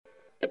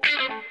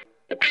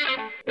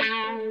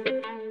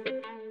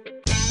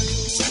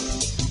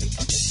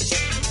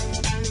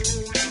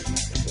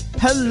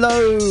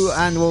Hello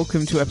and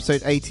welcome to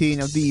episode 18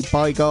 of the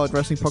By God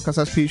Wrestling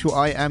Podcast. As per usual,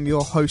 I am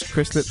your host,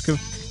 Chris Lipscomb.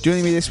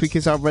 Joining me this week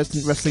is our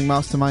resident wrestling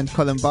mastermind,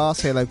 Colin Barr.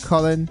 Say hello,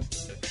 Colin.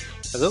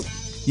 Hello.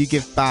 You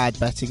give bad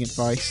betting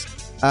advice.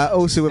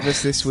 Also with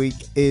us this week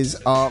is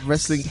our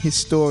wrestling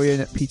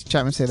historian, Peter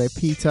Chapman. Say hello,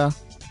 Peter.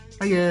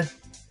 Oh, yeah.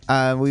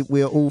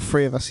 We are all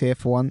three of us here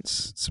for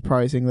once,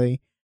 surprisingly.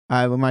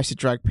 We managed to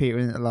drag Peter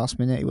in at the last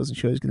minute. He wasn't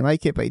sure he was going to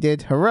make it, but he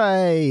did.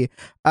 Hooray!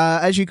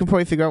 As you can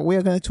probably figure out, we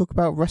are going to talk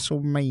about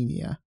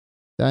WrestleMania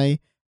today.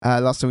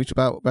 Last time we talked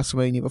about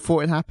WrestleMania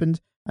before it happened,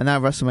 and now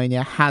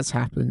WrestleMania has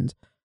happened.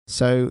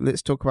 So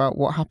let's talk about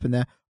what happened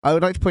there. I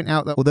would like to point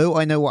out that although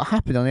I know what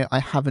happened on it, I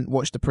haven't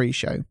watched the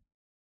pre-show.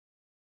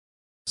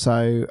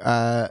 So,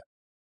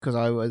 because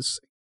I was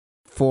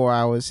 4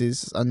 hours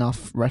is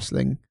enough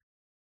wrestling.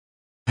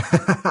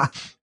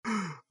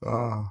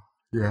 Oh,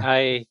 yeah.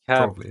 I have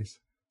Probably is.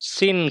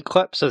 seen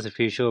clips of the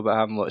pre-show, but I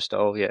haven't watched it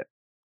all yet.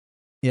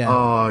 Yeah.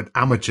 Oh,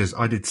 amateurs.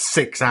 I did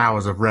 6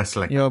 hours of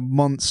wrestling. You're a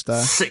monster.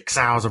 6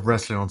 hours of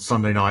wrestling on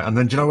Sunday night. And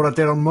then do you know what I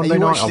did on Monday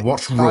night? I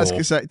watched Raw. I was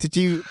gonna say, did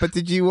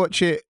you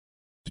watch it?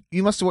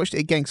 You must have watched it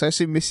again, because I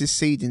assume Mrs.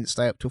 C didn't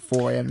stay up till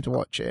 4 a.m. to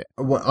watch it.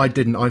 Well, I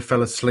didn't. I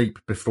fell asleep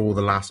before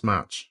the last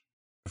match.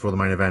 Before the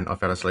main event, I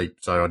fell asleep.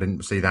 So I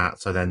didn't see that.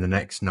 So then the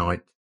next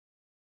night,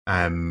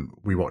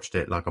 we watched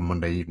it like on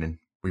Monday evening.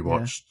 We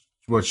watched... Yeah.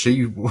 Well,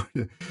 she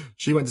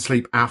went to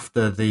sleep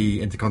after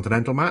the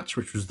Intercontinental match,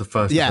 which was the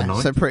first of the night.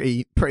 Yeah, so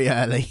pretty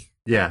early.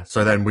 Yeah,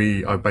 so then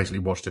I basically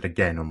watched it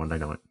again on Monday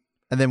night.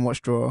 And then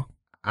watched Raw.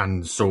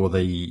 And saw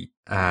the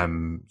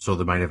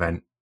main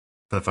event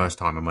for the first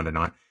time on Monday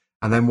night.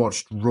 And then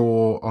watched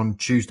Raw on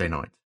Tuesday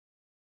night.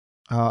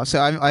 So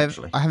I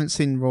haven't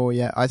seen Raw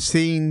yet. I've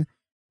seen...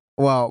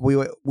 Well,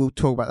 we'll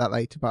talk about that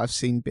later, but I've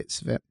seen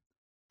bits of it.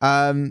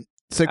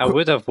 So I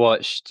would have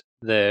watched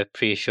the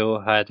pre-show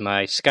had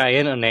my Sky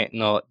Internet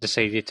not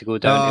decided to go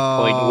down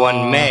to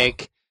 0.1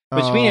 meg,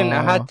 which meant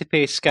I had to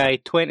pay Sky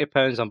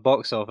 £20 on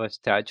box office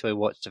to actually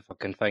watch the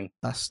fucking thing.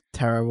 That's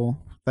terrible.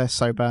 They're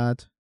so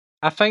bad.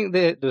 I think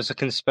that there's a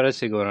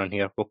conspiracy going on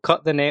here. We'll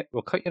cut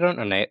your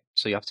internet,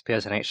 so you have to pay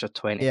us an extra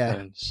 £20.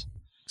 Yeah,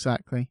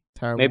 exactly.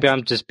 Terrible. Maybe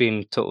I'm just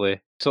being totally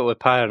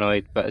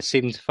paranoid, but it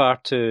seemed far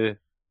too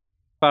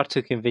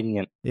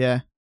convenient.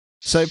 Yeah.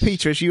 So,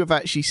 Peter, as you have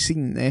actually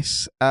seen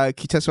this, can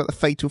you tell us about the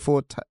Fatal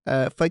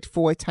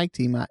Four-Way Tag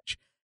Team match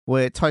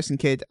where Tyson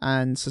Kidd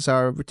and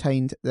Cesaro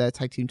retained their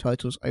tag team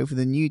titles over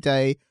the New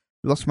Day,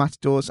 Los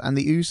Matadors, and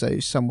the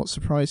Usos, somewhat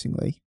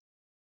surprisingly?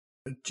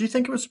 Do you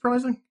think it was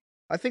surprising?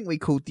 I think we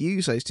called the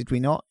Usos, did we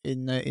not?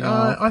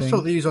 I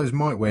thought the Usos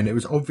might win. It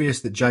was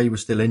obvious that Jay was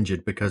still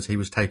injured because he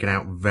was taken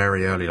out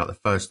very early, like the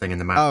first thing in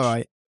the match. Oh,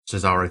 right.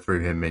 Cesaro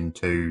threw him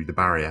into the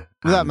barrier.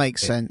 Well, that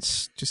makes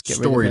sense. Just get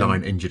rid of him.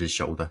 Storyline injured his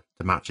shoulder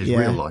to match his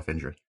real life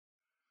injury.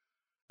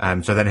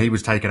 So then he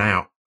was taken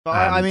out. But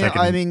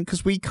I mean,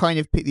 because we kind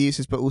of picked the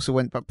Usos, but also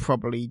went, but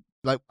probably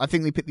I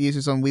think we picked the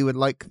Usos on. We would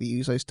like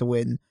the Usos to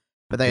win,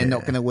 but they are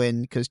not going to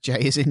win because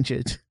Jay is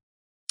injured.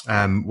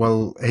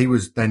 Well, he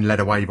was then led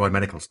away by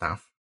medical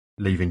staff,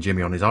 leaving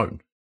Jimmy on his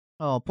own.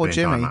 Oh, poor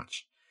Jimmy.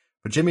 Match.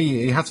 But Jimmy,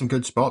 he had some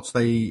good spots.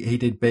 He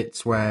did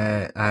bits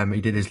where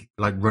he did his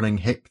like running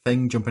hip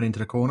thing, jumping into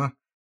the corner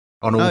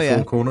on all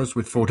four corners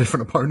with 4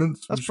 different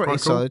opponents. That's pretty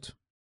solid.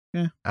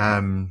 Cool.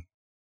 Yeah.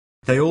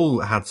 They all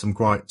had some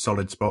quite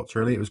solid spots.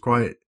 Really,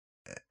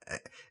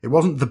 it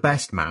wasn't the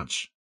best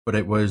match, but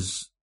it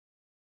was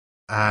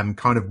kind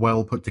of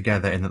well put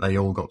together in that they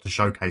all got to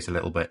showcase a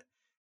little bit.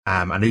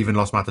 And even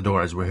Los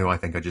Matadores, who I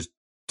think are just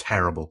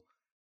terrible,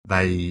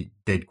 they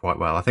did quite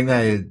well. I think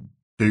they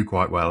do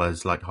quite well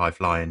as like high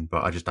flying,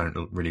 but I just don't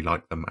really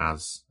like them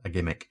as a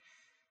gimmick.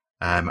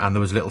 And there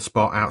was a little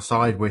spot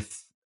outside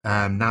with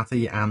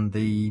Natty and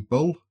the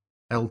Bull,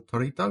 El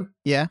Torito.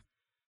 Yeah.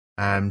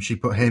 She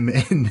put him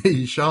in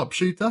the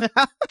sharpshooter,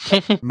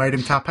 made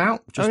him tap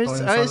out.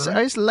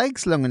 Are his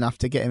legs long enough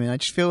to get him in? I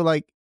just feel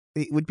like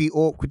it would be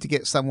awkward to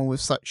get someone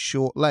with such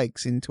short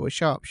legs into a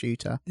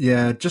sharpshooter.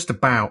 Yeah, just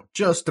about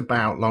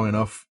long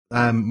enough.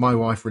 My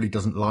wife really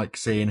doesn't like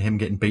seeing him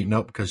getting beaten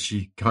up because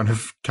she kind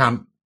of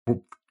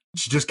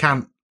she just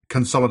can't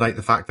consolidate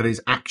the fact that he's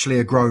actually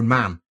a grown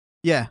man.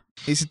 Yeah,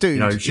 he's a dude. You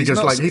know,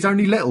 he's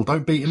only little,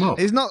 don't beat him up.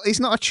 He's not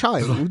a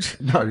child.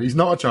 No, he's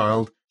not a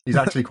child. He's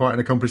actually quite an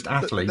accomplished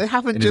athlete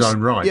in his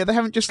own right. Yeah, they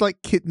haven't just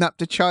like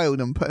kidnapped a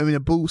child and put him in a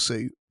bull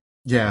suit.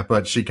 Yeah,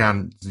 but she's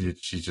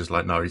just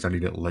like, no, he's only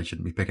little, they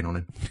shouldn't be picking on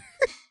him.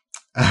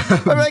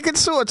 I mean, I can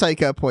sort of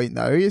take her point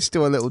though, he is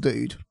still a little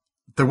dude.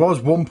 There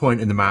was one point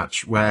in the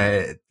match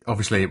where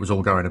obviously it was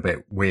all going a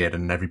bit weird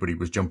and everybody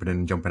was jumping in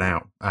and jumping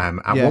out.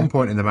 At one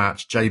point in the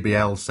match,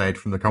 JBL said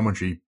from the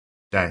commentary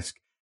desk,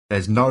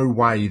 "There's no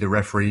way the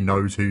referee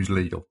knows who's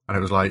legal." And it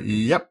was like,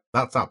 yep,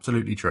 that's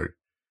absolutely true.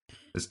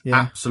 There's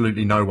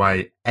absolutely no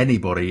way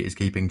anybody is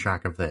keeping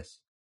track of this.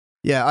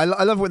 Yeah,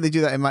 I love when they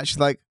do that in matches.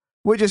 Like,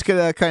 we're just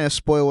going to kind of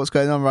spoil what's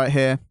going on right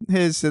here.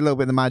 Here's a little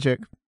bit of the magic.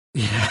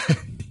 Yeah.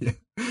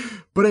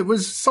 But it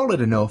was solid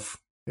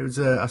enough. It was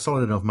a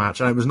solid enough match.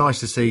 And it was nice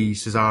to see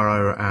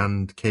Cesaro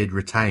and Kidd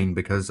retain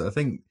because I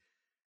think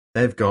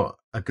they've got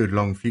a good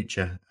long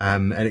future.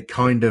 And it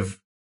kind of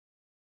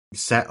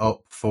set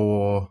up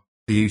for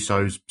the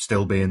Usos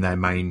still being their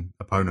main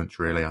opponents,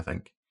 really, I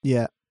think.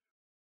 Yeah.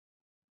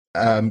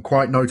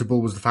 Quite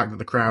notable was the fact that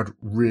the crowd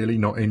really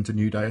not into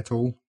New Day at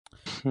all.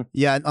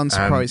 Yeah,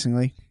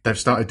 unsurprisingly. They've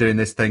started doing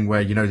this thing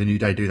where, the New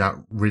Day do that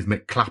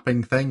rhythmic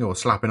clapping thing or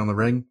slapping on the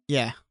ring.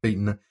 Yeah.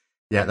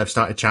 Yeah, they've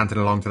started chanting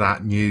along to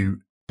that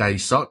New Day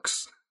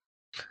sucks,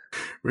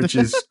 which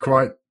is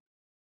quite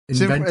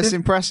inventive. It's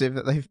impressive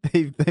that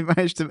they've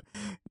managed to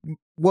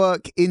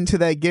work into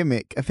their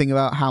gimmick a thing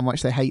about how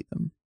much they hate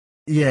them.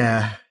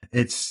 Yeah,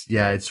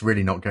 it's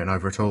really not getting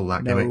over at all,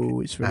 that gimmick.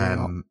 No, it's really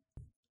not.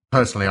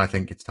 Personally, I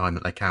think it's time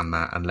that they can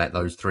that and let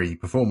those three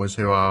performers,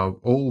 who are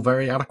all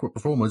very adequate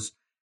performers,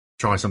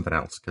 try something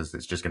else, because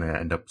it's just going to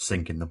end up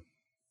sinking them.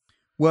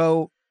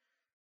 Well,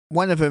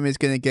 one of them is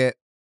going to get,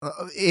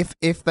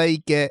 if they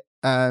get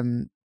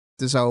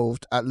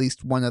dissolved, at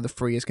least one of the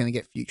three is going to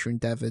get future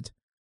endeavored,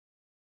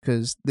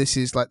 because this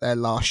is like their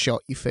last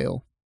shot, you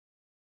feel.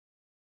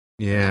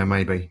 Yeah,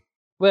 maybe.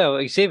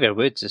 Well, Xavier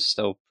Woods is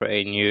still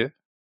pretty new.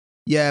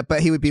 Yeah, but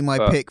he would be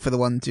my pick for the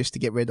one just to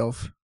get rid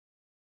of.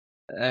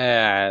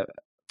 I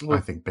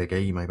think Big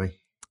E, maybe.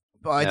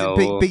 But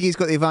Big E's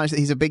got the advantage that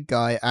he's a big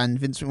guy, and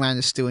Vince McMahon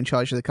is still in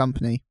charge of the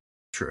company.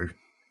 True.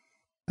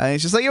 And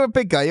it's just like, you're a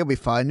big guy, you'll be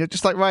fine. You're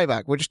just like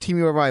Ryback. We'll just team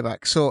you with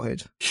Ryback.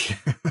 Sorted.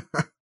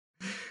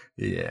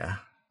 Yeah.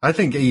 I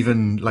think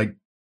even,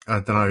 I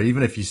don't know,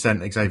 even if you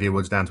sent Xavier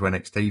Woods down to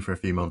NXT for a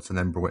few months and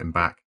then brought him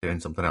back doing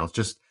something else,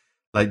 just,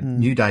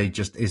 New Day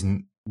just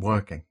isn't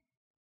working.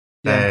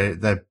 Yeah.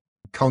 They're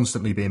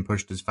constantly being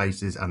pushed as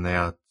faces, and they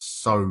are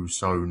so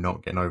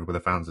not getting over with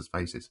the fans as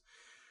faces.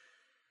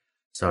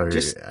 So,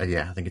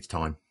 I think it's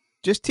time.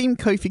 Just team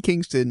Kofi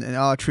Kingston and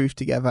R-Truth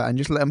together and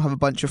just let them have a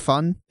bunch of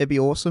fun. It'd be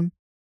awesome.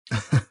 I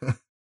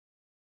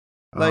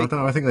don't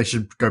know. I think they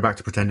should go back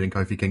to pretending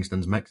Kofi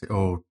Kingston's Mexican,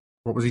 or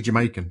what was he,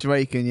 Jamaican?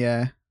 Jamaican,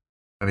 yeah.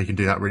 And he can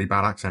do that really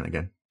bad accent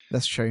again.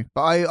 That's true.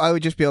 But I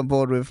would just be on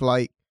board with,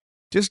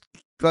 just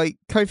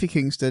Kofi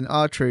Kingston,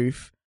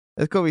 R-Truth.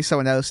 There's got to be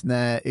someone else in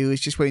there who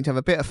is just willing to have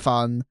a bit of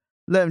fun.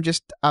 Let them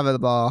just have a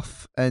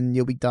laugh, and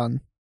you'll be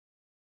done.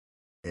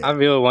 Yeah. I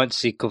really want to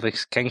see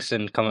Kofi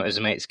Kingston come out as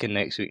a Mexican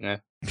next week now.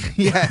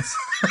 Yes.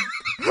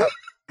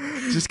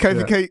 Just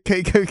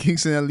Kofi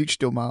Kingston in a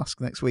luchador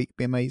mask next week.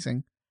 Be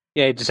amazing.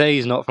 Yeah, to say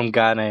he's not from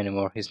Ghana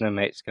anymore. He's now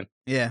Mexican.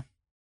 Yeah.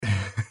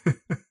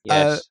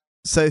 Yes.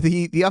 So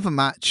the other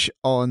match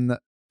on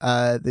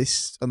on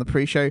the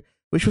pre-show,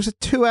 which was a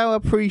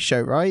 2-hour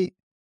pre-show, right?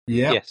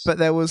 Yeah. Yes. But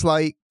there was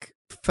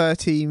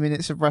 30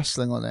 minutes of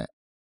wrestling on it.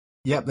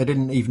 Yep, they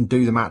didn't even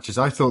do the matches.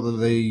 I thought that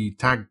the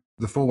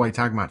 4-way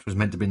tag match was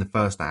meant to be in the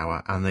first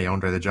hour, and the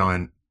Andre the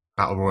Giant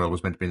Battle Royal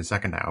was meant to be in the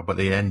second hour, but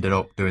they ended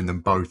up doing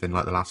them both in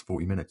the last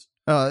 40 minutes.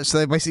 Oh, so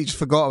they basically just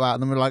forgot about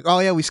them. We're like, oh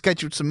yeah, we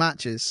scheduled some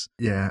matches.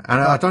 Yeah, and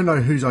I don't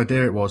know whose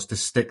idea it was to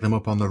stick them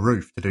up on the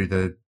roof to do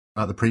the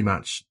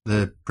pre-match.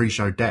 The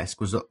pre-show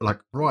desk was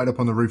right up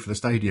on the roof of the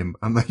stadium,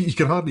 and you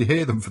could hardly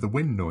hear them for the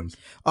wind noise.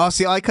 Oh,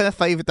 see, I kind of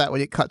favoured that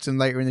when it cuts in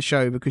later in the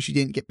show, because you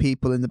didn't get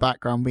people in the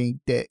background being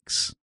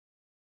dicks.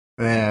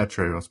 Yeah,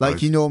 true, I suppose.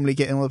 Like you normally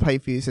get in all the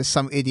pay-per-views, there's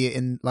some idiot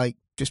in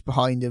just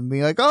behind him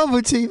being like, "Oh,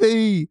 my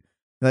TV."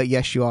 Like,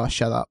 yes, you are.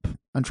 Shut up.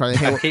 I'm trying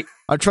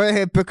to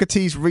hear Booker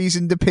T's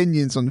reasoned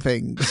opinions on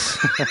things.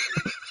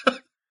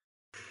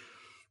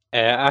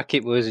 I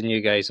keep losing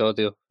you guys'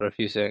 audio for a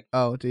few seconds.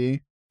 Oh, do you?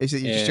 Is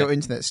it just your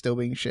internet still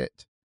being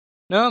shit?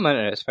 No, my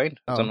internet's fine.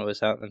 I don't know what's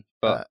happening.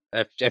 But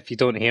if you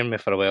don't hear me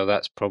for a while,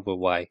 that's probably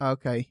why.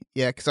 Okay.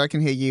 Yeah, because I can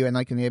hear you and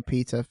I can hear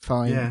Peter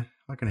fine. Yeah,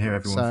 I can hear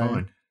everyone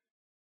fine.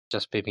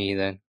 Just be me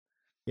then.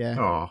 Yeah.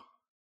 Oh.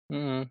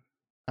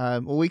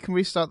 Mm-hmm. Well, we can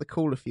restart the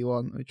call if you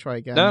want. We try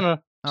again. No.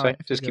 Sorry,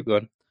 just keep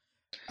going.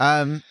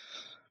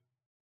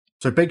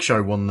 So Big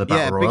Show won the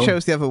Battle Royal. Big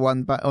Show's the other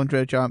one, but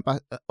Andre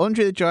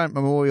the Giant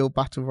Memorial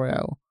Battle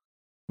Royale,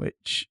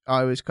 which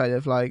I was kind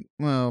of like,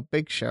 well,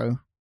 Big Show.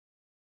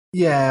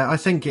 Yeah, I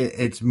think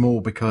it's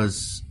more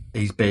because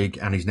he's big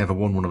and he's never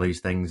won one of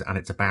these things, and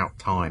it's about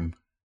time.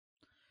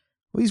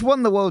 Well, he's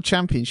won the World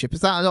Championship.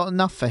 Is that not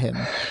enough for him?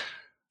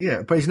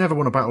 Yeah, but he's never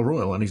won a Battle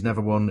Royal, and he's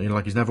never won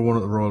he's never won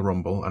at the Royal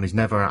Rumble, and he's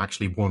never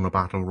actually won a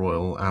Battle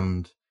Royal,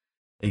 and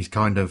he's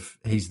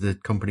the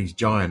company's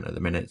giant at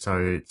the minute,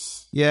 so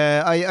it's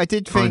I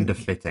did kind of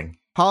fitting.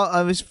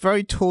 I was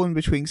very torn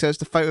between, so there's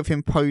the photo of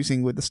him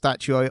posing with the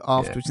statue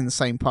afterwards in the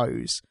same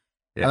pose,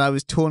 and I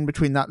was torn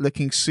between that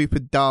looking super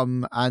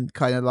dumb and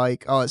kind of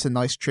like, oh, it's a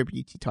nice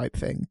tribute type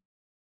thing.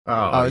 Oh,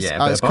 I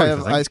was kind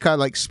of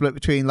like split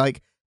between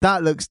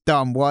that looks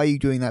dumb. Why are you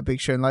doing that, Big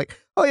Show? And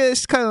oh yeah,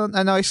 it's kind of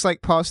a nice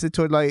pass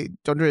to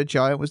Andre the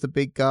Giant was the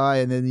big guy,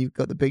 and then you've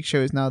got the Big Show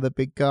is now the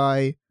big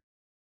guy.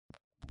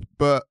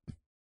 But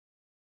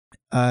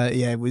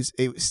it was.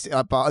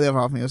 But the other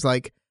half of me was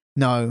like,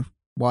 no,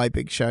 why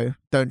Big Show?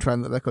 Don't try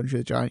and look like Andre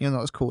the Giant. You're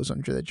not as cool as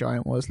Andre the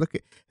Giant was. Has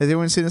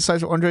anyone seen the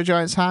size of Andre the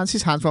Giant's hands?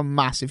 His hands were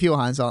massive. Your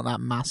hands aren't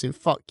that massive.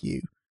 Fuck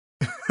you.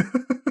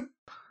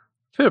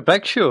 For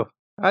Big Show,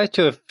 I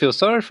actually feel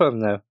sorry for him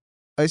now.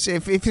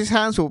 If his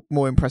hands were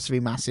more impressively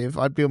massive,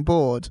 I'd be on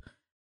board.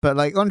 But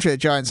like Andre the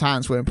Giant's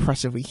hands were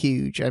impressively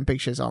huge, and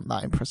Big Show's aren't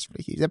that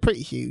impressively huge. They're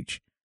pretty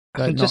huge.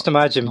 I can just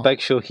imagine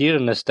Big Show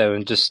hearing this now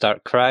and just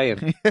start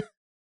crying.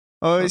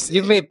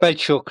 You've made Big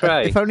Show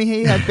cry. If only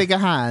he had bigger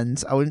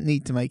hands, I wouldn't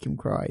need to make him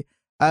cry.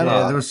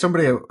 There was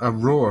somebody at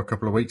Raw a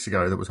couple of weeks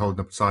ago that was holding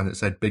up a sign that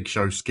said Big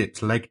Show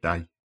skipped leg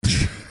day,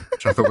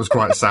 which I thought was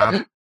quite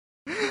sad.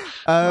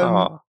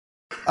 I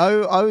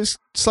was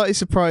slightly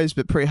surprised,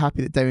 but pretty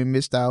happy that Damien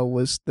Mizdow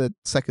was the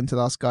second to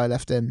last guy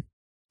left in.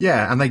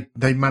 Yeah, and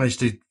they managed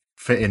to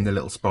fit in the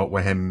little spot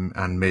where him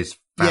and Miz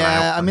fell out.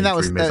 Yeah, I mean,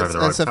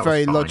 that's a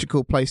very fine.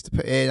 logical place to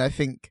put in. I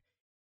think,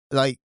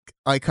 like,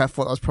 I kind of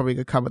thought that was probably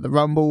going to come at the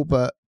Rumble,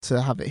 but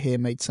to have it here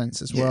made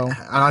sense as well. And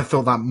I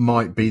thought that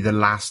might be the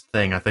last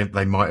thing. I think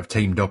they might have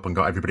teamed up and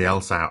got everybody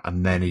else out,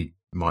 and then he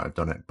might have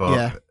done it.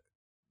 But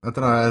I don't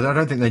know. I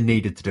don't think they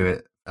needed to do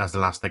it as the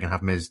last thing and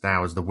have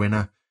Mizdow as the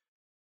winner.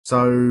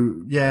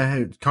 So, yeah,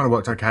 it kind of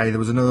worked okay. There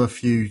was another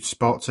few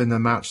spots in the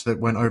match that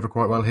went over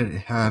quite well.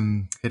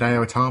 Hideo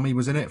Itami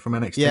was in it from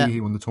NXT. Yeah. He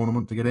won the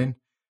tournament to get in,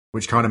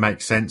 which kind of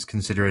makes sense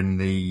considering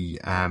the,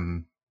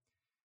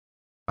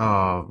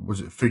 was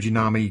it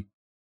Fujinami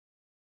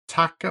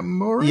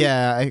Takamori?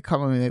 Yeah, I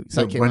can't remember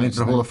exactly. Went into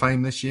the Hall of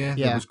Fame this year.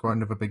 Yeah. That was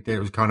quite a big deal.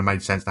 It was kind of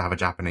made sense to have a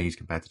Japanese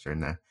competitor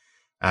in there.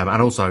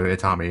 And also,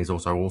 Itami is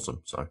also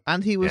awesome. So,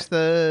 and he was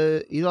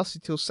he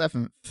lasted till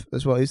 7th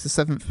as well. He was the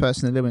 7th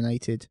person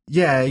eliminated.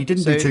 Yeah, he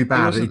didn't do too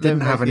bad. He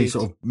didn't have any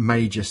sort of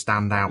major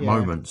standout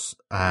moments.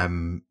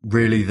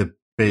 Really, the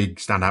big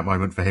standout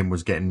moment for him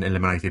was getting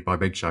eliminated by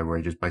Big Show, where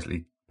he just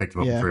basically picked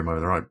him up and threw him over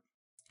the rope.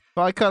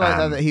 But I kind of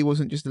like that he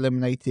wasn't just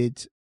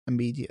eliminated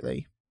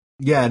immediately.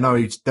 Yeah, no,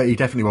 he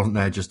definitely wasn't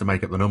there just to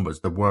make up the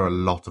numbers. There were a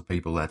lot of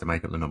people there to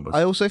make up the numbers.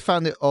 I also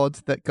found it odd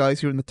that guys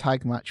who were in the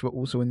tag match were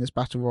also in this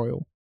Battle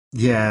Royal.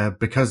 Yeah,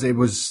 because it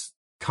was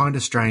kind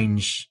of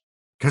strange.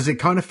 Because it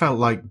kind of felt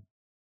like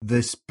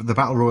the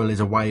Battle Royal is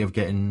a way of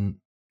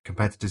getting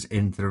competitors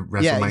into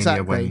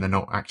WrestleMania when they're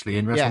not actually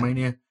in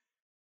WrestleMania.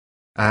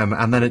 Yeah.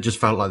 And then it just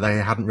felt like they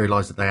hadn't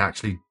realised that they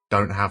actually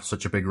don't have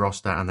such a big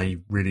roster and they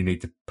really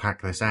need to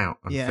pack this out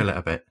and fill it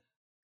a bit.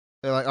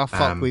 They're like, oh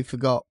fuck, we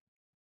forgot.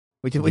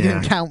 We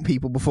didn't count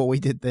people before we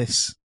did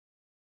this.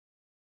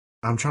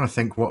 I'm trying to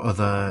think what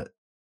other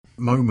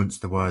moments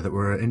there were that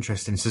were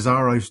interesting.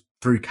 Cesaro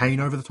threw Kane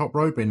over the top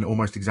rope in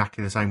almost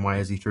exactly the same way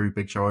as he threw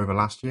Big Show over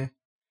last year.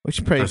 Which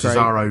is pretty great.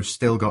 Cesaro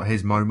still got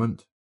his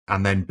moment,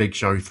 and then Big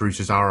Show threw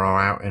Cesaro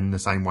out in the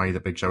same way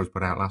that Big Show was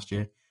put out last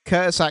year.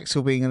 Curtis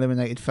Axel being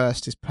eliminated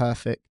first is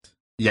perfect.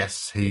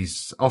 Yes,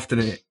 he's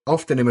often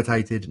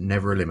imitated,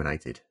 never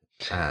eliminated.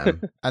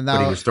 And now,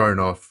 but he was thrown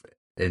off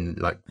in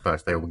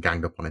first. They all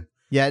ganged up on him.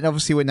 Yeah, and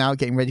obviously we're now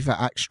getting ready for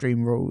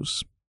Extreme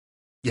Rules.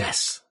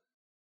 Yes.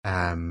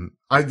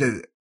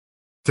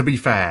 To be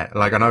fair,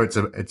 I know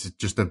it's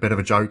just a bit of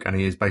a joke, and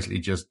he is basically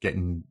just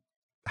getting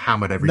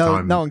hammered every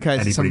time. No one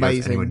cares. It's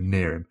amazing. Goes anywhere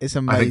near him. It's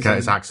amazing. I think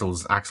Curtis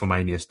Axel's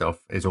Axelmania stuff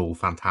is all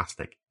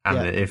fantastic,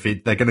 and if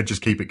they're going to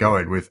just keep it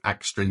going with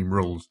Extreme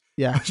Rules,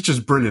 it's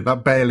just brilliant.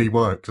 That barely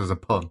works as a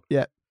pun.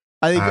 Yeah,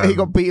 I think he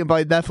got beaten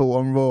by Neville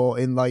on Raw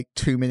in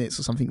 2 minutes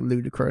or something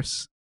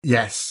ludicrous.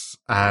 Yes,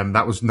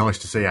 that was nice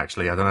to see.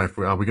 Actually, I don't know if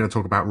are we going to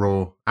talk about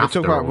Raw after?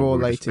 We'll talk about Raw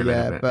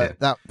later, but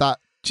that.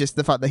 Just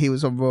the fact that he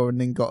was on Raw and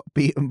then got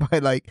beaten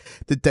by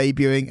the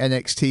debuting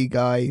NXT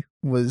guy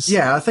was...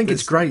 Yeah, I think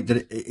it's great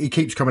that he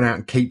keeps coming out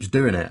and keeps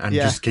doing it and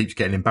just keeps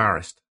getting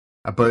embarrassed.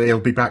 But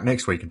he'll be back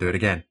next week and do it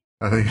again.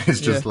 I think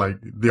it's just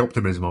the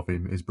optimism of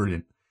him is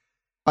brilliant.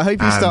 I hope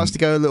he starts to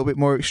go a little bit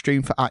more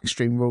extreme for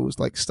Extreme Rules,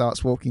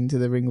 starts walking to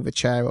the ring with a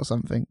chair or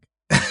something.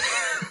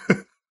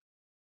 I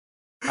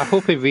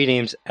hope he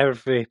renames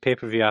every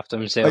pay-per-view after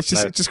himself. If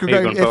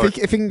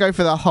he can go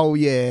for the whole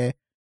year...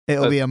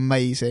 It'll be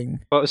amazing.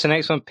 What was the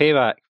next one?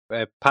 Payback.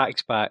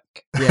 Pax back.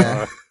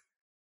 Yeah.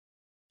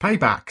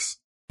 Paybacks.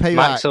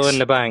 Maxwell in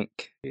the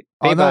bank.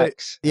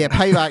 Paybacks. Yeah,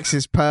 Paybacks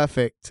is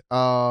perfect. It's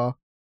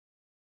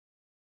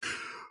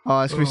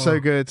going to be so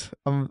good.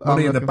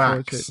 Money in the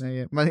backs.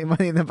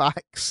 Money in the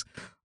backs.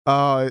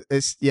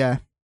 It's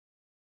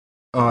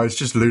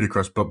just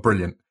ludicrous, but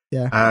brilliant.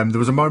 Yeah. There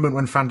was a moment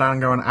when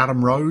Fandango and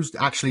Adam Rose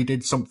actually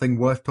did something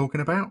worth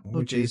talking about,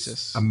 which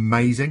is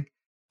amazing.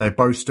 They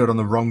both stood on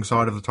the wrong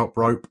side of the top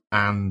rope,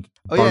 and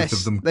both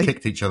of them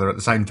kicked each other at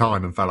the same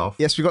time and fell off.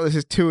 Yes, we got this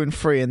as 2 and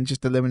 3 and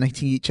just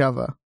eliminating each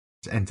other.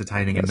 It's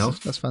entertaining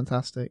enough. That's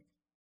fantastic.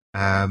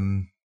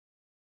 That's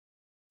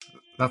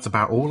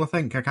about all, I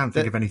think. I can't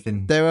think of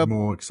anything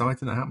more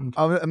exciting that happened.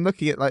 I'm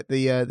looking at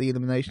the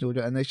elimination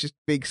order, and there's just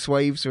big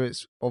swaves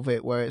of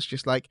it where it's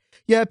just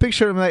Big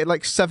Show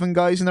eliminated 7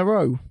 guys in a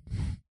row.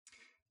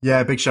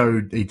 Yeah, Big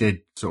Show, he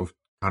did sort of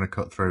kind of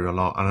cut through a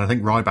lot, and I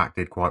think Ryback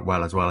did quite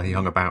well as well. He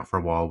hung about for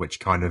a while, which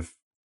kind of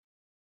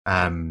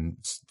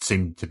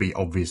seemed to be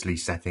obviously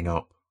setting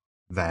up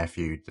their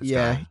feud.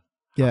 Yeah.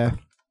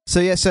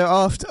 So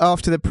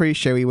after the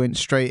pre-show, we went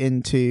straight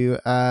into.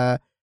 I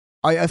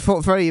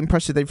thought very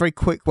impressive. They very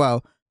quick.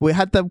 Well, we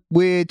had the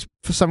weird,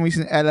 for some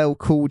reason, LL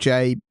Cool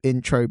J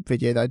intro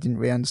video that I didn't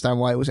really understand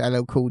why it was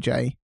LL Cool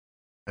J.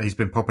 He's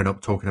been popping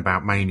up talking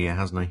about Mania,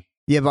 hasn't he?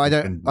 Yeah, but I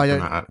He's don't. done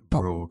that at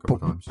Raw a couple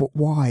of times. But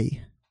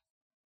why?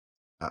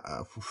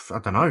 I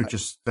don't know.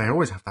 Just they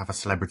always have to have a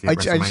celebrity I at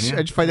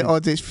WrestleMania. just find it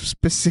odd. It's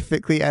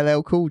specifically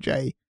LL Cool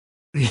J.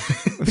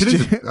 It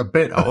is a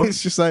bit odd.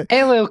 It's just like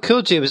LL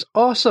Cool J was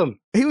awesome.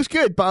 He was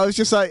good, but I was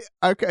just like,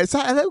 okay, is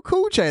that LL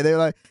Cool J? They were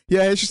like,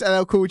 yeah, it's just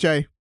LL Cool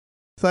J.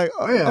 It's like,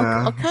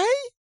 yeah. Okay.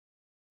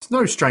 It's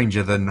no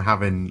stranger than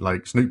having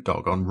like Snoop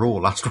Dogg on Raw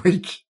last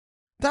week.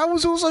 That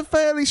was also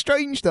fairly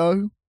strange,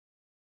 though.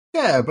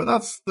 Yeah, but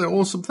that's the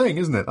awesome thing,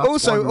 isn't it?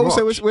 That's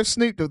also with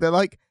Snoop Dogg, they're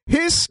like,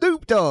 here's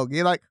Snoop Dogg.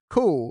 You're like,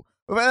 cool.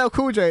 With LL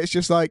Cool J, it's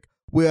just like,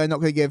 we are not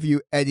going to give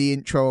you any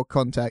intro or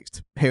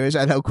context. Here is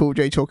LL Cool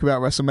J talking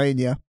about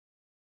WrestleMania.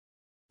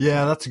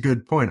 Yeah, that's a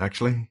good point,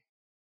 actually.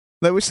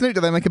 Like with Snoop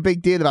Dogg, they make a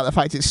big deal about the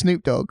fact it's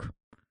Snoop Dogg.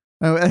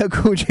 And with LL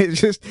Cool J,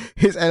 it's just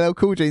his LL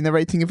Cool J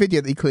narrating a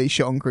video that he clearly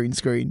shot on green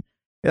screen.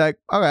 You're like,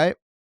 all right,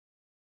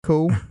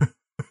 cool,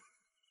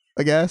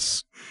 I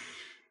guess.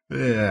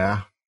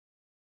 Yeah.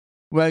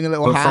 Wearing a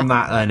little But hat. from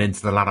that then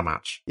into the ladder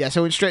match. Yeah,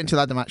 so we went straight into the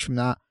ladder match from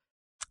that,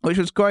 which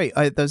was great.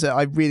 I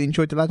really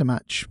enjoyed the ladder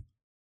match.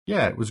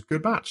 Yeah, it was a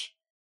good match.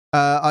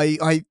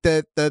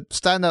 The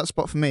standout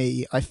spot for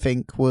me, I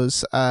think,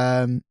 was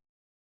Luke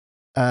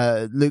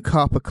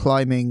Harper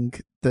climbing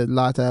the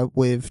ladder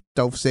with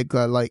Dolph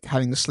Ziggler, like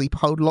having the sleeper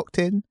hold locked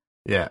in.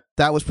 Yeah.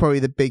 That was probably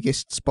the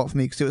biggest spot for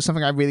me because it was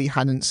something I really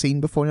hadn't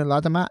seen before in a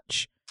ladder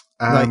match.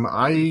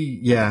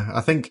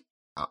 I think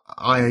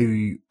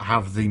I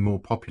have the more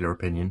popular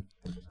opinion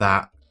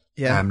that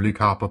Luke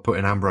Harper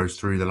putting Ambrose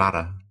through the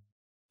ladder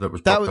that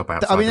was propped up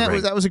outside the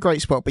ring. That was a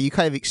great spot, but you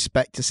kind of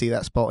expect to see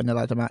that spot in a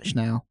ladder match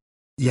now.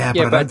 Yeah,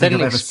 but I don't think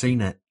I've ever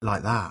seen it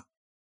like that.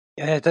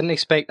 Yeah, I didn't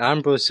expect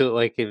Ambrose to look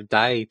like he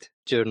died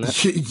during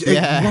it.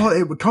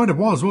 It kind of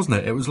was, wasn't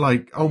it? It was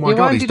like, oh my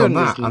god, he's done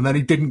that, and then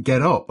he didn't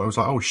get up. I was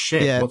like, oh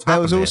shit, what's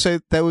happened?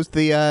 There was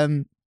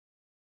the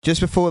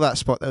just before that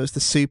spot, there was the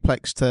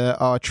suplex to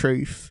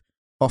R-Truth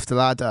off the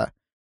ladder,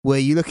 where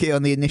you look at it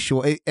on the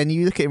initial, and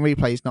you look at it in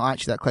replay, it's not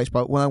actually that close,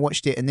 but when I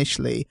watched it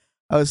initially,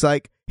 I was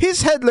like,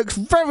 his head looks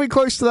very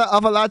close to that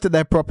other ladder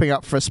they're propping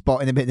up for a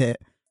spot in a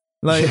minute.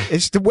 Like,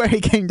 it's the way he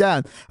came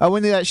down. And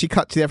when they actually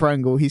cut to the other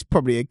angle, he's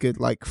probably a good,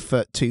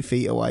 2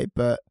 feet away.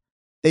 But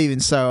even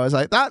so, I was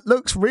like, that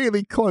looks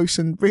really close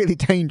and really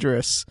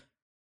dangerous.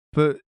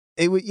 But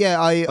it would,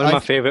 one of my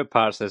favourite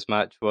parts of this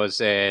match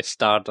was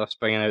Stardust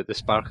bringing out the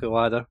sparkly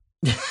ladder.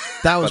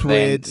 That was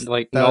weird.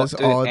 That not was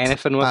doing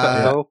anything with it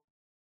at all.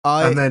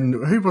 And then,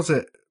 who was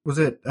it? Was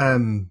it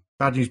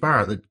Bad News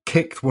Barrett that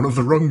kicked one of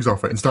the rungs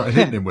off it and started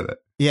hitting him with it?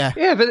 Yeah.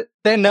 Yeah, but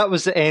then that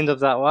was the end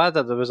of that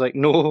ladder. There was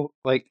no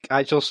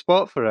actual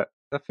spot for it.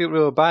 I feel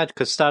real bad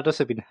because Stardust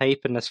had been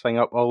hyping this thing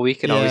up all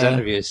week in all his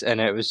interviews,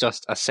 and it was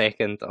just a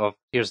second of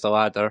here's the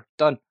ladder,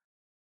 done.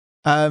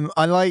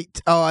 I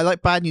liked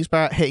Bad News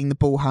Barrett hitting the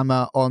ball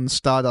hammer on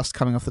Stardust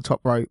coming off the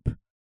top rope.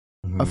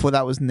 I thought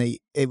that was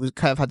neat. It was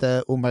kind of had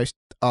a almost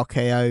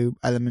RKO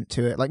element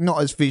to it, like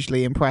not as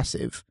visually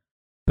impressive,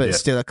 but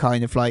still a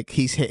kind of like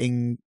he's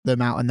hitting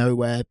them out of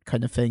nowhere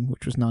kind of thing,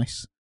 which was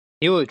nice.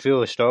 He looked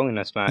really strong in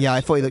this match. Yeah,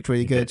 I thought he looked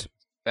really good.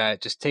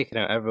 Just taking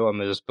out everyone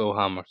with his bull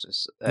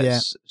hammers.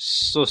 It's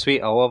so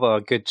sweet. I love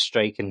a good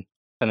striking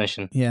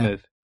finishing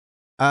move.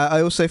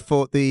 I also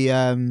thought the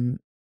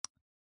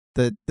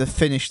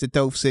finish, the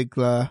Dolph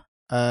Ziggler,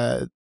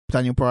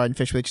 Daniel Bryan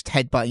fish, were just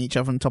headbutting each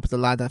other on top of the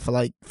ladder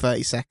for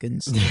 30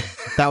 seconds.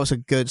 That was a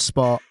good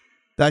spot.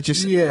 I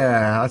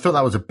thought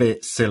that was a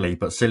bit silly,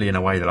 but silly in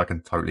a way that I can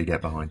totally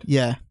get behind.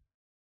 Yeah.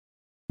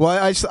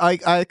 Well,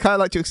 I kind of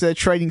like to because they're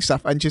trading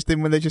stuff, and just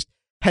then when they're just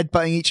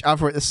headbutting each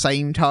other at the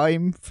same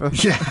time. I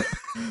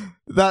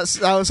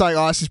was like,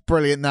 oh, this is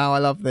brilliant. Now I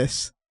love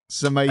this.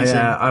 It's amazing.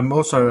 Yeah, I'm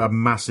also a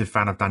massive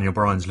fan of Daniel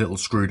Bryan's little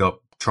screwed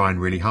up, trying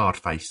really hard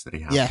face that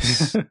he has.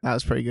 Yes, that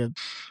was pretty good.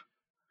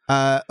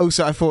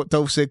 Also, I thought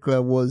Dolph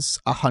Ziggler was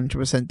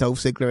 100% Dolph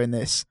Ziggler in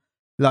this.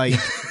 Like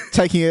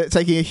taking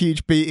a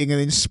huge beating and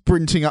then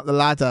sprinting up the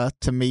ladder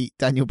to meet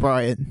Daniel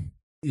Bryan.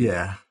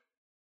 Yeah.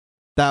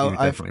 That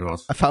definitely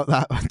was. I felt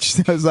that.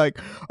 I was like,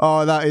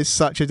 oh, that is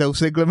such a Dolph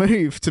Ziggler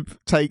move to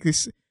take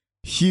this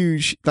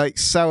huge,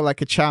 sell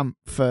like a champ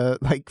for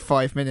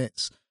 5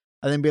 minutes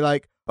and then be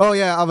like, oh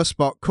yeah, other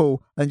spot,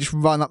 cool. And just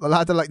run up the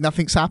ladder like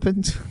nothing's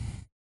happened.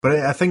 But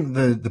I think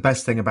the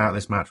best thing about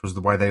this match was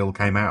the way they all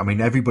came out. I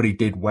mean, everybody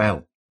did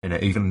well in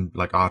it, even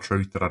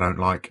R-Truth that I don't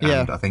like.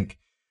 And I think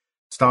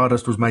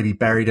Stardust was maybe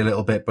buried a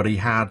little bit, but he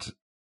had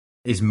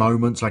his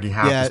moments, he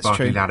had the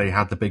sparkly ladder, he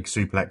had the big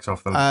suplex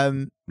off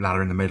the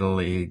ladder in the middle.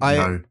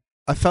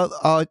 I felt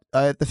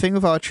the thing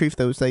with R-Truth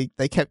though was they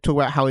kept talking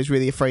about how he's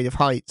really afraid of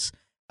heights,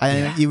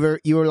 and you were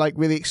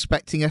really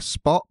expecting a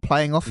spot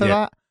playing off of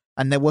that,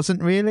 and there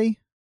wasn't really.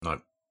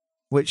 No.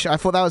 Which I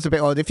thought that was a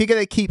bit odd. If you're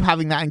going to keep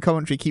having that in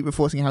commentary, keep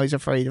enforcing how he's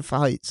afraid of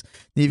heights,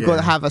 then you've got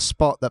to have a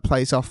spot that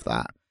plays off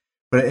that.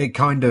 But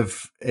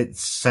it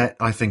set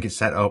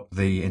up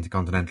the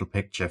Intercontinental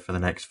picture for the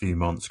next few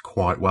months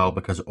quite well,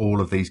 because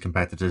all of these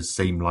competitors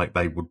seem like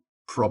they would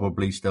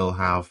probably still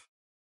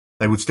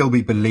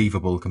be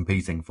believable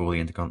competing for the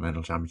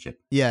Intercontinental Championship.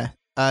 Yeah.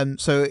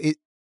 So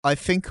I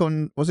think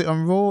was it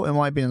on Raw? It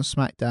might have been on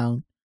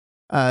SmackDown.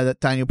 That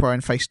Daniel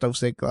Bryan faced Dolph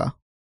Ziggler.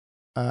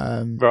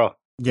 Raw.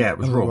 Yeah, it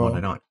was Raw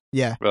Monday night.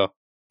 Yeah. Raw.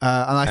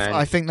 And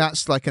I think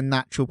that's like a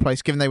natural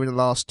place, given they were the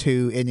last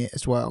two in it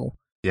as well.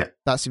 Yeah.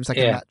 That seems like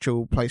a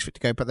natural place for it to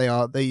go. But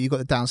you got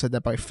the downside, they're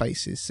both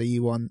faces, so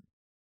you kind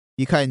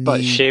of need.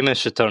 But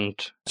Sheamus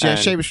returned. Yeah,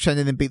 Sheamus returned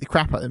and then beat the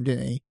crap out of them,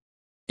 didn't he?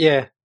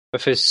 Yeah,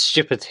 with his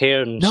stupid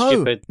hair and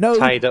stupid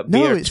tied up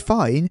beard. No, it's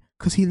fine,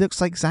 because he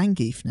looks like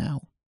Zangief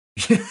now.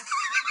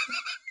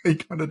 He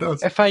kind of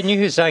does. If I knew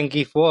who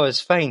Zangief was,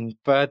 fine,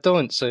 but I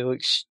don't, so he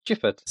looks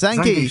stupid.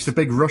 Zangief's the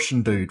big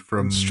Russian dude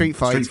from Street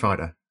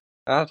Fighter.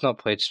 I've not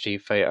played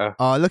Street Fighter.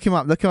 Oh, look him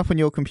up on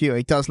your computer.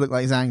 He does look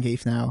like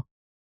Zangief now.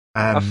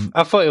 I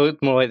thought he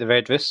looked more like the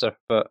Red Rooster,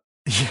 but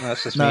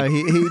that's just no,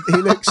 me. he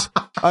looks.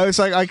 I was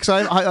like,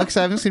 I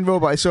haven't seen Raw,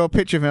 but I saw a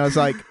picture of him. I was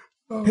like,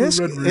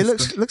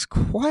 it looks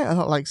quite a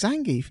lot like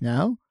Zangief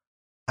now.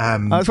 I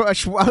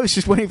was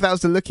just wondering if that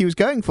was the look he was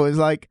going for. It's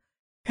like,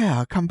 yeah,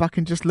 I'll come back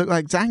and just look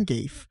like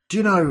Zangief. Do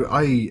you know,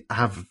 I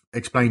have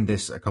explained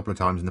this a couple of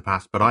times in the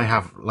past, but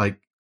I've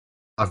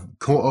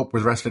caught up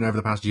with wrestling over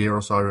the past year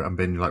or so and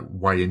been like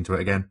way into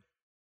it again.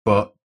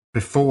 But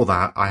before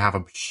that, I have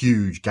a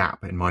huge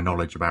gap in my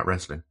knowledge about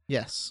wrestling.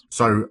 Yes.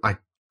 So I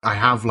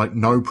have like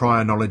no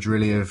prior knowledge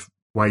really of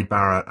Wade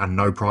Barrett and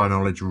no prior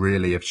knowledge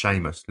really of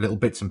Sheamus. Little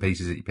bits and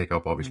pieces that you pick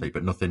up, obviously,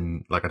 but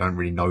nothing, like I don't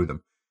really know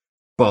them.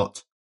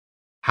 But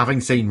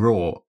having seen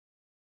Raw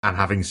and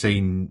having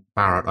seen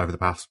Barrett over the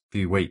past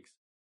few weeks,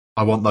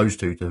 I want those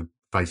two to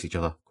face each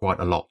other quite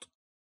a lot.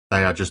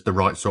 They are just the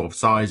right sort of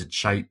size and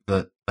shape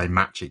that they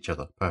match each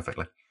other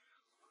perfectly.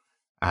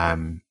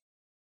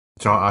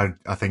 So I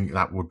think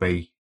that would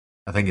be,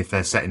 I think if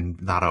they're setting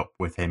that up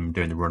with him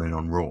doing the running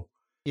on Raw,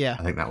 yeah,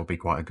 I think that would be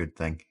quite a good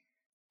thing.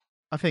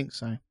 I think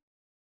so.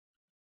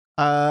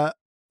 And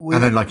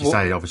then, like you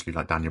say, obviously,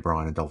 like Daniel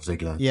Bryan and Dolph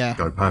Ziggler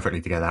go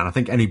perfectly together. And I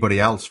think anybody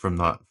else from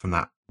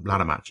that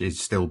ladder match is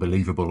still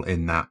believable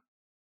in that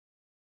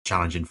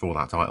challenging for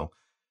that title.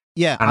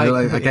 Yeah,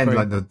 and again,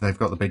 they've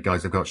got the big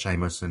guys. They've got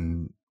Sheamus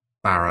and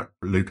Barrett.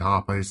 Luke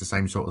Harper is the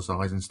same sort of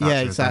size and stature.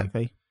 Yeah,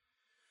 exactly.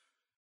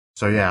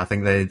 So yeah, I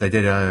think they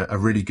did a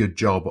really good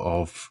job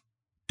of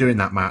doing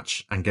that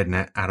match and getting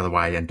it out of the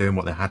way and doing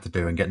what they had to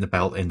do and getting the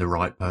belt in the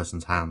right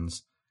person's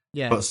hands.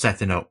 Yeah. But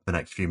setting up the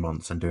next few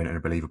months and doing it in a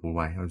believable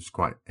way. I was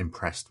quite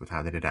impressed with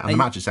how they did it. And the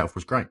match itself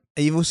was great.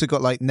 You've also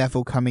got like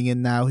Neville coming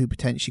in now who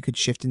potentially could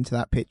shift into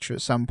that picture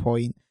at some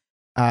point.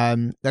 I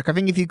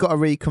think if you've got a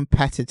really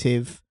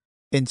competitive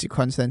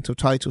intercontinental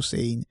title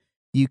scene,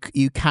 you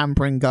can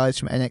bring guys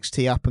from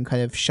NXT up and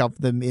kind of shove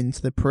them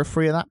into the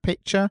periphery of that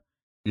picture.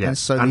 Yeah, and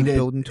slowly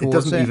build them towards it.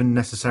 It doesn't even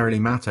necessarily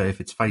matter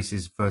if it's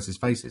faces versus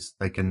faces.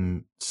 They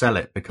can sell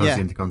it because the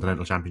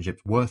Intercontinental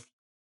Championship's worth.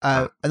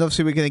 And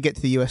obviously we're going to get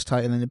to the US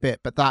title in a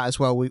bit, but that as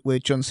well, where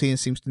John Cena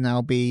seems to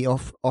now be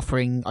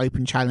offering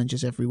open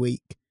challenges every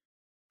week.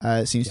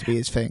 It seems to be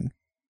his thing.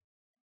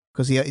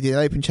 Because he did an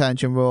open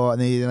challenge on Raw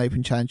and then he did an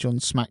open challenge on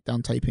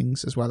SmackDown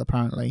tapings as well,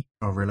 apparently.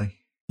 Oh, really?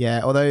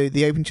 Yeah, although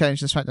the open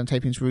challenge on SmackDown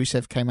tapings,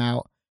 Rusev came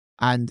out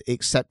and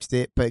accepted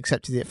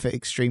it for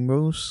Extreme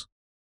Rules.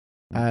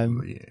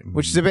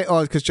 Which is a bit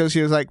odd because John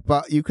Cena was like,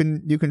 but you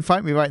can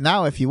fight me right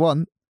now if you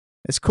want.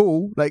 It's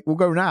cool. Like, we'll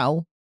go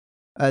now.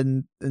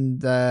 And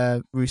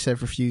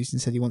Rusev refused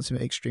and said he wants him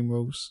at Extreme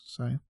Rules.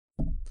 So,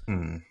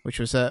 which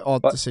was an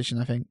odd decision,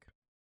 I think.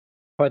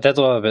 What I did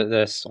love about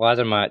this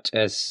ladder match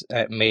is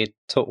it made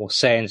total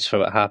sense for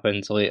what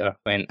happened later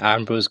when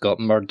Ambrose got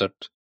murdered.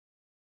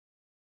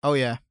 Oh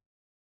yeah,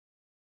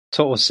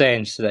 total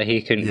sense that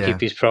he couldn't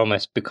keep his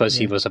promise because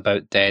he was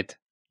about dead.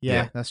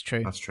 Yeah, that's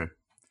true. That's true.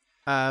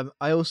 I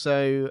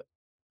also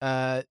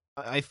I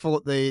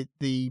thought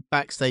the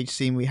backstage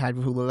scene we had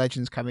with all the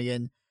legends coming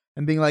in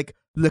and being like,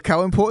 look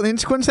how important the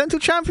Intercontinental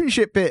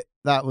Championship bit.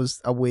 That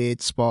was a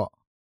weird spot.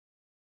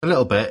 A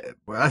little bit.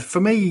 For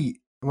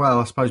me, well,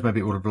 I suppose maybe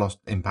it would have lost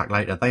impact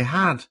later. They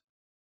had,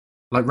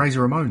 like,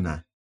 Razor Ramon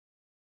there.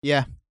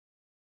 Yeah.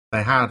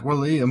 They had,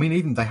 well, I mean,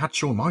 even they had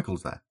Shawn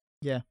Michaels there.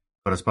 Yeah.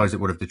 But I suppose it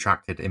would have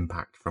detracted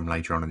impact from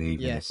later on in the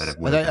evening. Yes. Instead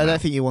of I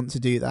don't think you want to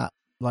do that,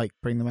 like,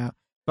 bring them out.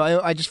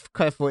 But I just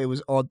kind of thought it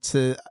was odd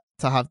to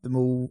have them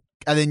all,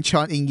 and then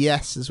chanting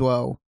yes as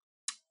well.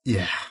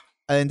 Yeah.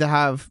 And then to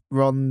have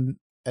Ron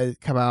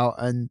come out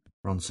and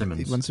Ron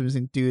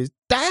Simmons do his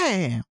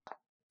damn.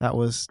 That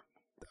was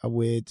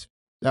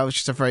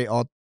just a very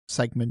odd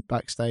segment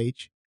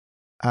backstage.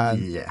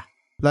 Yeah.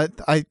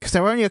 Because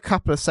there were only a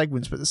couple of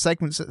segments, but the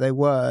segments that they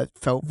were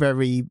felt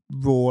very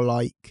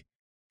Raw-like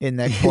in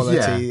their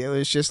quality. Yeah. It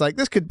was just like,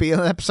 this could be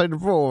an episode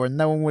of Raw and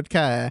no one would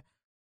care.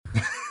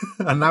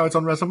 And now it's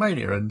on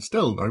WrestleMania and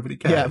still nobody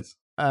cares.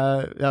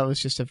 Yeah, that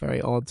was just a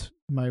very odd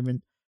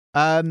moment.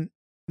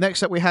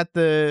 Next up, we had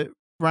the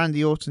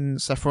Randy Orton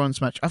Seth Rollins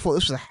match. I thought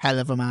this was a hell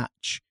of a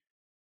match.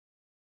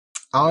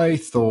 I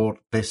thought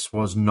this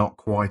was not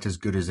quite as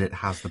good as it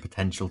has the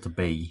potential to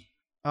be.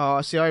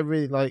 Oh, see, I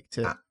really liked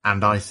it.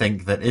 And I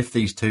think that if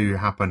these two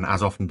happen,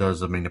 as often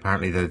does, I mean,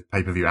 apparently the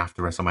pay-per-view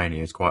after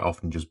WrestleMania is quite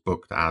often just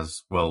booked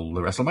as, well,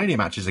 the WrestleMania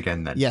matches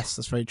again then. Yes,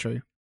 that's very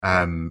true.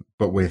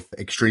 but with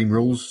Extreme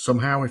Rules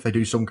somehow. If they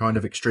do some kind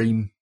of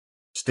extreme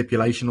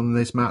stipulation on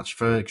this match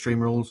for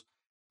Extreme Rules,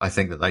 I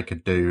think that they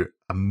could do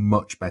a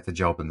much better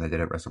job than they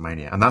did at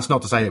WrestleMania. And that's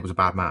not to say it was a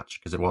bad match,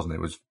 because it wasn't.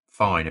 It was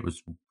fine. It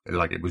was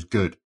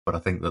good. But I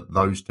think that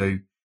those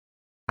two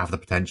have the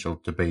potential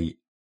to be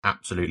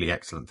absolutely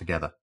excellent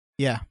together.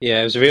 Yeah,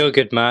 it was a real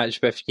good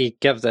match. But if you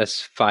give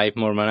this 5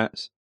 more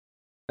minutes,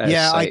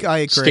 yeah, I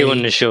agree.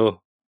 Stealing the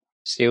show.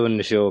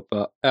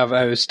 But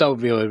it was still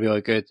really,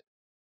 really good.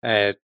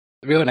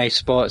 Really nice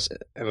spots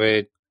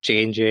with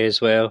J&J as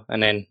well,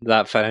 and then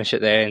that finish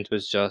at the end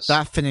was just...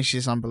 That finish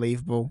is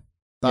unbelievable.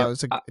 That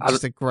was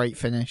just a great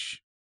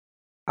finish.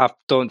 I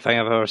don't think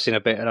I've ever seen a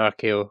better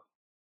RKO.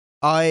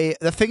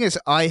 The thing is,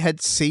 I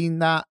had seen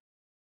that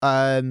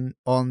on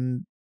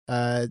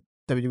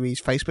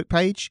WWE's Facebook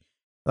page,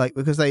 like,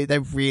 because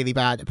they're really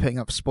bad at putting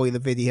up spoiler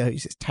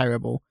videos. It's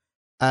terrible.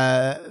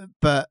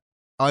 But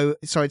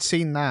I'd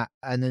seen that,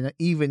 and then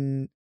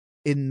even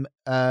in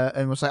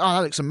and was like, oh,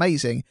 that looks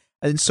amazing,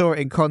 and then saw it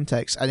in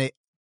context, and it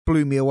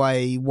blew me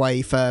away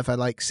way further.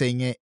 Like,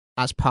 seeing it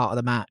as part of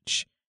the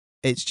match,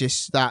 it's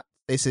just that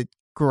it's a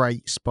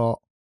great spot.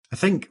 I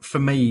think for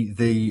me,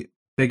 the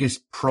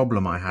biggest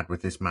problem I had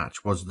with this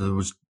match was there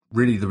was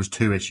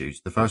 2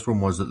 issues. The first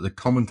one was that the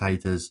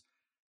commentators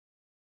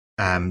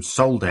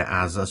sold it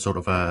as a sort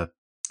of a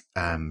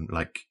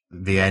like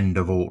the end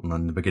of Orton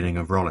and the beginning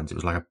of Rollins. It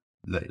was like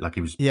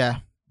he was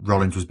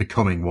Rollins was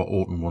becoming what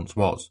Orton once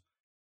was,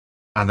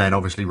 and then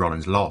obviously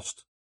Rollins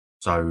lost.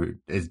 So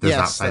does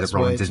that say that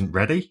Rollins isn't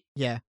ready?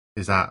 Yeah.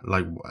 Is that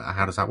like,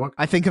 how does that work?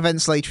 I think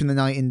events later in the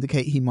night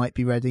indicate he might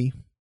be ready.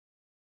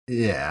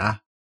 Yeah.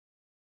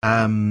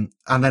 And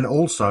then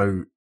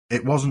also,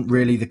 it wasn't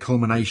really the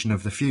culmination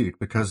of the feud,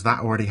 because that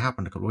already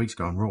happened a couple of weeks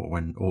ago on Raw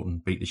when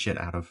Orton beat the shit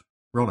out of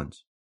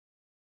Rollins.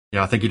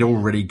 Yeah, I think he'd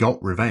already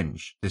got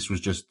revenge. This was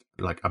just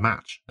like a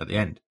match at the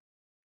end.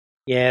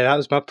 Yeah, that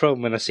was my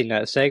problem when I seen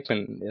that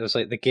segment. It was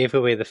like they gave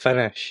away the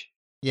finish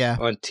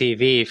on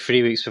TV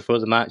 3 weeks before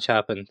the match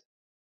happened.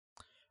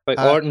 Like,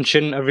 Orton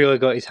shouldn't have really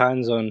got his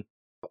hands on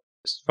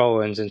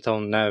Rollins until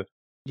now.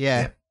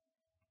 Yeah.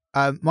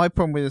 My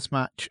problem with this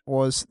match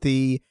was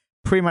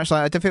pretty much,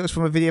 like, I don't think it was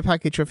from a video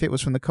package or if it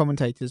was from the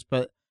commentators,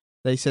 but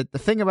they said the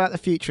thing about the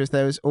future is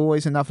there is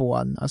always another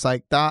one. I was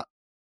like, that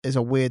is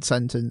a weird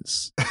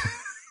sentence.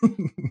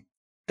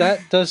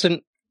 That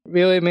doesn't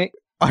really make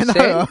I know.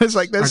 sense. I was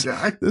like,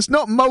 there's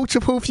not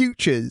multiple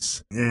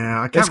futures.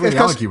 Yeah, I can't really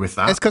argue with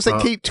that. It's because they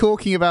keep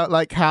talking about,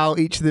 like, how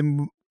each of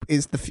them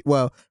is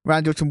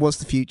Randy Orton was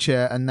the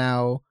future, and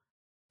now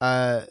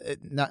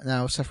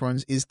Seth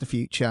Rollins is the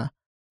future.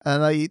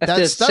 And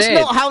that's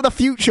not how the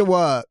future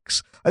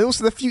works. And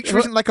also, the future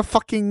isn't like a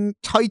fucking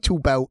title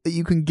belt that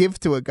you can give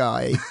to a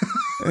guy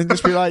and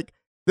just be like,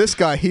 this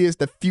guy, he is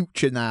the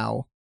future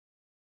now.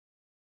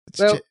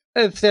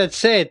 If they had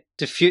said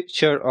the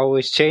future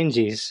always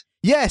changes,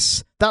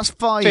 yes, that's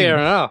fine. Fair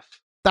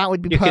enough. That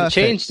would be perfect. You perfect.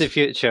 can change the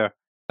future.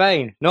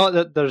 Fine. Not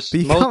that there's but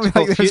you multiple can't be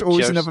like, there's futures.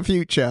 always another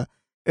future.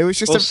 It was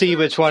just we'll see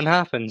which one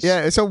happens.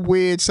 Yeah, it's a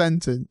weird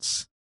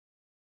sentence.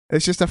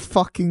 It's just a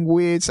fucking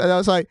weird... And I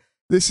was like,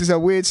 this is a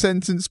weird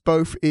sentence,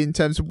 both in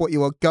terms of what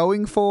you are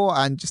going for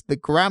and just the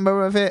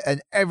grammar of it,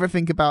 and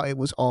everything about it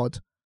was odd.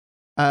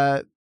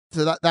 So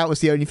that was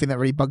the only thing that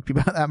really bugged me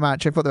about that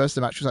match. I thought the rest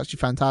of the match was actually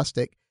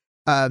fantastic.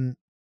 And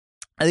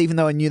even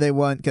though I knew they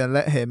weren't going to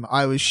let him,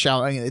 I was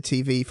shouting at the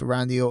TV for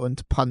Randy Orton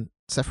to punt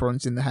Seth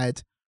Rollins in the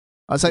head.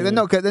 I was like, they're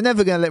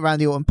never going to let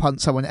Randy Orton punt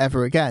someone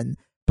ever again.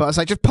 But I was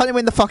like, just punt him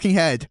in the fucking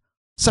head.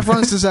 Seth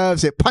Rollins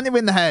deserves it. Punt him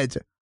in the head.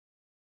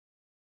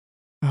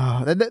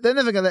 Oh, they're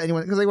never going to let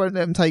anyone, because they won't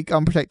let him take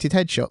unprotected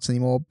headshots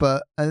anymore,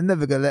 but they're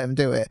never going to let him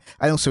do it.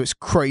 And also, it's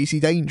crazy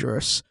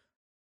dangerous.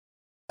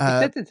 He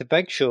did it the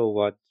Big Show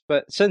once,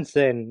 but since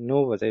then,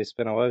 nobody's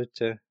been allowed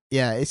to.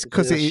 Yeah, it's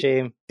because it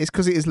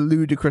is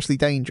ludicrously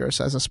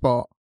dangerous as a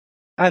spot.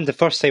 And the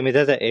first time he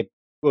did it, he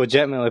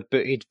legitimately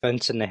booted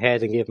Vince in the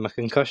head and gave him a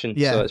concussion.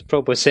 Yeah. So it's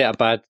probably set a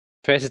bad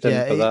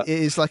precedent for that. It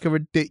is like a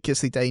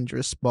ridiculously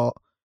dangerous spot.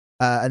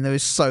 And there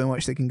is so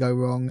much that can go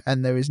wrong,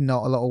 and there is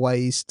not a lot of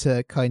ways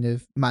to kind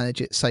of manage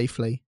it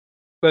safely.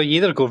 Well, you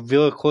either go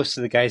really close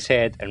to the guy's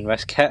head and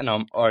risk hitting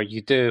him, or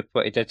you do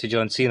what he did to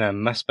John Cena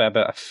and miss by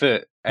about a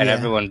foot, and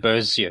everyone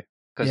boos you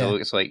because it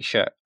looks like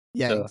shit.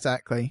 Yeah, so.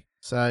 Exactly.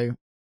 So,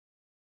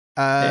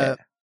 right.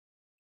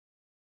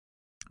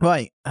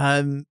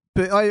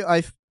 But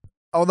I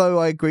although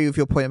I agree with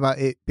your point about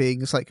it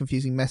being a slight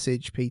confusing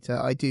message, Peter,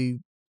 I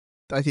did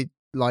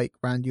like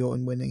Randy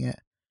Orton winning it.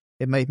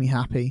 It made me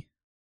happy.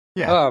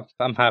 Yeah. Oh,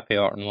 I'm happy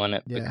Orton won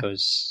it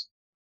because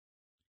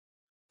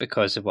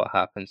of what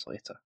happens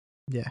later.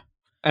 Yeah.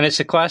 And it's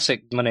a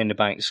classic Money in the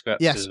Bank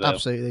script as well. Yes,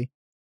 absolutely.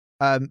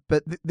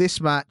 But this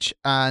match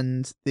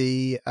and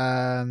the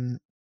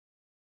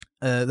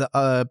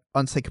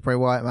Undertaker Bray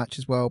Wyatt match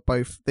as well,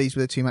 these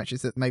were the two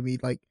matches that made me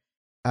like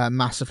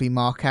massively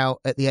mark out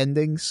at the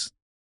endings.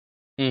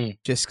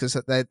 Just because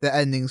the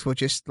endings were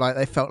just like,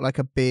 they felt like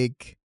a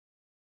big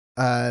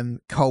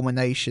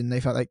culmination. They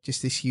felt like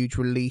just this huge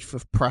relief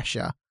of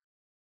pressure.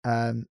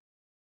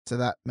 So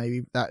that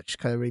just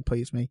kind of really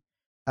pleased me.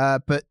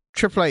 But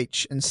Triple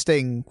H and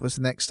Sting was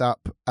the next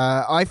up.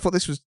 I thought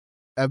this was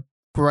a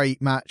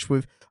great match.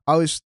 I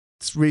was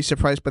really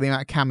surprised by the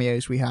amount of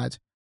cameos we had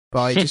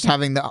by just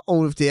having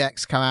all of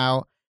DX come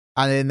out,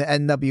 and then the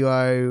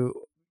NWO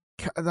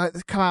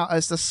come out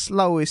as the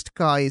slowest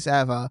guys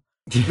ever.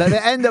 Like the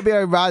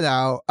NWO ran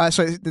out.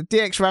 The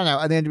DX ran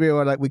out, and the NWO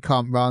were like, "We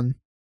can't run.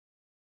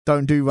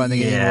 Don't do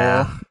running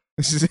anymore.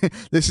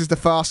 This is the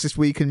fastest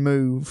we can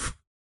move."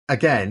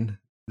 Again,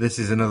 this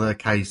is another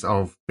case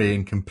of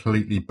being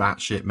completely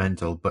batshit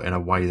mental, but in a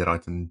way that I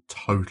can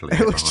totally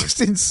get It was behind.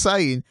 just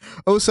insane.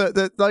 Also,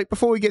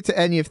 before we get to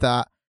any of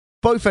that,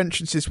 both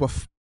entrances were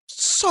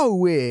so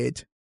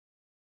weird.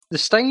 The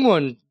Sting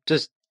one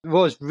just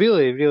was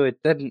really, really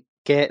didn't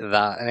get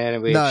that in any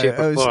way, shape,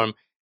 or form.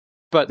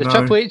 But the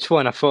Triple H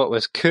one I thought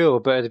was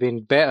cool, but it'd have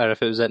been better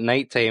if it was at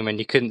night time and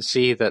you couldn't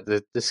see that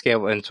the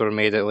skeletons were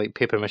made out of like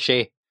paper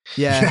mache.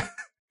 Yeah.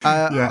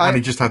 And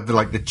he just had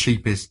the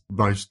cheapest,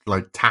 most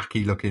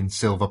tacky looking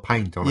silver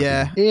paint on it.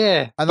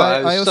 Yeah. And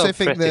I also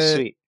think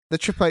the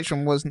Triple H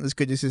one wasn't as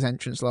good as his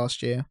entrance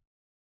last year.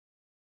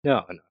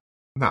 No.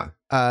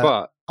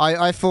 But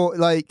I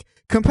thought,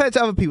 compared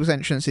to other people's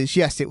entrances,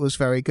 yes, it was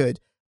very good.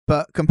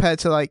 But compared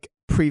to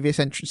previous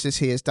entrances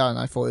he has done,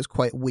 I thought it was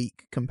quite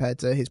weak compared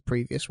to his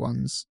previous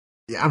ones.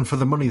 Yeah, and for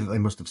the money that they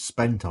must have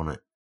spent on it,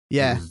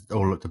 it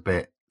all looked a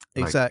bit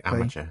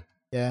amateur.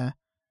 Yeah.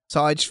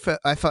 So I thought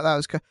that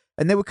was,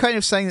 and they were kind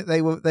of saying that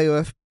they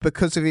were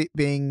because of it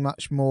being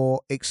much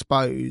more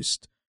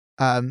exposed.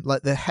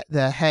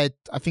 The head,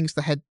 I think it's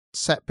the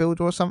headset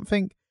builder or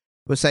something,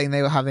 was saying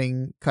they were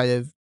having kind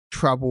of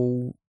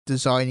trouble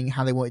designing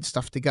how they wanted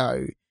stuff to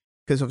go.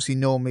 Because obviously,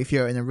 normally, if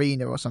you're in an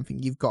arena or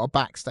something, you've got a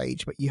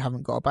backstage, but you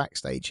haven't got a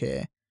backstage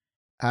here.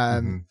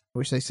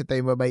 Which they said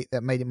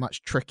that made it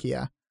much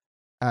trickier,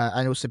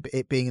 and also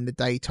it being in the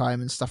daytime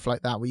and stuff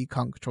like that, where you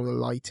can't control the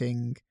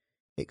lighting,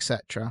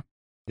 etc.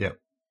 Yeah,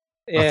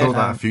 I thought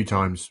that a few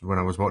times when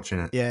I was watching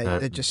it. Yeah,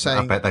 they're just saying.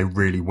 I bet they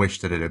really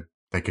wished that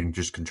they can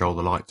just control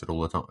the lights at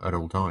all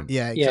times.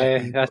 Yeah,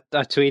 exactly. Yeah,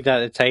 I tweeted at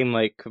the time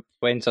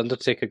when's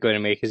Undertaker going to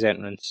make his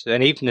entrance,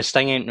 and even the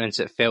Sting entrance,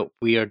 it felt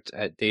weird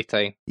at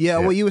daytime. Yeah,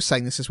 well, you were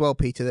saying this as well,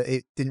 Peter, that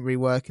it didn't really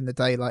work in the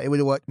daylight. It would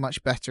have worked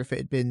much better if it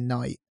had been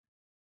night.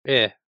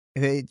 Yeah,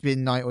 if it had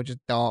been night or just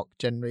dark,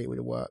 generally it would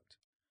have worked.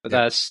 But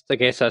I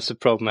guess that's the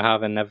problem I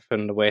have in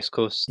everything on the West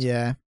Coast.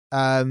 Yeah.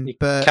 You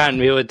but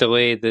can't really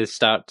delay the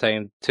start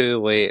time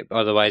too late,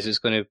 otherwise it's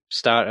going to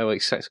start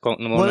at 6 o'clock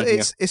in the morning.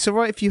 Well, it's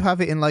alright if you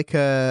have it in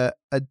a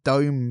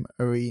dome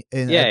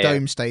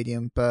dome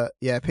stadium, but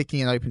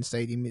picking an open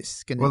stadium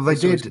it's going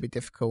to be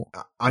difficult.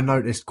 I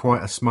noticed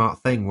quite a smart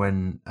thing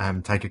when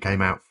Taker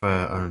came out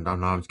and I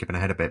know I'm skipping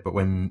ahead a bit, but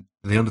when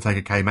the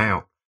Undertaker came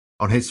out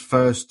on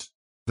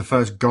the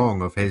first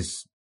gong of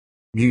his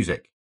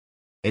music,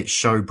 it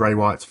showed Bray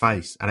Wyatt's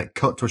face, and it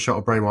cut to a shot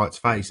of Bray Wyatt's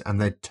face, and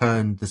they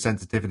turned the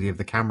sensitivity of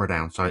the camera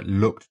down so it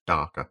looked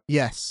darker.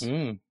 Yes.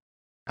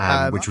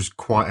 Which was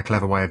quite a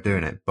clever way of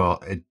doing it,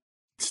 but it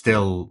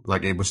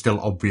was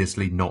still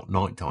obviously not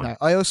nighttime. No,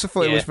 I also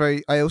thought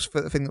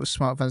the thing that was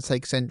smart of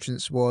Undertaker's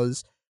entrance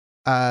was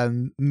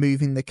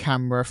moving the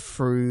camera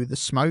through the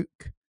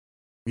smoke.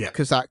 Yeah.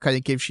 Because that kind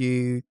of gives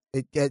you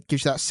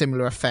that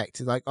similar effect.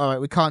 It's like, all right,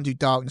 we can't do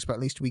darkness, but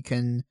at least we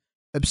can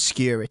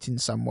obscure it in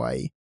some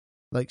way.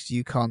 So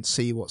you can't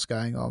see what's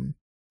going on.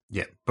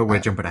 Yeah, but we're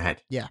jumping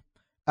ahead. Yeah.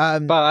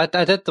 But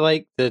I did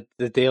like the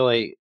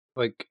daylight,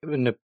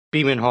 in the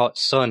beaming hot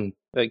sun.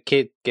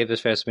 Kate gave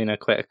this WrestleMania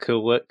quite a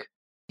cool look.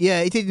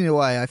 Yeah, it did in a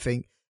way, I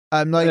think.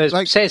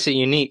 It sets it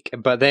unique,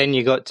 but then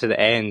you got to the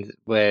end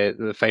where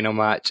the final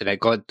match and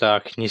it got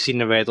dark and you seen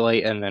the red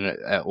light and then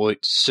it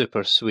looked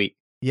super sweet.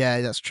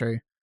 Yeah, that's true.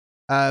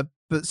 But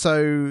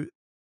so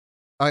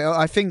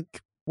I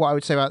think what I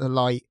would say about the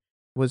light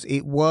was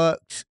it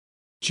worked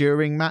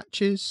during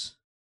matches,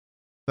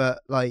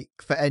 but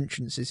for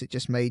entrances it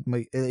just made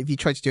if you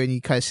tried to do any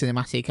kind of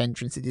cinematic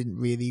entrance it didn't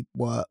really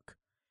work.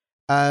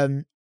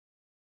 So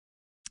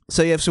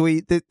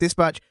this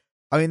match,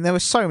 I mean, there were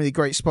so many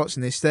great spots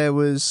in this. There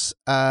was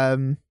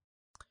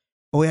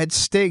we had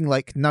Sting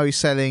no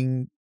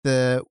selling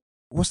the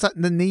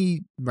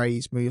knee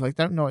raise move. I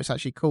don't know what it's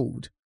actually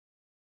called.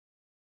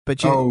 But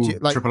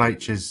Triple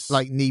H's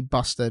knee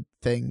buster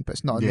thing, but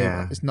it's not.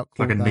 It's not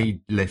called like a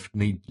knee lift,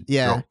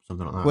 drop,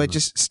 something like that. We're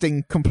just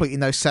Sting completely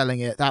no selling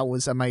it. That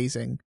was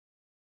amazing.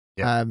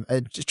 Yeah.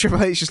 And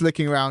Triple H just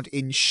looking around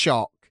in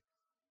shock.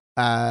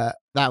 That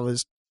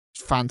was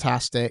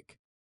fantastic.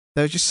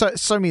 There was just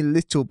so many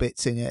little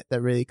bits in it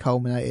that really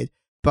culminated.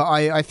 But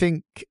I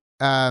think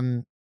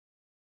DX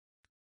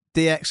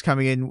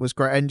coming in was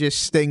great, and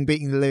just Sting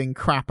beating the living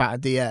crap out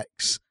of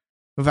DX.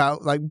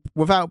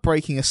 Without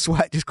breaking a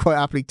sweat, just quite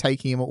happily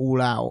taking him all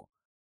out.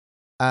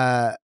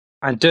 And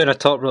doing a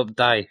top rope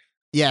dive.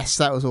 Yes,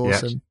 that was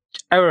awesome.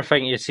 Yes. I ever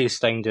think you'd see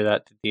Sting do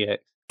that to DX?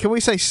 Can we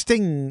say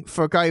Sting,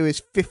 for a guy who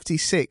is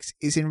 56,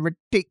 is in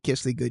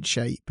ridiculously good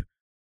shape?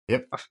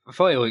 Yep. I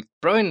thought it looked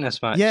brilliant in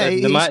this match. Yeah,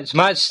 The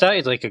match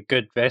started like a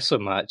good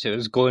wrestling match. It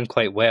was going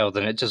quite well,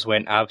 then it just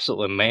went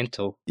absolutely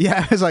mental.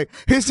 Yeah, it's like,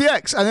 here's the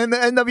X, and then the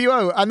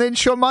NWO, and then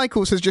Shawn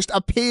Michaels has just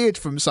appeared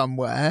from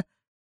somewhere.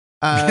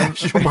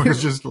 Shawn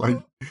Michaels just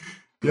like,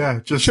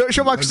 just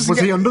Shawn Michaels was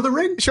he under the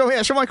ring? Shawn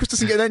Michaels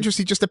doesn't get an entrance;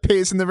 he just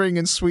appears in the ring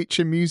and sweet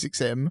chin music's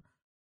him.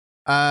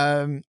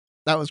 That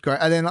was great,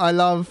 and then I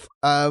love.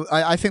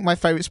 I think my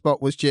favorite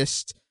spot was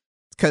just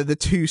kind of the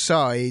two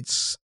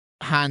sides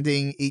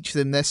handing each of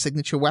them their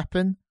signature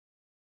weapon,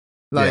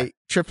 like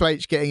Triple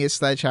H getting his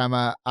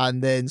sledgehammer,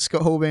 and then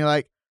Scott Hall being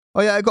like,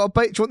 "Oh yeah, I got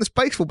a do you want this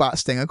baseball bat,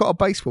 Sting? I got a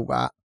baseball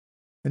bat,"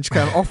 and just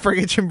kind of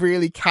offering it to him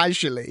really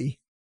casually.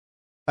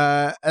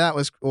 And that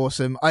was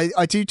awesome.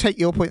 I do take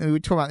your point, and we were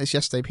talking about this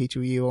yesterday, Peter,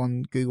 with you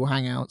on Google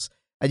Hangouts,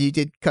 and you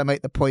did kind of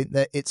make the point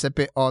that it's a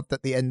bit odd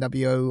that the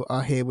NWO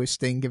are here with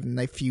Sting, given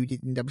they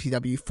feuded in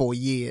WCW for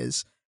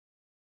years.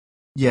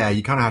 Yeah,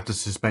 you kind of have to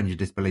suspend your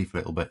disbelief a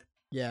little bit.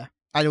 Yeah.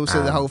 And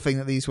also the whole thing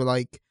that these were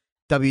like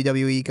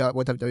WWE,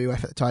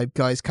 WWF at the time,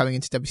 guys coming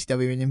into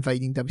WCW and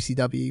invading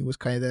WCW was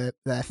kind of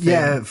their thing.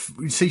 Yeah,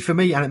 see, for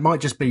me, and it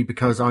might just be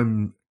because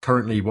I'm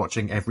currently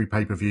watching every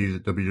pay-per-view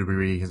that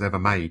WWE has ever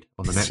made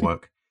on the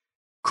network.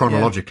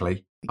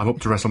 Chronologically, I'm up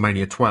to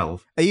WrestleMania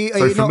 12. Are you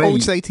not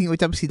alternating it with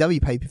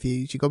WCW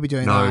pay-per-views? You've got to be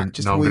doing that.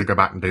 No, I'm going to go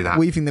back and do that.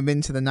 Weaving them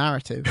into the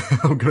narrative.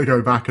 I'm going to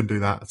go back and do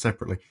that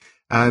separately.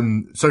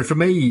 So for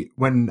me,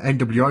 when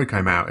NWO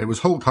came out, it was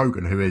Hulk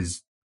Hogan, who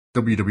is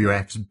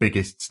WWF's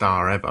biggest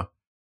star ever.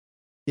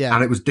 Yeah.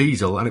 And it was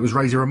Diesel and it was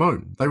Razor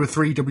Ramon. They were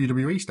three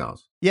WWE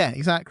stars. Yeah,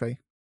 exactly.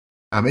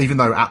 Even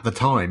though at the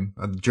time,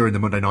 during the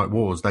Monday Night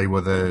Wars, they were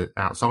the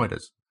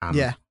outsiders.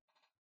 And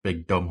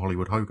big, dumb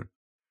Hollywood Hogan.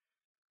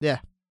 Yeah.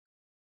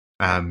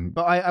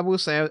 But I will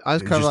say, I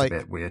was kind of like, a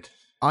bit weird.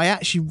 I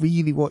actually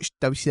really watched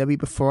WCW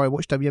before I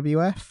watched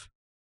WWF.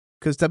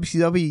 Because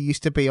WCW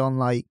used to be on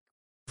like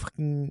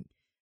fucking,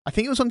 I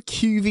think it was on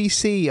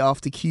QVC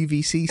after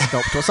QVC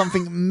stopped or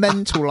something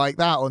mental like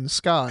that on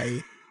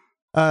Sky.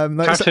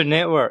 Cartoon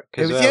Network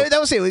as well. Yeah,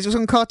 that was it. It was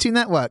on Cartoon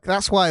Network.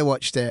 That's why I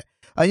watched it.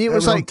 I knew it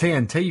was like on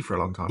TNT for a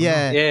long time.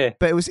 Yeah.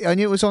 But I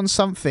knew it was on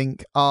something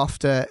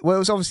after. Well, it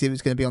was obviously it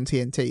was going to be on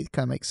TNT. It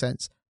kind of makes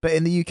sense. But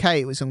in the UK,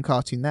 it was on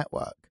Cartoon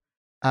Network.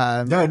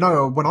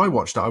 No. When I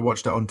watched it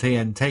on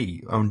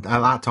TNT.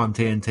 At that time,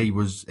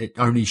 it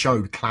only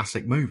showed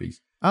classic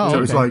movies. Oh, so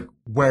it was like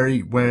where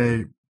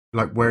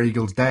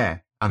Eagles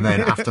Dare, and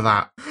then after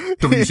that,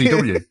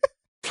 WCW.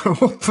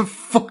 What the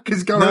fuck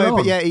is going on? No,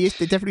 but yeah, it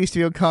definitely used to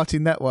be on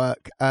Cartoon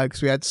Network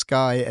because we had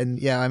Sky, and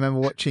yeah, I remember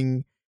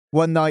watching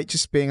one night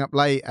just being up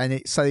late, and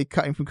it suddenly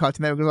cutting from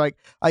Cartoon Network. I was like,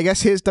 I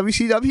guess here's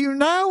WCW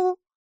now,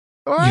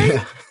 all right?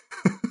 Yeah.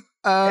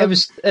 I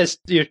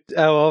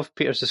love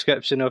Peter's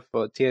description of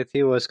what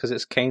TNT was because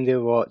it's kind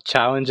of what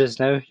challenges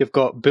now. You've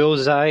got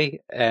Bullseye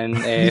and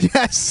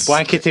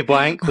Blankety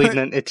Blank leading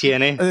into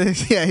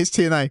TNA. Yeah, it's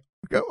TNA.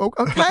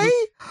 Okay.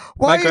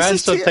 My grand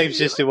sometimes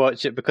used to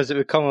watch it because it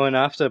would come on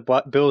after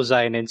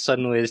Bullseye, and then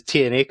suddenly there's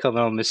TNA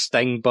coming on with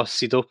Sting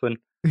busted open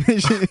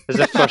as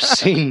the first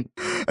scene.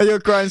 And your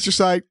grand's just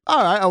like,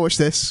 all right, I'll watch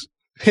this.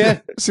 Yeah.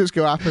 See what's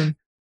going to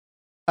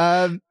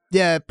happen.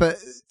 Yeah, but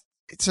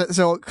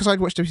so because I'd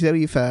watched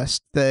WCW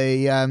first,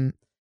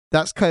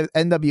 that's kind of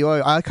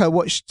NWO. I kind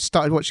of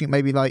started watching it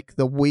maybe like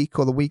the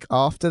week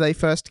after they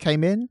first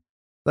came in,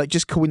 like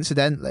just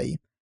coincidentally.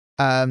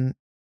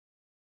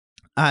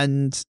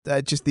 And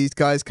just these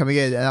guys coming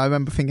in, and I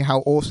remember thinking how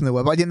awesome they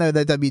were, but I didn't know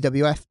their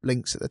WWF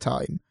links at the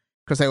time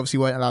because they obviously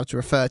weren't allowed to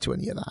refer to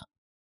any of that.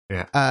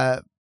 Yeah.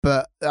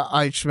 But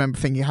I just remember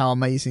thinking how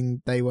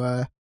amazing they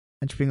were,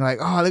 and just being like,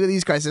 "Oh, look at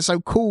these guys! They're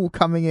so cool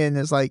coming in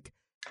as like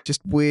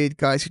just weird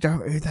guys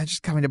they're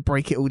just coming to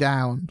break it all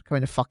down,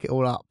 coming to fuck it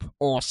all up.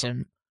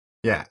 Awesome."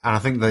 Yeah, and I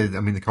think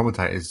the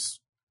commentators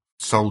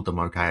sold them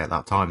okay at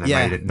that time. They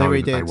made it known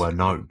that they were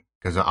known.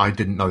 Because I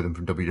didn't know them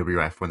from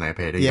WWF when they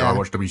appeared either. I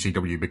watched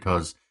WCW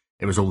because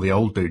it was all the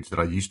old dudes that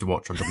I used to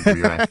watch on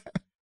WWF,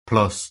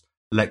 plus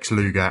Lex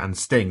Luger and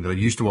Sting that I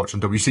used to watch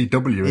on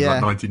WCW in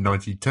like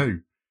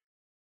 1992.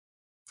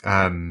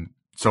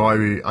 So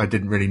I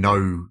didn't really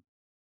know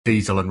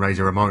Diesel and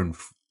Razor Ramon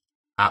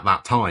at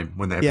that time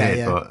when they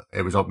appeared, but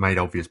it was made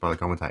obvious by the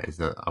commentators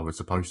that I was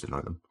supposed to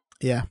know them.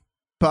 Yeah.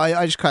 But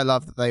I just kind of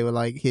love that they were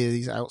like, here,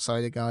 these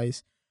outsider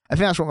guys. I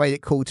think that's what made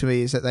it cool to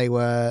me, is that they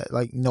were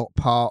like not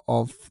part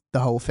of the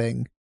whole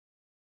thing.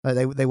 Like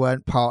they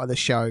weren't part of the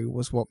show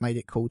was what made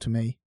it cool to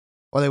me.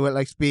 Or they were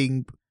like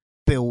being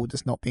billed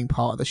as not being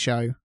part of the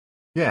show.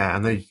 Yeah,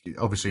 and they're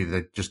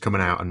just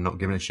coming out and not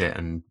giving a shit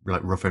and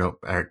like roughing up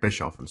Eric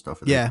Bischoff and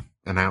stuff at the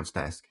announce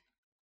desk.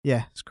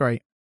 Yeah, it's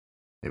great.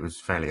 It was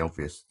fairly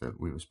obvious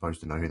that we were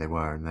supposed to know who they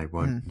were, and they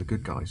weren't the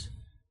good guys.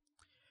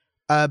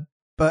 But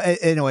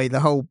anyway, the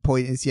whole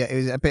point is, it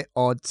was a bit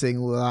odd seeing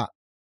all of that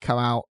come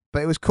out,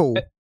 but it was cool.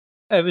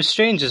 It was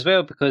strange as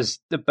well because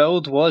the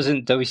build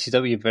wasn't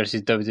WCW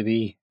versus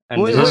WWE,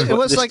 and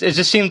it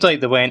just seemed like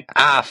they went,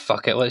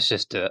 fuck it, let's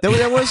just do it.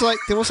 There was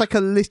like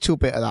a little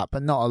bit of that,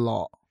 but not a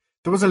lot.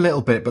 There was a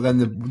little bit, but then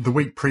the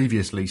week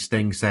previously,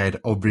 Sting said,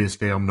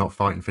 "Obviously, I'm not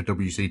fighting for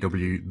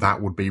WCW.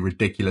 That would be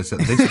ridiculous at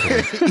this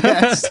point."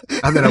 Yes.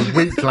 And then a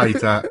week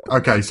later,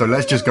 okay, so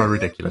let's just go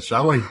ridiculous,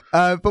 shall we?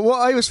 But what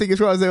I was thinking as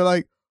well is they were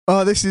like,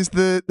 "Oh, this is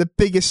the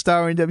biggest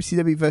star in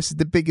WCW versus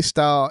the biggest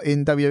star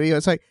in WWE." I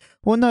was like,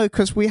 "Well, no,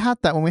 because we had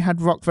that when we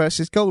had Rock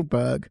versus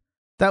Goldberg.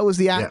 That was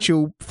the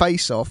actual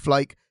face-off.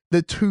 Like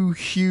the two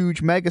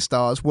huge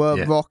megastars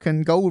were Rock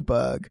and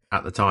Goldberg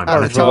at the time.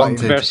 And Rock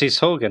versus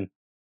Hogan.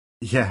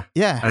 Yeah.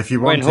 Yeah. And if you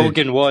wanted, when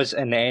Hogan was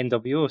in the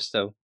NWO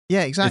still.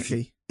 Yeah,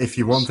 exactly. If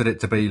you wanted it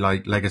to be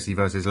like Legacy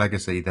versus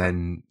Legacy,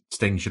 then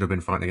Sting should have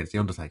been fighting against The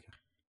Undertaker.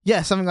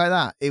 Yeah, something like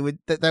that. It would.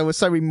 There were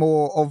so many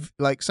more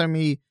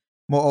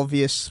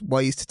obvious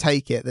ways to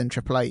take it than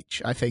Triple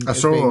H, I think. I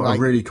saw a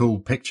really cool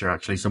picture,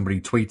 actually.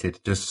 Somebody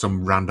tweeted, just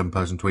some random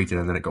person tweeted,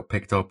 and then it got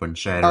picked up and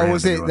shared. Oh,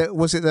 was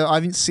it I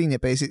haven't seen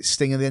it, but is it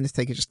Sting and The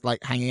Undertaker just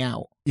like hanging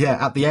out?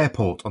 Yeah, at the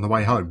airport on the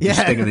way home. Yeah.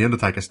 Sting and The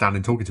Undertaker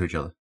standing talking to each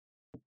other.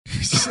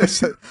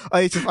 Crazy.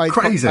 I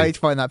need to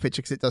find that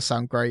picture because it does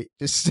sound great.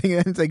 Just Sting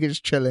and Undertaker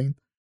just chilling.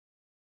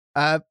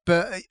 But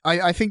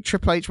I think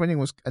Triple H winning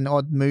was an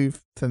odd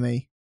move for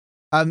me.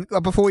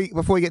 Before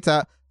we get to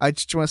that, I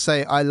just want to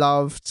say I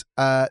loved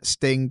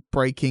Sting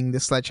breaking the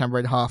sledgehammer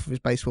in half with his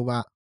baseball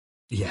bat.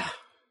 Yeah,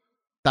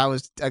 that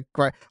was a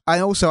great.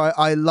 And also,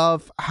 I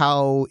love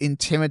how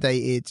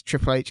intimidated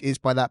Triple H is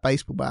by that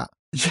baseball bat.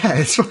 Yeah,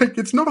 it's like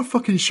it's not a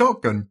fucking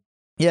shotgun.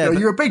 Yeah,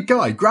 you're a big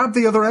guy. Grab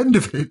the other end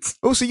of it.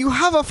 Also, you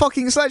have a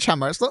fucking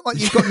sledgehammer. It's not like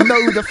you've got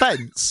no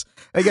defense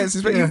against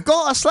this, but you've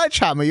got a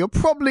sledgehammer. You're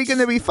probably going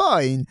to be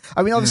fine.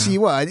 I mean, obviously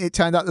you weren't. It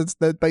turned out that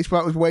the baseball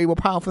bat was way more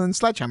powerful than the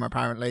sledgehammer,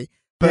 apparently.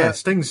 But yeah,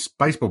 Sting's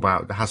baseball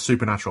bat has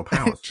supernatural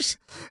powers.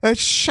 It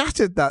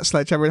shattered that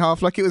sledgehammer in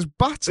half like it was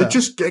butter. It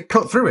just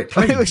cut through it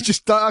clean. It was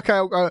just like,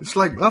 okay. It's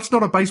like, that's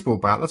not a baseball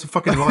bat. That's a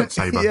fucking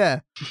lightsaber. Yeah.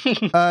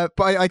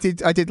 But I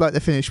did like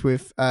the finish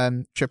with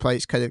Triple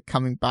H kind of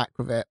coming back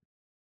with it.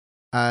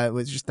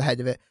 With just the head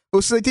of it.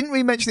 Also, they didn't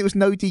really mention it was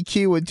no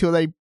DQ until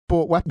they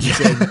brought weapons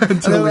in.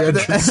 Until the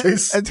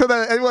entrances. Until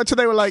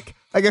they were like,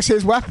 I guess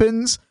here's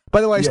weapons. By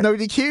the way, it's no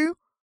DQ.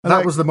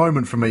 That was the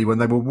moment for me when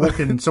they were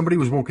walking. Somebody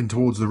was walking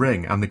towards the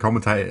ring, and the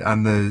commentator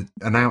and the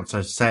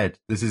announcer said,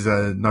 "This is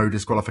a no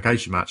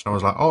disqualification match." And I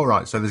was like, "All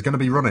right, so there's going to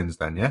be run-ins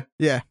then, yeah?"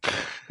 Yeah,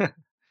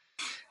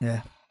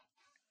 yeah.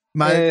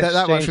 Man,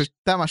 that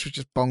match was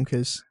just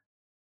bonkers.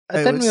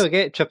 I didn't really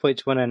get Triple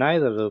H winning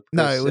either, though.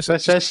 No, it was.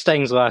 This is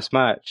Sting's last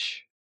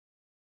match.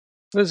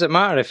 What does it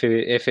matter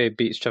if he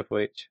beats Triple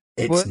H?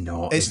 It's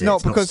not. It's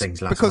not because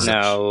Sting's last match.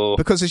 No,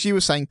 because as you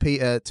were saying,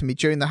 Peter, to me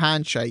during the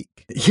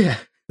handshake. Yeah.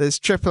 There's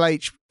Triple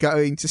H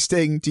going to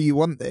Sting, "Do you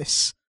want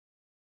this?"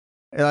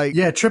 Like,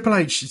 yeah, Triple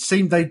H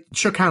seemed they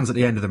shook hands at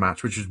the end of the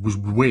match, which was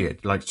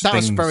weird. Like that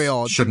was very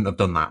odd. Shouldn't have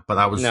done that, but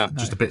that was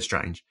just a bit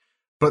strange.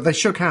 But they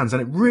shook hands,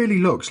 and it really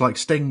looks like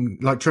Sting,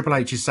 like Triple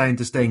H is saying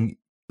to Sting,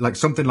 like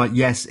something like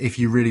 "Yes, if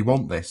you really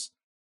want this,"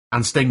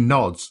 and Sting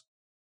nods,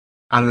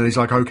 and then he's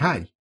like,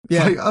 "Okay."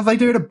 Yeah. Like, are they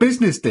doing a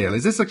business deal?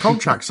 Is this a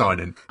contract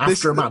signing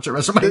after a match at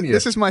WrestleMania?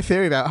 This is my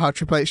theory about how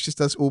Triple H just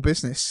does all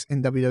business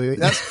in WWE.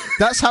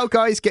 That's how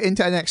guys get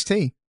into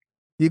NXT.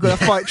 You've got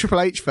to fight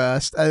Triple H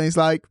first, and he's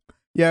like,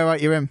 "Yeah,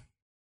 right, you're in."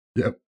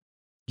 Yep.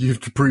 You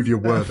have to prove you're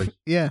worthy.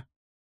 Yeah.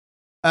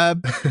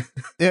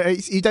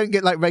 You don't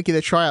get like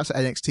regular tryouts at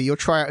NXT. Your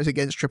tryout is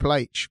against Triple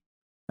H.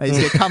 He's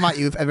going to come at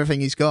you with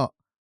everything he's got.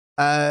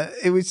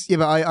 It was,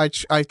 but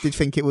I did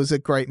think it was a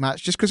great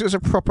match just because it was a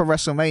proper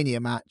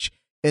WrestleMania match.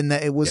 In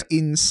that it was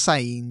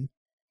insane.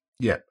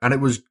 Yeah, and it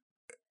was,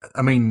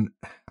 I mean,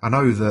 I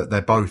know that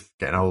they're both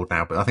getting old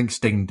now, but I think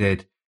Sting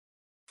did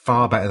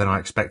far better than I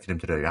expected him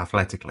to do,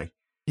 athletically.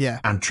 Yeah.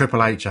 And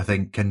Triple H, I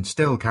think, can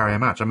still carry a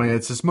match. I mean,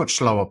 it's a much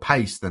slower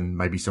pace than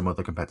maybe some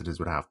other competitors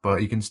would have,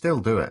 but he can still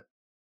do it.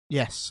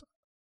 Yes.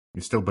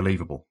 It's still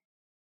believable.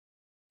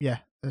 Yeah,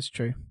 that's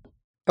true.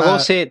 I will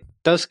say it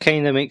does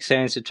kind of make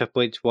sense that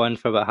Triple H won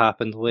for what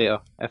happened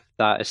later, if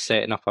that is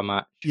setting up a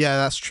match. Yeah,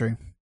 that's true.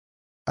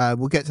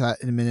 We'll get to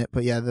that in a minute,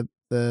 but yeah,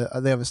 the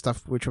other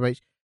stuff which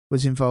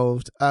was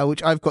involved,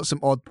 which I've got some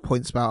odd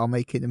points about. I'll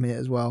make it in a minute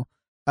as well.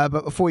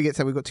 But before we get to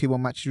that, we've got 2 more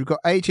matches. We've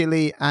got AJ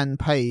Lee and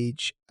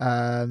Paige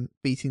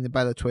beating the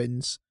Bella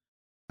Twins.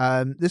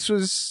 This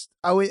was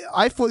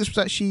I thought this was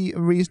actually a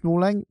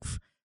reasonable length.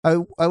 I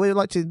would have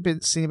liked to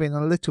have seen it being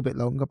a little bit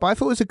longer, but I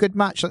thought it was a good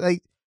match.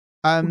 Like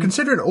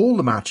considering all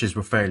the matches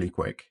were fairly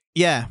quick.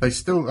 Yeah. I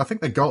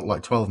think they got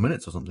like 12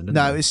 minutes or something, didn't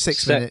they? No, it was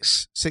 6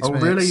 minutes. 6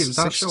 minutes. Really? It was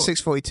that short?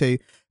 6:42.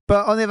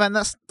 But on the other hand,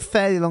 that's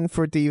fairly long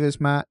for a Divas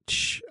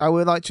match. I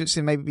would like to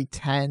see maybe be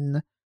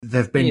 10.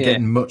 They've been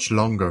getting much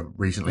longer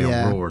recently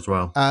on Raw as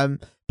well.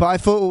 But I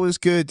thought what was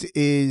good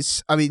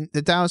is, I mean,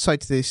 the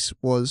downside to this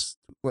was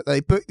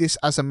they booked this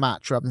as a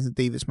match rather than a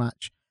Divas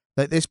match.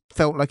 Like this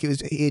felt like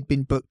it had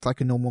been booked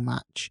like a normal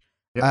match.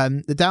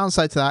 Yep. The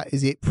downside to that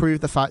is it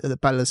proved the fact that the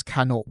Bellas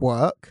cannot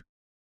work.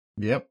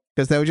 Yep.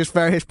 Because there were just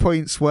various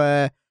points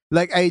where,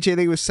 like AJ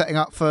Lee was setting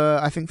up for,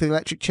 I think, the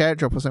electric chair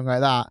drop or something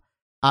like that.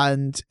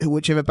 And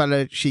whichever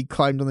Bella she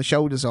climbed on the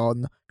shoulders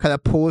on kind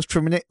of paused for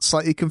a minute,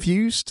 slightly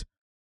confused.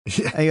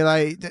 Yeah. And you're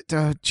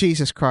like,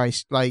 Jesus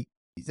Christ, like,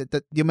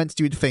 you're meant to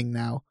do the thing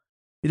now.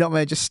 You're not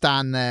meant to just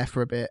stand there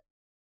for a bit.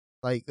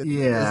 Like,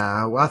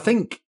 Yeah, well, I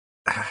think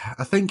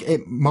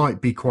it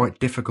might be quite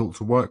difficult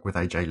to work with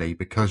AJ Lee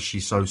because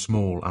she's so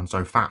small and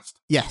so fast.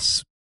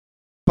 yes.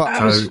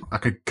 But So I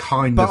could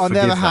kind of on the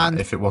forgive other hand,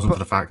 that if it wasn't for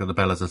the fact that the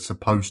Bellas are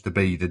supposed to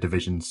be the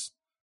division's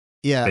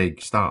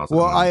big stars.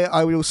 Well,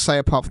 I would also say,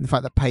 apart from the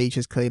fact that Paige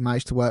has clearly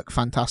managed to work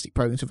fantastic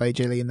programs with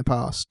AJ Lee in the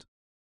past.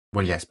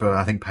 Well, yes, but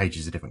I think Paige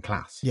is a different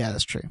class. Yeah,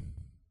 that's true.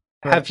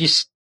 But,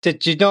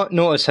 Did you not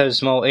notice how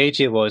small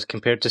AJ was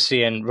compared to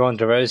seeing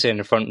Ronda Rousey in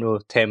the front row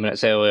 10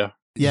 minutes earlier?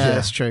 Yeah,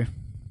 that's true.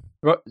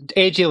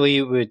 AJ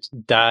Lee would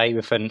die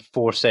within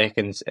 4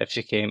 seconds if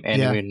she came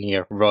anywhere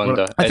near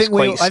Ronda. Well, I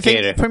think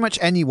scary. pretty much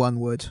anyone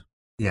would.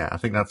 Yeah, I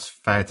think that's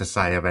fair to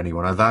say of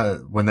anyone.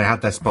 When they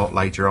had their spot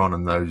later on,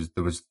 and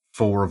there was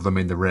 4 of them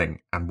in the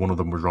ring, and one of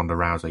them was Ronda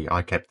Rousey,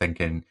 I kept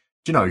thinking,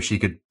 do you know, she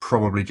could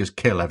probably just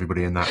kill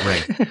everybody in that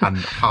ring and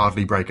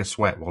hardly break a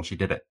sweat while she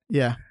did it.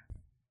 Yeah.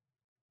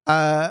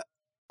 I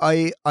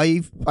think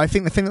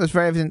the thing that was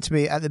very evident to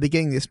me at the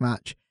beginning of this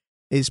match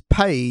is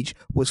Paige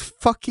was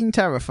fucking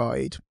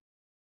terrified.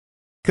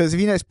 Because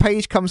if you notice,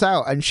 Paige comes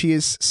out and she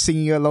is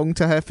singing along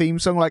to her theme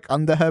song, like,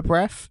 under her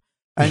breath.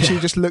 And she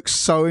just looks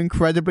so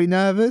incredibly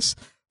nervous.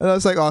 And I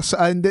was like, oh,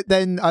 and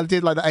then I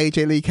did like that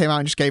AJ Lee came out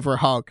and just gave her a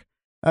hug.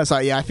 I was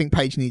like, yeah, I think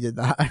Paige needed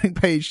that. I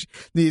think Paige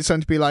needed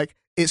someone to be like,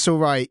 it's all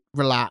right,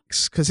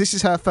 relax. Because this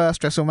is her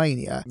first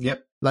WrestleMania.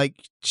 Yep. Like,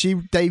 she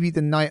debuted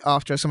the night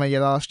after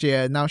WrestleMania last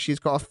year. Now she's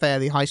got a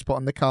fairly high spot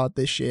on the card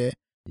this year.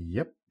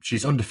 Yep.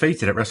 She's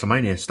undefeated at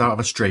WrestleMania, start of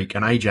a streak,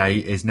 and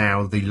AJ is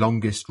now the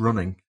longest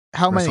running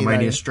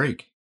WrestleMania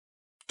streak.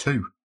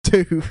 2.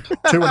 2.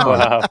 2-0.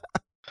 Wow.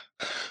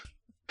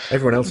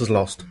 Everyone else has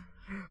lost.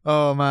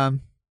 Oh,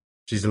 man.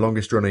 She's the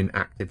longest running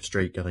active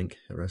streak, I think,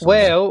 at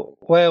WrestleMania.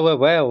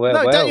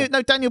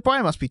 Well. Daniel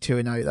Bryan must be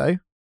 2-0, though.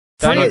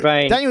 Daniel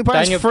Bryan's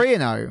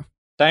 3-0.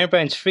 Daniel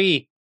Bryan's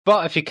 3,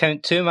 but if you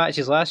count 2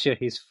 matches last year,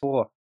 he's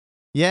 4.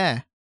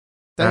 Yeah.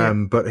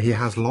 But he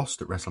has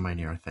lost at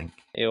WrestleMania, I think.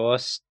 He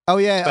lost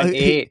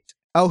 28.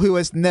 Who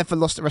has never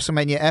lost at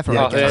WrestleMania ever?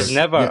 Yeah, who has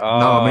never? Yeah,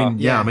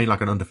 no, I mean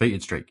like an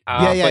undefeated streak.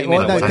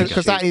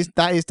 Because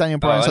that is Daniel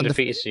Bryan's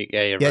undefeated streak.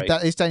 Yeah, you're right. Yeah,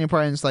 that is Daniel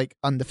Bryan's like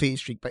undefeated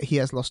streak, but he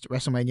has lost at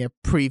WrestleMania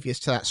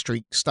previous to that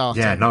streak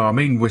starting. Yeah, no, I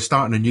mean we're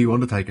starting a new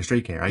Undertaker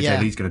streak here. AJ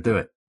Lee's going to do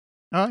it.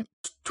 All right,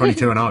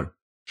 22-0.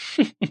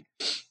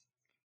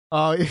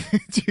 Oh,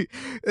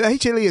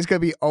 AJ Lee is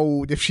going to be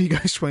old if she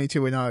goes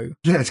 22-0.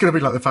 Yeah, it's going to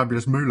be like the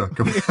Fabulous Moolah.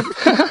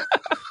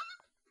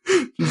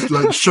 Just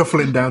like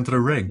shuffling down to the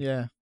ring.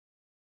 Yeah.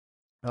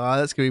 Oh,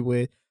 that's going to be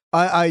weird.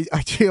 I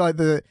do like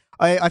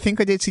I think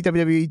I did see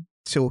WWE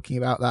talking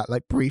about that,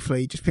 like,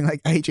 briefly, just being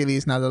like, AJ Lee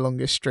is now the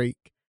longest streak.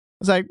 I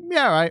was like,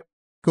 yeah, all right,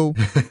 cool.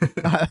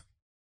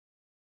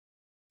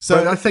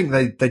 So I think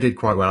they did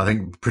quite well. I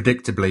think,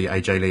 predictably,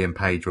 AJ Lee and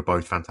Paige were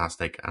both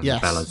fantastic, and the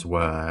Bellas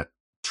were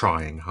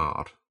trying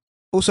hard.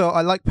 Also,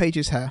 I like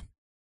Paige's hair.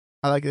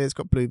 I like that it's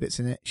got blue bits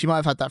in it. She might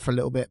have had that for a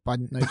little bit, but I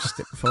didn't notice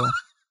it before.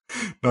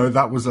 No,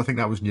 I think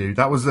that was new.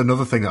 That was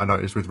another thing that I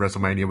noticed with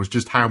WrestleMania, was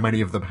just how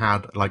many of them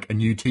had like a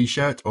new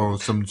T-shirt or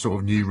some sort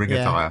of new ring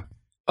attire.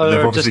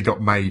 They've obviously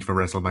got made for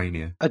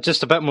WrestleMania.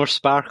 Just a bit more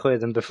sparkly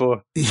than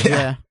before.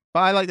 Yeah. But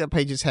I like that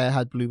Paige's hair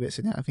had blue bits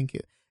in it. I think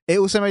it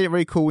also made it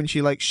really cool when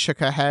she like shook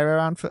her hair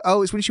around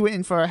it's when she went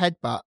in for a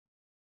headbutt.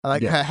 I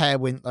like her hair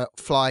went like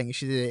flying and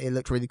she did it. It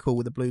looked really cool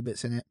with the blue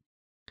bits in it.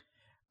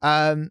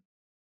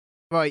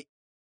 Right.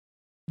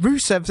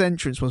 Rusev's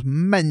entrance was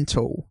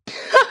mental.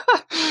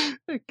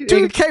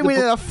 Dude came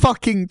in a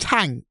fucking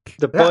tank.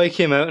 The boy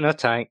came out in a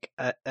tank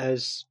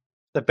as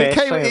the best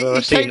thing I've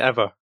ever seen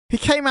ever. He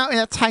came out in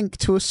a tank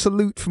to a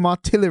salute from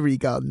artillery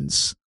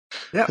guns.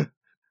 Yeah.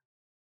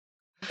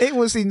 It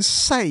was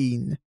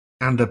insane.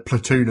 And a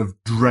platoon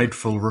of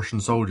dreadful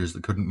Russian soldiers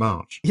that couldn't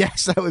march.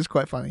 Yes, that was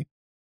quite funny.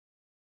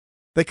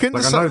 They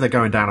couldn't. I know they're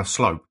going down a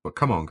slope, but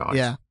come on, guys.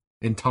 Yeah.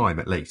 In time,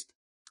 at least.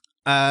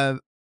 And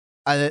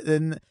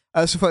then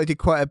I also thought they did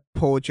quite a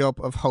poor job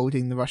of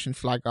holding the Russian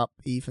flag up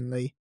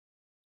evenly.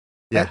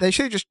 Yeah. They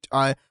should have just,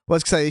 I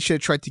was going to say they should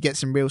have tried to get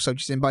some real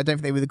soldiers in, but I don't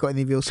think they would have got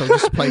any real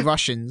soldiers to play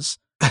Russians.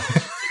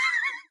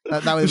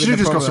 That should have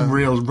just got some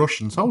real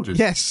Russian soldiers.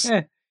 Yes.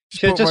 Yeah.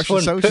 Should have just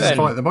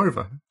fight them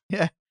over.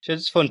 Yeah. Should have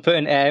just fun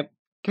putting, I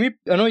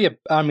know your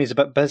army's a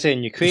bit busy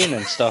in Ukraine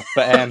and stuff,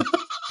 but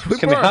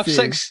can we have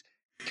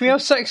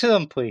 6 of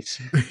them,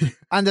 please?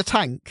 And a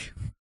tank.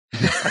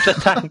 And a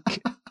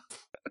tank.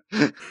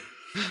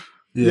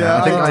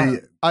 Yeah,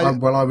 I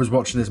think while I was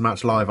watching this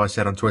match live, I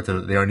said on Twitter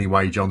that the only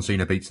way John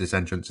Cena beats this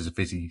entrance is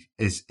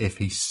if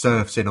he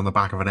surfs in on the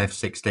back of an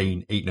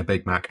F-16, eating a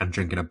Big Mac and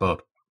drinking a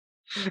bud.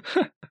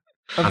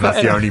 And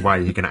that's the only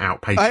way he can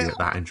outpace you at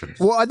that entrance.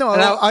 Well, I know.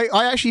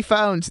 I actually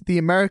found the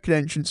American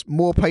entrance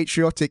more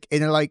patriotic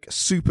in a like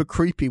super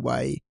creepy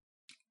way.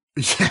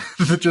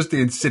 Yeah, just the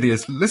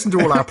insidious. Listen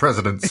to all our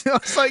presidents. I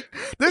was like,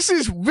 this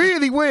is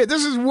really weird.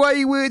 This is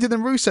way weirder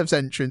than Rusev's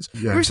entrance.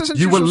 Yeah. Rusev's entrance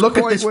You will was look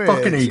at quite this weird.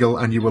 fucking eagle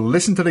and you will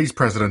listen to these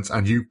presidents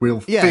and you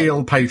will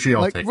feel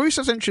patriotic. Like,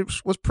 Rusev's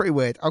entrance was pretty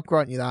weird. I'll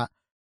grant you that.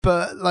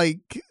 But,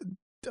 like,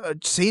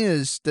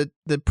 Cena's, the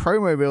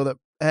promo reel that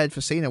aired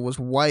for Cena was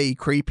way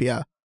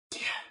creepier.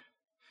 Yeah.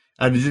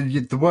 And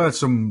there were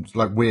some,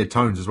 like, weird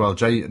tones as well. Not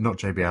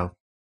JBL.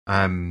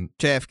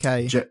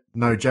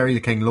 JFK. Jerry the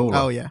King Lawler.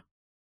 Oh, yeah.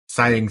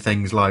 Saying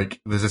things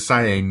like, there's a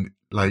saying,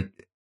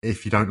 like,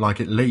 if you don't like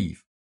it,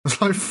 leave. I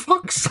was like,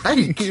 fuck's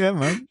sake. Yeah,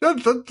 man.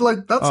 That's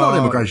not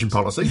immigration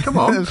policy. Come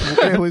on.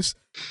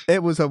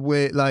 it was a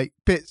weird, like,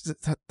 bit,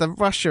 the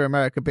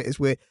Russia-America bit is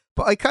weird.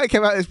 But I kind of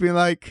came out as being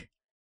like,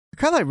 I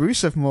kind of like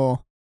Rusev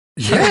more.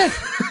 Yeah.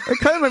 I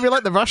kind of maybe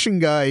like the Russian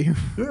guy.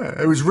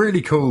 Yeah, it was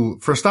really cool.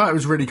 For a start, it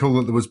was really cool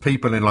that there was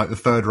people in like the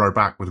third row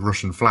back with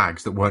Russian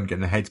flags that weren't getting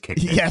their heads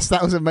kicked in. Yes,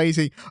 that was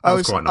amazing. That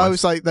was quite nice. I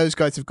was like, those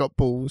guys have got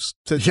balls.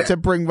 To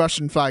bring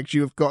Russian flags,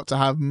 you have got to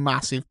have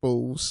massive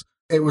balls.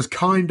 It was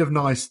kind of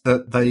nice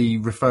that they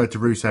referred to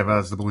Rusev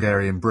as the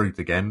Bulgarian brute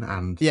again,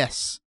 and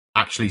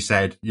actually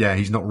said, yeah,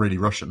 he's not really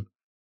Russian.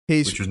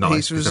 Which was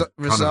nice.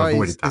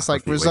 It's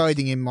like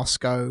residing in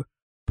Moscow,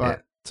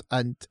 but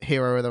and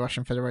hero of the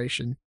Russian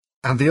Federation.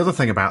 And the other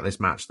thing about this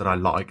match that I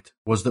liked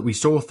was that we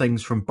saw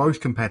things from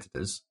both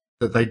competitors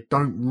that they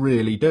don't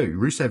really do.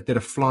 Rusev did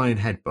a flying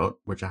headbutt,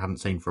 which I haven't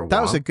seen for a while.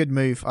 That was a good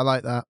move. I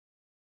like that.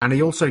 And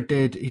he also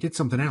did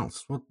something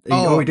else.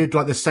 He did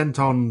like the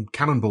senton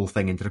cannonball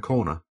thing into the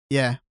corner.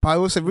 Yeah, but I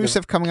also,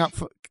 Rusev going out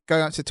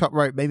to the top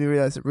rope made me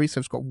realise that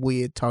Rusev's got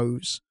weird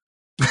toes.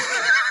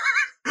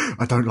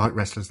 I don't like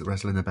wrestlers that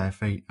wrestle in their bare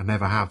feet. I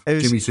never have.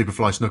 Jimmy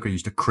Superfly Snooker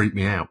used to creep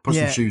me out. Put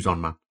some shoes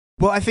on, man.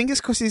 Well, I think it's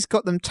because he's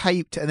got them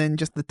taped and then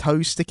just the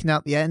toes sticking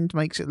out the end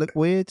makes it look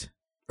weird.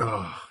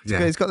 Oh,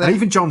 yeah. And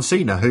even John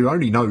Cena, who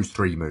only knows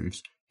 3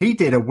 moves, he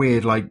did a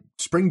weird like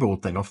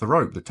springboard thing off the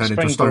rope that turned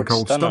into a Stone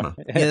Cold Stunner.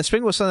 Yeah, the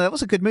springboard stunner, that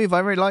was a good move. I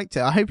really liked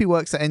it. I hope he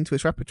works that into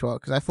his repertoire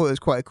because I thought it was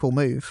quite a cool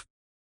move.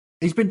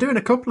 He's been doing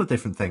a couple of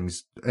different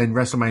things in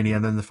WrestleMania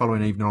and then the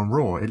following evening on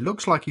Raw. It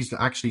looks like he's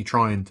actually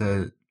trying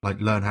to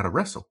like learn how to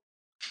wrestle.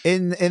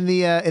 In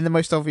the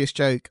most obvious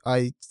joke,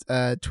 I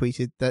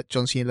tweeted that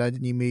John Cena learned a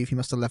new move. He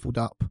must have leveled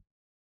up.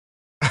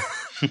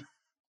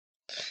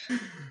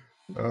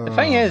 The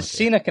thing is,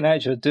 Cena can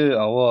actually do it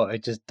a lot.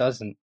 It just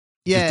doesn't.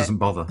 Yeah, just doesn't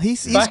bother.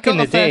 He's back got in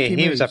the day, he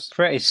moves. was a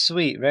pretty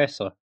sweet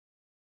wrestler.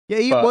 Yeah,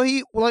 he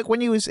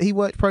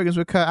worked programs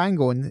with Kurt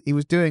Angle and he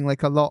was doing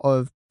like a lot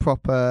of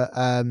proper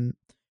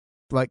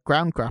like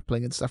ground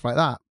grappling and stuff like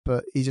that.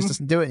 But he just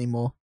doesn't do it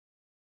anymore.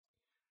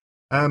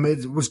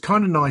 It was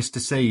kind of nice to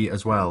see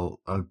as well,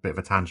 a bit of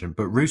a tangent,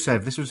 but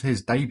Rusev, this was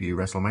his debut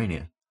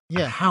WrestleMania.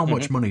 Yeah. And how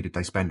much money did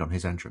they spend on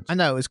his entrance? I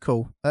know, it was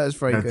cool. That was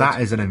very good.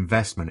 That is an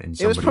investment in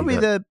somebody. It was probably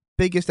the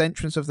biggest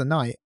entrance of the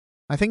night.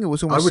 I think it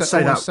was almost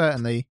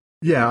certainly.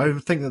 Yeah, I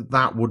would think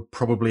that would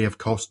probably have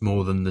cost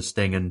more than the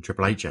Sting and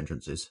Triple H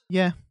entrances.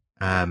 Yeah.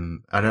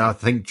 And I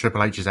think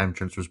Triple H's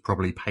entrance was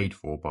probably paid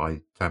for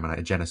by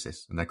Terminator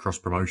Genesis and their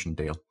cross-promotion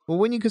deal. Well,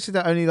 when you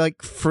consider only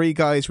like 3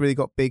 guys really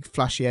got big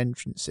flashy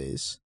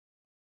entrances,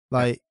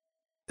 like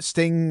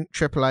Sting,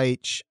 Triple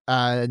H,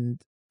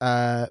 and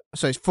so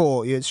it's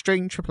 4. You had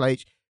Sting, Triple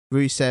H,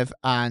 Rusev,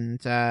 and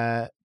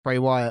Bray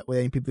Wyatt were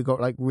the only people who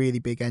got like really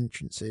big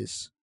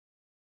entrances.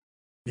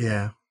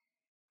 Yeah.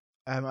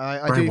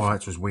 Bray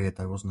Wyatt's was weird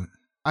though, wasn't it?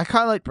 I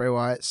kind of like Bray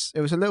Wyatt's.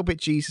 It was a little bit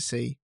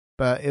Jesus-y,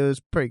 but it was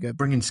pretty good.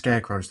 Bringing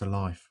scarecrows to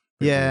life.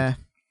 Yeah.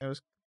 Weird.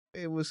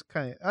 It was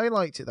kind of, I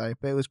liked it though,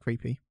 but it was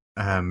creepy.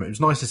 It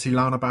was nice to see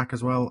Lana back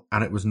as well,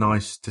 and it was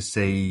nice to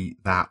see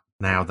that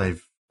now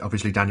they've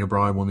obviously Daniel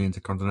Bryan won the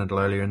Intercontinental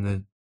earlier in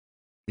the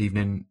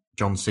evening.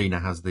 John Cena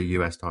has the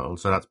US title,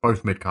 so that's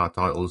both mid-card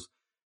titles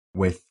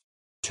with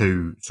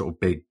 2 sort of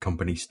big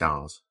company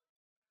stars.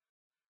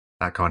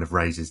 That kind of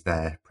raises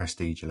their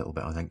prestige a little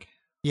bit, I think.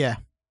 Yeah.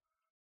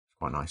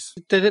 Quite nice.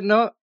 Did it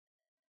not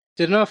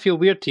feel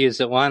weird to use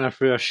that Lana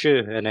threw a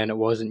shoe and then it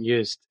wasn't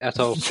used at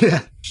all?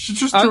 Yeah, she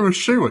just threw a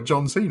shoe at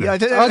John Cena. Yeah,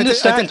 I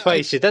understand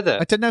why she did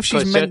it. I don't know if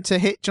she's meant to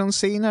hit John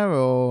Cena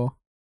or...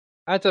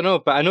 I don't know,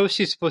 but I know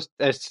she's supposed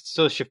to,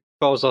 so she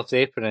falls off the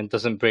apron and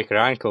doesn't break her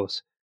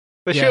ankles.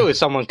 But surely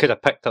someone could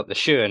have picked up the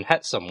shoe and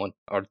hit someone,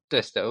 or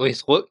just at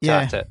least looked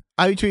at it.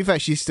 I mean, to be fair,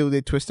 she still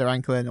did twist her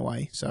ankle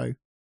anyway, so...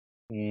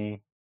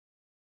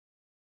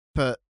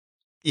 But,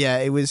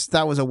 yeah,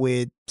 that was a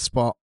weird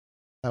spot.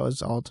 That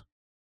was odd.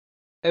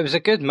 It was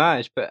a good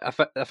match, but I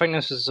think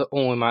this was the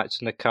only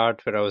match in the card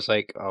where I was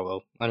like, oh,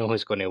 well, I know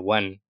who's going to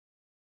win.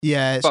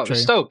 Yeah, it's true. But it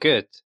was still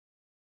good.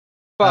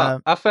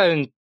 But I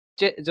found,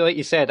 like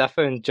you said, I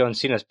found John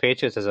Cena's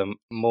patriotism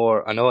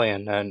more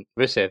annoying than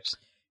Rusev's.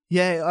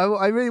 Yeah,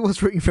 I really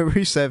was rooting for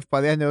Rusev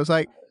by the end. I was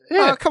like,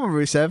 oh, come on,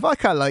 Rusev, I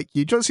kind of like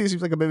you. John Cena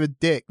seems like a bit of a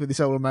dick with this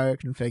whole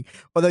American thing.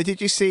 Although,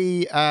 did you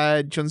see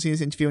John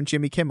Cena's interview on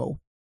Jimmy Kimmel?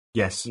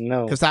 Yes.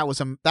 No. Because that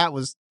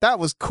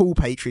was cool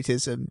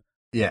patriotism.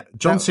 Yeah,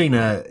 John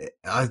Cena,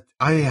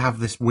 I have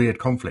this weird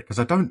conflict because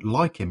I don't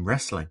like him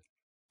wrestling,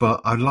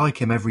 but I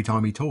like him every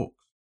time he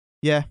talks.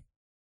 Yeah.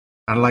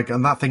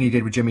 And that thing he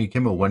did with Jimmy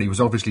Kimmel when he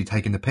was obviously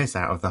taking the piss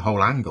out of the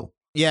whole angle.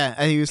 Yeah,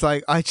 and he was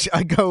like, I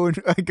go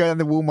down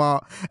to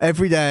Walmart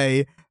every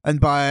day and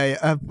buy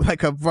a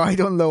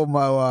ride-on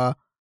lawnmower,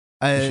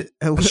 A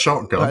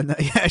shotgun,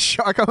 a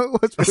shotgun,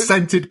 a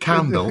scented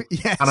candle,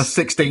 yes. and a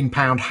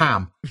 16-pound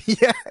ham.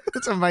 Yeah,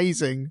 it's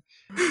amazing.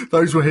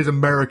 Those were his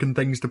American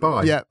things to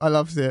buy. Yeah, I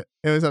loved it.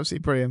 It was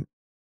absolutely brilliant.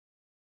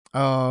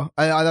 Oh,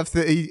 I loved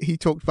that he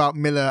talked about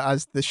Miller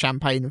as the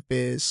champagne of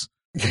beers.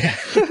 Yeah.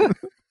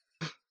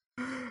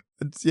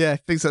 Yeah,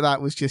 things like that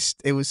was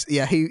just, it was,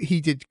 yeah,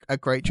 he did a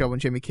great job on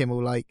Jimmy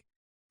Kimmel, like,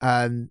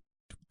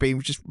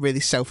 being just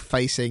really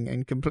self-facing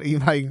and completely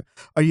like,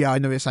 oh yeah, I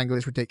know this angle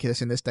is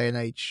ridiculous in this day and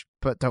age,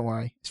 but don't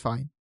worry, it's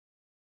fine.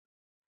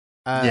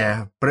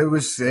 Yeah, but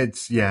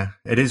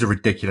it is a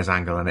ridiculous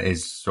angle, and it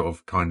is sort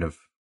of kind of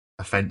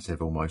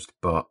offensive almost,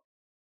 but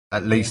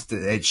at least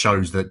it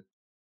shows that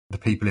the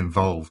people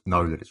involved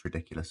know that it's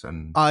ridiculous.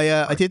 And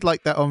I did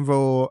like that on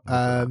Raw,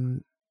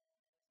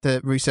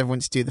 that Rusev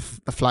went to do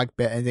the flag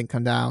bit and it didn't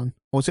come down.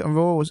 Or was it on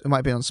Raw? It might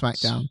have been on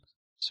SmackDown.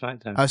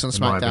 SmackDown. Oh, it's on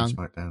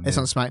SmackDown. It's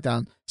on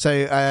SmackDown.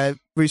 So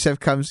Rusev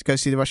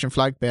goes to the Russian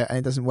flag bit and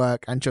it doesn't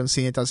work, and John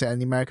Cena does it and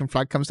the American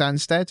flag comes down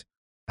instead.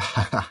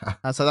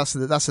 So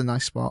that's a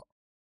nice spot.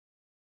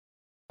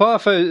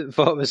 What I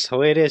thought was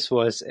hilarious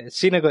was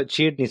Cena got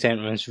cheered in his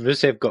entrance,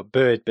 Rusev got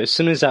booed, but as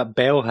soon as that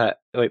bell hit,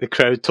 like the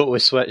crowd totally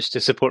switched to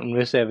supporting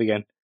Rusev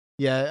again.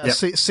 Yeah, yep.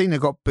 Cena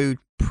got booed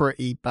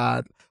pretty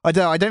bad. I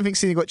don't think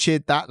Cena got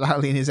cheered that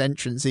loudly in his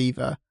entrance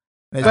either.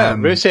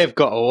 Rusev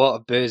got a lot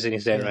of boos in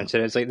his entrance,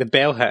 and it's like the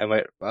bell hit and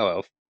went, oh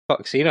well,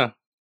 fuck Cena.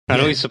 I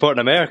know he's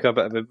supporting America,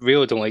 but I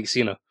really don't like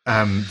Cena.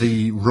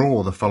 The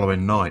Raw the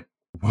following night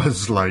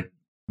was like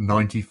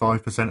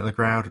 95% of the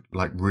crowd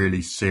like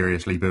really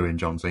seriously booing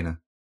John Cena.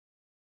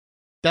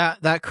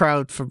 That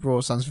crowd for Raw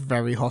sounds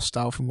very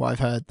hostile from what I've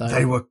heard, though.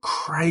 They were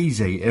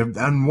crazy.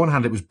 On one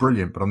hand, it was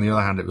brilliant, but on the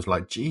other hand, it was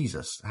like,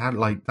 Jesus,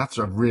 that's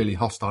a really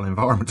hostile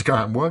environment to go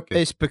out and work in.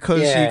 It's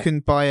because you can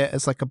buy it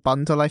as like a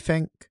bundle, I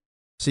think.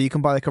 So you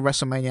can buy like a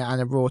WrestleMania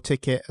and a Raw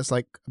ticket as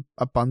like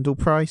a bundle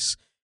price.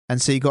 And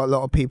so you got a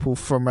lot of people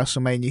from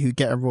WrestleMania who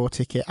get a Raw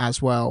ticket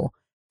as well.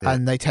 Yeah.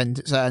 And they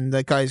and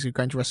the guys who are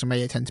going to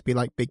WrestleMania tend to be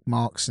like big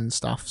marks and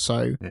stuff.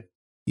 So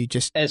you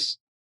just... It's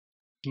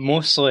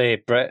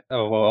mostly a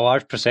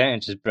large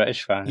percentage is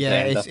British fans.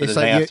 Yeah, it's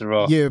like after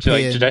Raw. European. So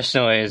like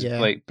traditionally is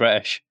like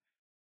British.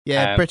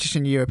 Yeah, British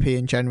and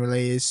European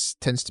generally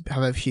tends to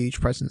have a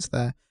huge presence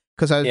there.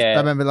 Because I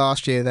remember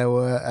last year there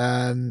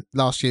were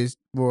last year's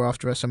Raw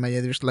after WrestleMania,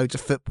 there was loads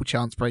of football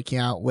chants breaking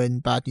out when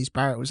Bad News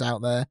Barrett was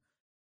out there.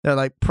 They're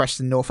like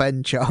Preston North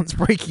End chants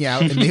breaking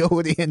out in the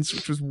audience,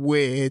 which was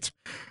weird.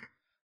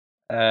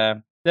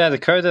 Yeah, the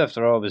crowd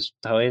after all was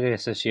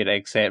hilarious this year,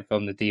 except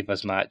from the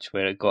Divas match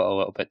where it got a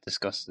little bit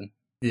disgusting.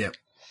 Yeah.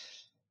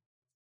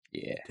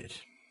 Yeah.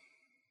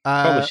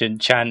 Probably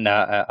shouldn't chant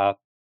that at a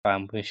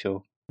family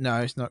show.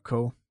 No, it's not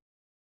cool.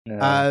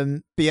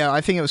 No. But yeah,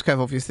 I think it was kind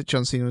of obvious that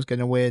John Cena was going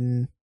to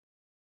win.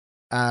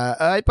 But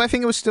I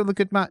think it was still a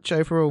good match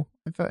overall.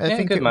 I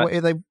think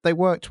they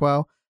worked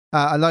well.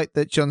 I like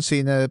that John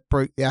Cena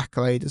broke the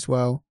accolade as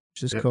well,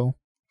 which is cool.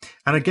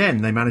 And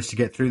again, they managed to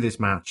get through this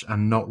match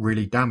and not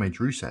really damage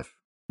Rusev.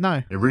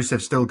 No.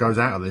 Rusev still goes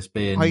out of this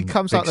being he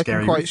comes out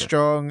looking quite Rusev.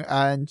 strong,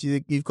 and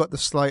you've got the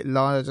slight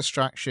line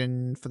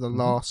distraction for the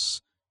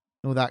loss.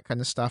 All that kind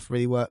of stuff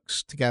really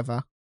works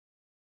together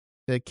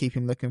to keep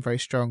him looking very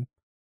strong.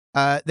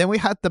 Then we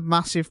had the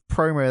massive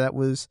promo that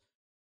was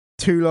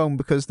too long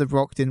because The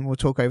Rock didn't want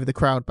to talk over the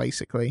crowd,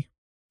 basically.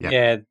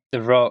 Yeah,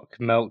 The Rock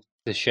milked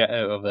the shit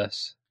out of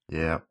this.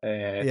 Yeah.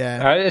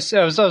 I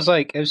was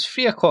like, it was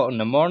 3:00 in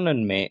the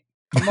morning, mate.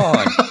 Come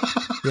on.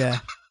 Yeah.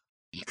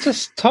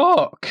 Just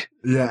talk.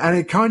 Yeah, and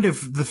it kind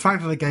of, the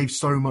fact that they gave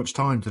so much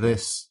time to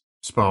this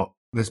spot,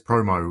 this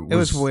promo, it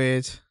was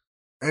weird.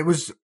 It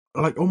was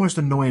like almost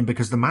annoying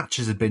because the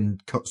matches had been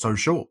cut so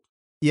short.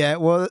 Yeah,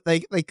 well,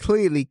 they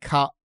clearly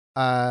cut.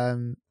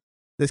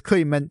 There's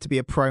clearly meant to be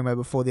a promo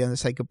before the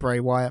Undertaker Bray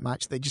Wyatt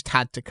match. They just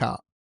had to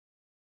cut.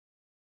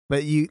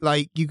 But you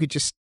could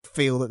just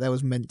feel that there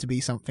was meant to be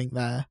something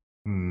there.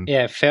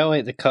 Yeah, it felt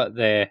like they cut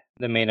the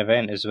main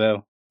event as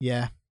well.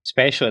 Yeah.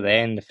 Especially at the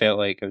end, it felt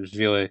like it was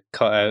really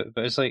cut out.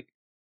 But it's like,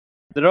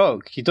 The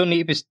Rock, you don't need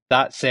to be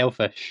that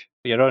selfish.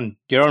 You're on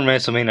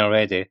WrestleMania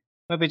already.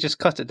 Maybe just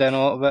cut it down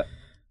a little bit.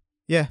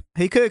 Yeah,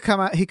 he could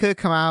have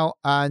come out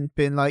and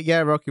been like, yeah,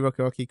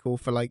 Rocky, cool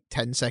for like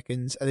 10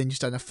 seconds, and then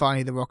just done a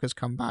finally the Rockers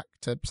come back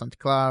to Santa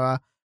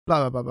Clara,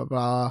 blah, blah, blah, blah,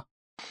 blah.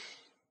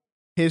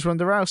 Here's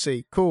Ronda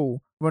Rousey,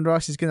 cool. Ronda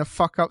Rousey's going to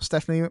fuck up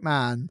Stephanie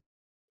McMahon.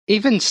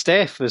 Even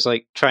Steph was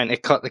like trying to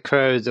cut the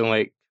crowd and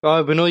like,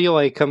 oh, we know you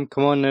like him,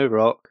 come on now,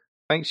 Rock.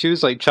 I think she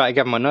was like trying to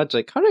give him a nudge,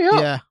 like, hurry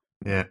up.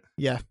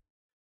 Yeah.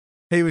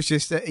 He was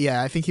just,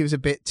 I think he was a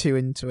bit too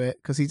into it,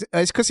 because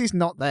he's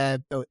not there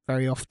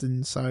very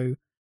often, so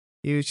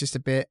he was just a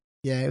bit,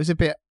 it was a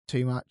bit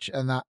too much,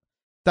 and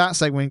that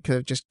segment could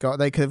have just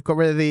they could have got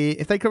rid of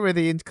if they got rid of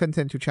the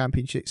Intercontinental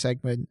Championship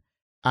segment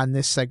and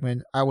this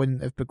segment, I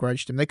wouldn't have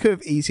begrudged them. They could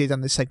have easily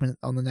done this segment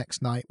on the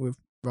next night with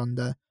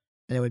Ronda,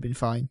 and it would have been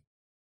fine.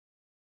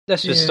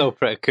 This was still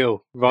pretty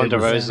cool. Ronda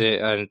It was,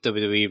 Rousey and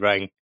WWE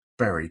ring.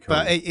 Very cool.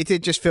 But it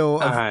did just feel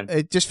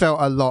it just felt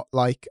a lot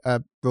like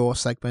a Raw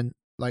segment.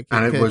 Like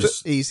it could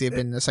easily have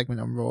been a segment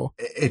on Raw.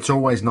 It's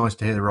always nice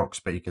to hear The Rock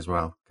speak as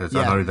well, because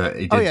I know that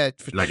he did.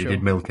 He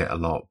did milk it a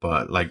lot,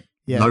 but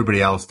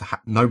nobody else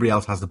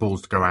has the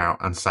balls to go out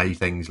and say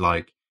things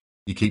like,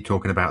 "You keep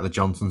talking about the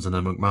Johnsons and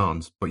the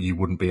McMahons, but you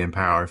wouldn't be in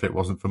power if it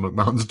wasn't for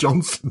McMahon's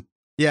Johnson."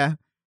 Yeah.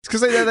 It's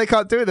because they know they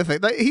can't do anything.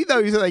 He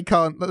knows that they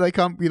can't. They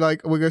can't be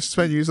like, "We're going to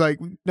suspend you." He's like,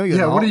 "No, you're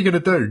not." Yeah, what are you going to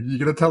do? You're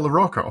going to tell The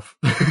Rock off?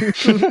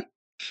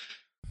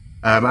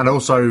 And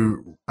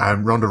also,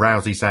 Ronda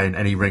Rousey saying,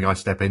 "Any ring I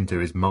step into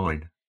is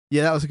mine."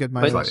 Yeah, that was a good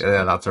moment.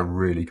 Yeah, that's a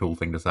really cool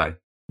thing to say.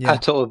 Yeah. I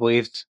totally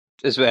believed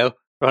as well.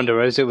 Ronda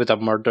Rousey would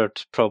have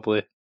murdered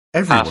probably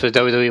half the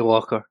WWE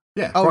locker.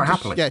 Yeah, quite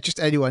happily.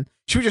 Just anyone.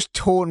 She would just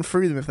torn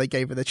through them if they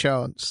gave her the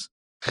chance.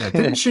 Yeah,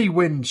 didn't she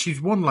win?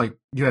 She's won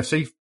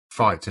UFC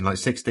fights in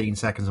 16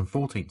 seconds and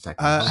 14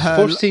 seconds.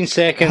 14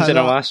 seconds and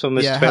the last one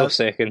was 12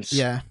 seconds.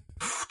 Yeah.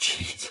 Oh,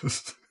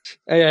 Jesus.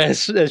 Yeah,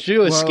 it's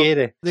really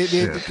scary.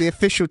 The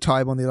official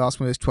time on the last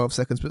one was 12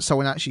 seconds, but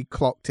someone actually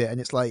clocked it, and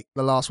it's like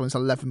the last one's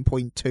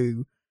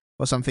 11.2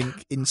 or something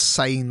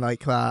insane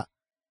like that.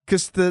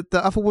 Because the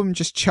other woman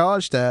just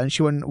charged her, and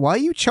she went, "Why are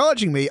you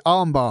charging me?"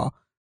 Armbar.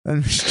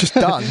 And it's just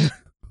done.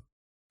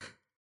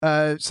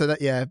 So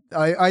that, yeah,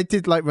 I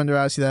did like Ronda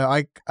Rousey though.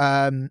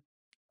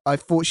 I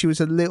thought she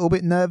was a little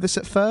bit nervous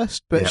at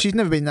first, but she's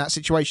never been in that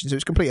situation, so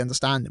it's completely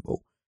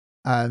understandable.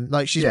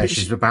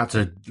 She's about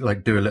to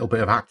do a little bit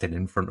of acting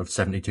in front of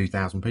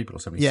 72,000 people or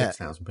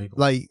 76,000 people.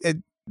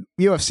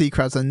 UFC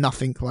crowds are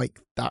nothing like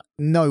that,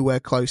 nowhere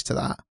close to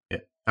that. Yeah,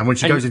 and when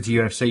she goes into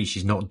UFC,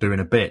 she's not doing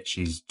a bit.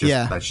 She's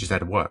just she's there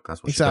to work.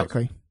 That's what she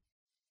does.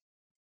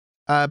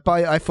 But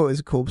I thought it was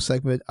a cool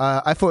segment.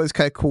 I thought it was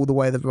kind of cool the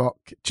way The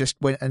Rock just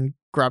went and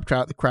grabbed her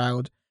out the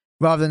crowd,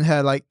 rather than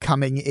her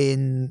coming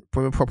in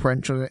with a proper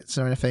entrance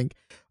or anything.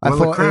 Well,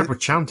 the crowd were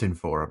chanting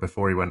for her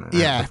before he went.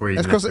 Yeah,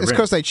 it's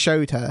because they'd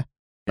showed her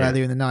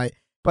earlier in the night.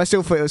 But I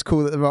still thought it was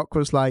cool that The Rock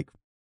was like,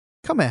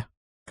 "Come here,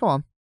 come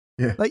on,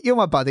 you're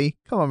my buddy.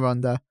 Come on,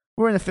 Ronda.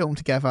 We're in a film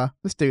together.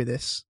 Let's do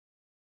this."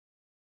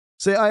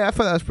 So I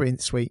thought that was pretty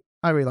sweet.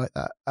 I really like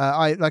that.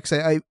 I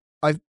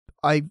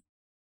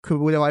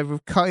would either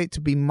cut it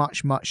to be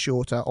much, much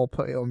shorter or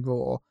put it on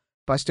Raw,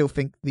 but I still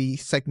think the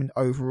segment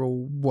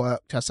overall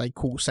worked as a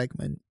cool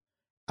segment.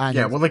 And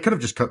well, they could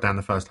have just cut down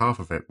the first half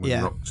of it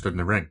when Rock stood in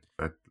the ring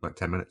for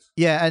 10 minutes.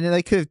 Yeah, and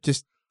they could have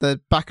just the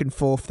back and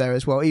forth there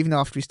as well. Even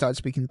after we started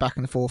speaking, back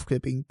and forth could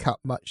have been cut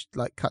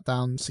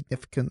down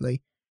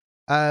significantly.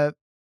 But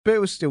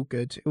it was still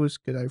good. It was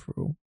good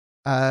overall.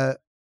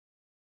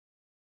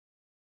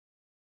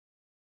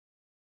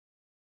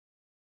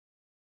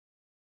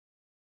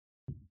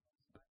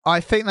 I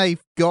think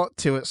they've got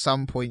to at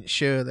some point,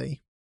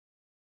 surely.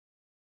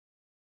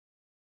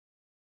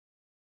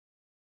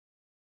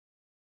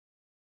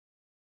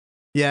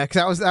 Yeah, because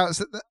that was that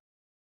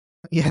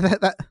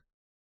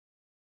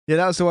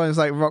was the one. It was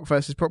like Rock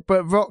versus Brock,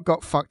 but Rock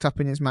got fucked up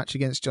in his match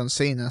against John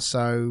Cena,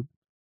 so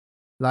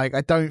I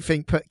don't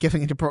think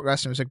giving it to Brock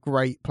Lesnar was a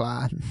great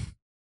plan.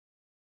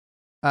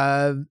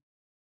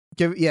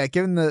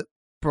 Given that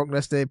Brock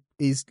Lesnar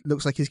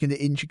looks like he's going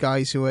to injure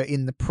guys who are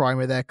in the prime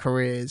of their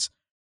careers,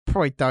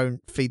 probably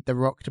don't feed the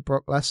Rock to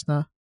Brock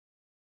Lesnar.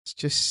 It's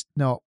just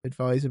not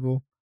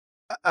advisable.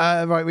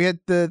 Right, we had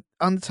the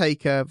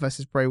Undertaker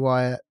versus Bray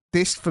Wyatt.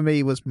 This for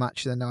me was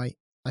match of the night,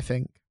 I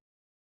think.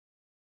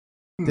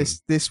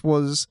 This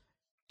was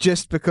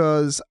just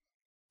because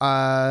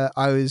I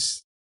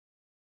was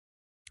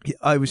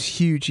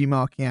hugely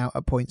marking out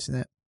at points in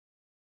it.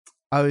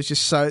 I was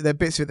just there are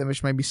bits of it that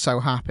which made me so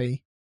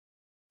happy.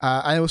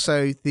 And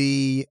also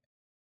the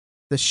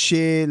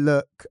sheer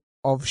look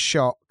of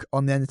shock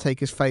on the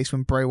Undertaker's face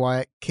when Bray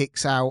Wyatt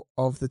kicks out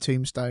of the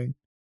tombstone.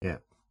 Yeah.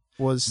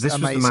 Was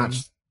amazing. Was the match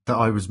that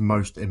I was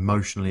most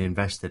emotionally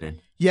invested in.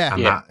 Yeah.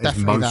 And that is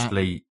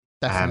mostly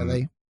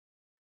definitely.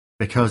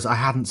 Because I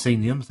hadn't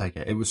seen The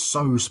Undertaker. It was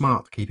so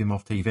smart to keep him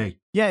off TV.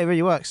 Yeah, it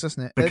really works,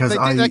 doesn't it? Because they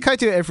kind of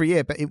do it every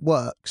year, but it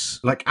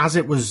works. As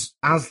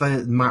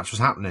the match was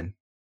happening,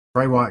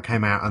 Bray Wyatt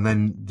came out and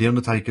then The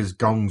Undertaker's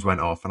gongs went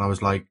off and I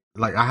was like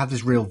I had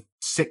this real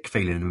sick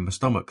feeling in my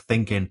stomach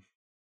thinking,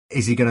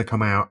 is he going to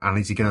come out and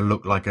is he going to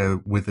look like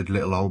a withered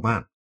little old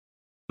man?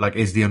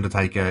 Is The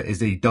Undertaker, is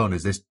he done?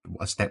 Is this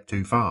a step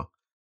too far?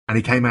 And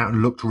he came out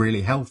and looked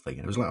really healthy. And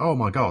it was like, oh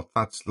my God,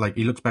 that's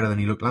he looks better than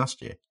he looked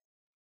last year.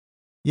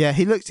 Yeah,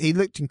 he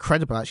looked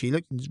incredible, actually. He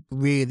looked in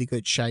really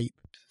good shape.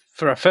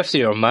 For a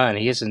 50-year-old man,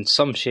 he is in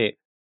some shape.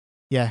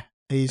 Yeah.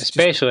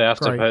 Especially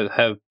after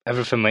how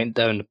everything went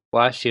down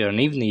last year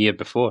and even the year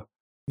before.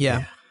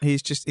 Yeah. He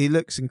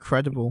looks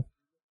incredible.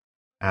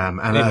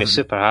 Made me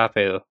super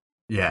happy, though.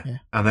 Yeah.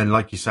 And then,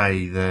 like you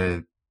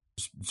say,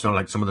 some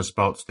of the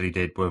spots that he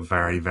did were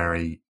very,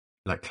 very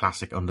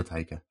classic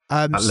Undertaker.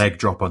 That leg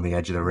drop on the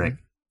edge of the ring.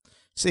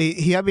 See,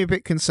 he had me a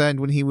bit concerned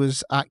when he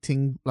was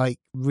acting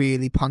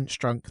really punch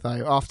drunk,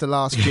 though. After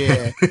last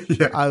year,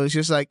 I was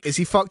just like, is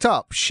he fucked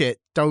up? Shit,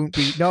 don't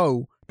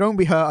Don't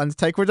be hurt,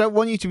 Undertaker. I don't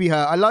want you to be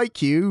hurt. I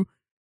like you.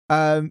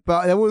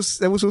 But there was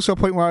also a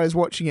point where I was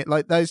watching it,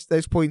 like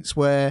those points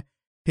where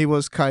he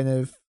was kind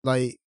of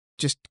like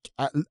just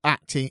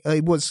acting.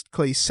 He was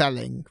clearly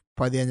selling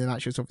by the end of the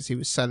match. Obviously, he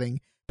was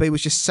selling, but he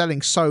was just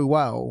selling so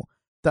well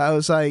that I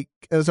was like,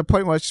 there was a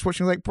point where I was just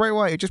watching, like, Bray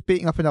Wyatt, you're just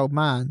beating up an old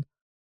man.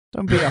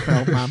 Don't beat up an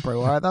old man, Bray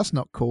Wyatt. That's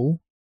not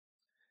cool.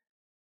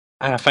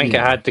 And I think it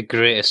had the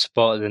greatest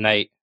spot of the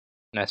night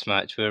in this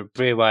match, where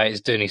Bray Wyatt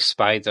is doing his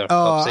spider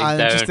upside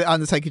down. Just the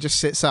Undertaker just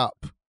sits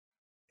up.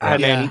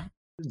 And then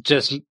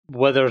just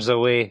withers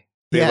away.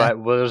 Bray Wyatt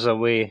withers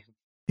away,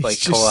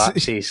 like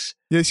collapses.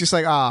 It's just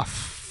like,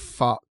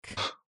 fuck.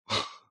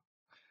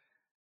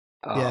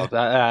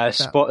 That's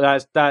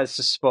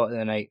the spot of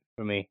the night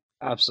for me.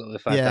 Absolutely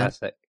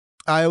fantastic.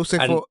 Yeah. I also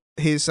thought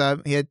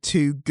he had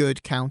two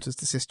good counters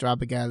to Sister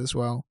Abigail as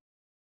well.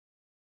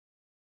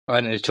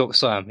 And the choke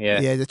slam,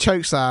 yeah, the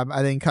choke slam,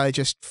 and then kind of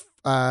just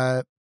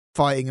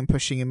fighting and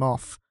pushing him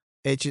off.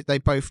 They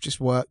both just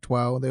worked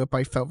well. They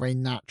both felt very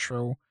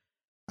natural.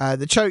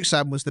 The choke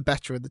slam was the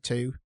better of the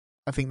two.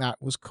 I think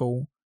that was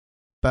cool,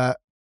 but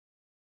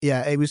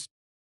yeah, it was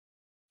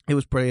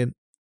brilliant.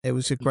 It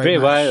was a great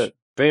match.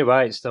 Bray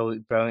Wyatt still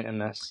looked brilliant in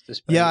this.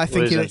 Yeah, I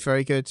think he looked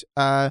very good.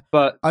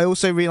 But I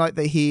also really like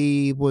that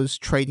he was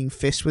trading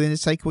fists with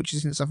Undertaker, which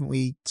isn't something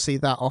we see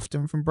that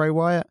often from Bray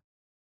Wyatt.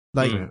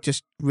 Like,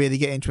 just really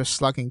get into a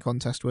slugging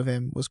contest with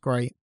him was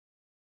great.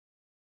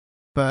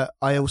 But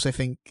I also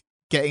think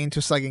getting into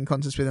a slugging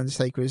contest with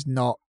Undertaker is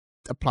not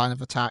a plan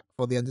of attack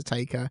for the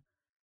Undertaker,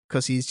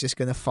 because he's just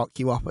going to fuck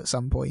you up at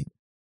some point.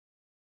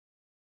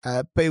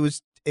 But it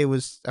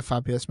was a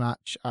fabulous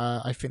match.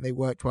 I think they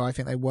worked well. I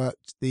think they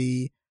worked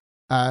the...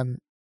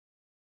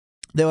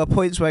 there were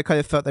points where I kind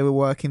of felt they were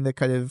working the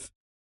kind of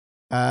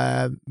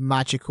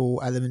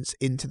magical elements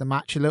into the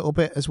match a little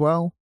bit as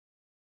well.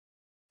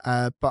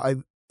 But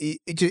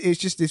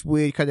it's just this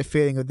weird kind of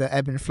feeling of the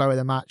ebb and flow of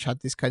the match had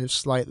this kind of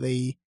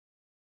slightly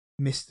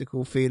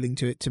mystical feeling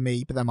to it to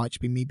me, but that might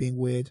just be me being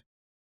weird.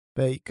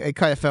 But it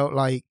kind of felt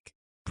like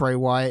Bray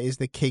Wyatt is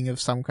the king of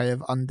some kind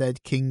of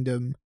undead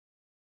kingdom,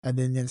 and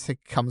then he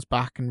comes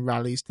back and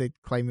rallies to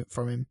claim it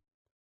from him.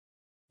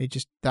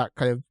 That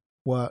kind of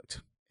worked,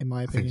 in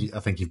my opinion.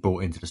 I think you've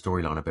bought into the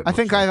storyline a bit. I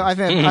think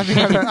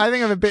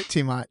I'm a bit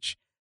too much,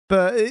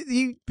 but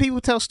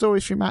people tell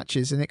stories through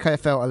matches, and it kind of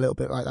felt a little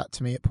bit like that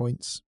to me at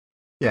points.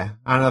 Yeah,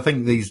 and I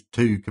think these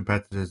two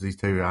competitors, these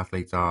two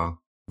athletes, are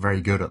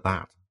very good at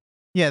that.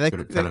 Yeah, they're good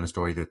at telling a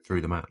story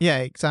through the match. Yeah,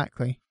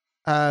 exactly.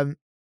 Right,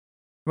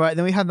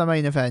 then we had the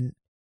main event,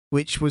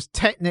 which was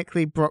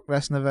technically Brock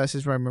Lesnar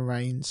versus Roman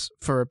Reigns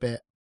for a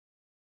bit.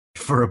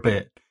 For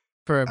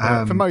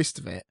most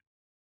of it.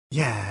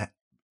 Yeah.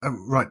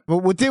 Right.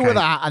 We'll deal with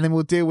that, and then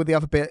we'll deal with the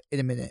other bit in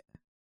a minute.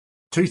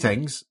 Two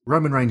things.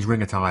 Roman Reigns'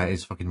 ring attire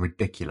is fucking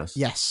ridiculous.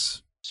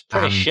 Yes. It's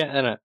pretty shit,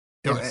 isn't it?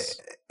 Yes.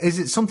 Is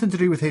it something to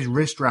do with his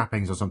wrist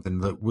wrappings or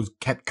something that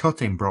kept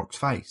cutting Brock's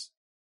face?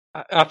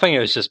 I think it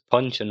was just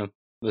punching him.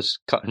 Was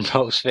cutting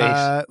Brock's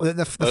face.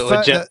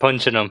 Legit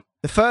punching him.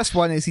 The first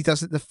one is he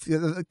doesn't.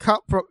 The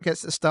cut Brock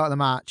gets at the start of the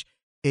match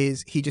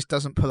is he just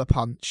doesn't pull a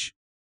punch.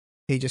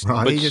 He just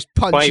punches.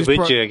 Why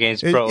would you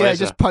against Brock Lesnar? Yeah,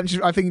 just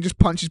punches. I think he just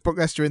punches Brock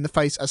Lesnar in the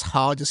face as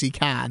hard as he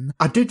can.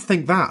 I did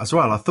think that as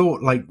well. I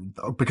thought,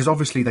 because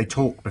obviously they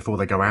talk before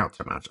they go out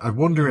to a match. I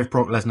wonder if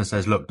Brock Lesnar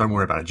says, "Look, don't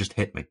worry about it. Just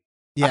hit me."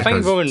 Yeah, I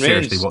think Roman Reigns.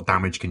 Seriously, what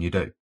damage can you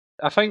do?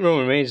 I think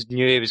Roman Reigns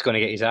knew he was going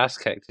to get his ass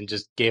kicked and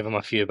just gave him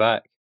a few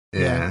back.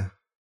 Yeah.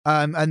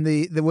 And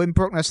the when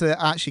Brock Lesnar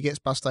actually gets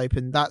bust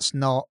open, that's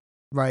not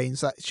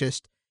Reigns. That's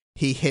just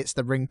he hits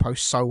the ring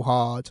post so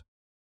hard.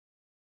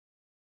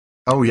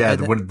 Oh yeah,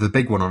 the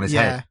big one on his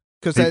head.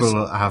 Because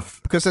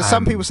there's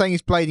some people saying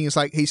he's blading. It's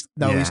like he's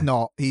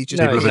not. He's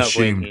just people have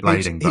assumed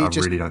blading, but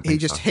I really don't think he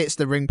just hits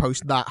the ring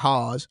post that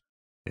hard.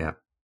 Yeah,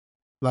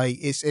 like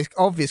it's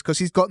obvious because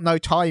he's got no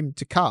time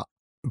to cut.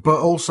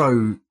 But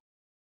also,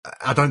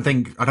 I don't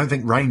think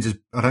Reigns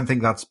I don't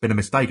think that's been a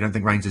mistake. I don't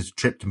think Reigns has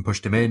tripped and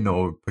pushed him in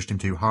or pushed him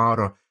too hard.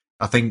 Or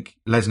I think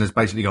Lesnar's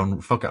basically gone,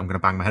 fuck it, I'm going to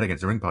bang my head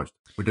against the ring post.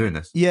 We're doing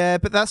this. Yeah,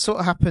 but that sort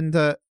of happened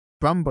at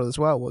Rumble as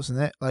well,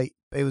 wasn't it? Like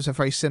it was a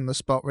very similar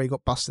spot where he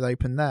got busted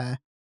open there.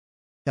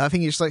 Yeah, I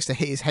think he just likes to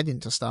hit his head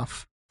into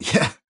stuff.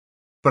 Yeah,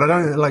 but I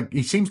don't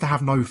he seems to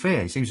have no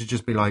fear. He seems to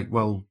just be like,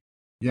 well,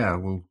 yeah,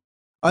 well.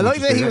 I like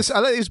that he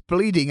was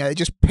bleeding, and it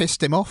just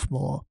pissed him off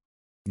more.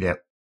 Yeah.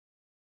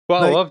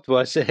 What I loved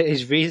was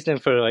his reasoning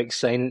for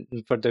signing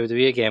for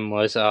WWE again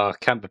was, I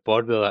can't be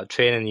bothered with that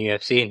training in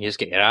UFC and you just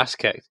get your ass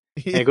kicked.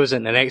 And he goes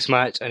into the next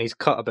match and he's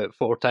cut about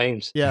 4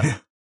 times. Yeah.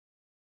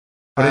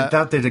 But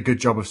that did a good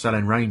job of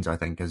selling Reigns, I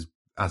think, as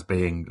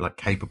being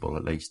capable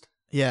at least.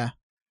 Yeah.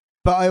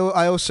 But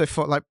I also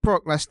thought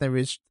Brock Lesnar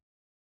is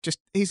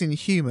he's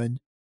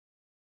inhuman.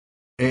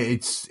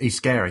 He's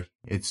scary.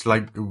 It's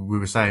like we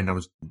were saying, I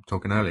was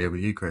talking earlier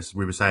with you, Chris,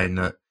 we were saying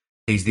that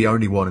he's the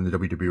only one in the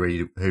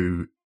WWE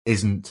who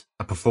isn't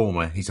a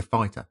performer, he's a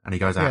fighter, and he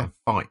goes out and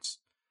fights.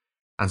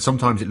 And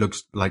sometimes it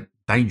looks like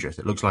dangerous.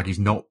 It looks like he's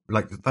not,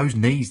 like those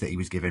knees that he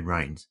was giving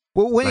Reigns.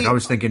 Well, I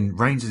was thinking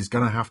Reigns is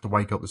going to have to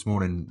wake up this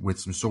morning with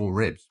some sore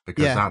ribs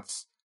because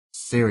that's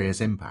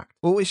serious impact.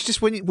 Well, it's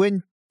just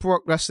when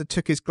Brock Lesnar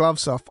took his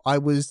gloves off, I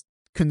was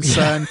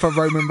concerned for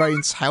Roman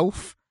Reigns'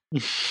 health.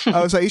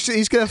 I was like,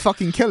 he's going to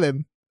fucking kill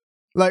him.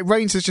 Like,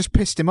 Reigns has just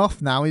pissed him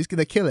off now. He's going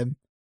to kill him.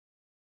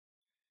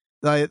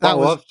 Like, what I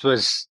loved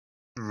was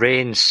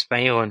Reigns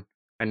smiling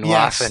and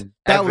laughing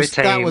every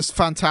time. That was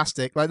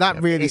fantastic. Like,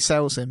 that really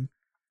sells him.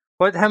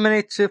 How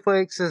many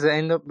suplexes it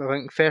end up? I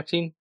think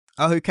 13.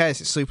 Oh, who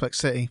cares? It's Suplex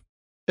City.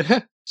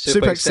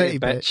 Suplex City,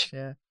 bitch.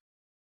 Yeah.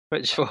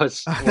 Which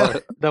was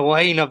the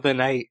line of the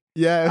night.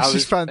 Yeah, it was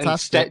just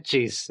fantastic. In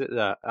stitches.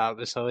 That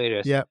was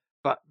hilarious. Yeah.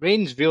 But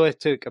Reigns really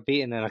took a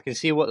beating, and I can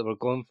see what they were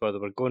going for. They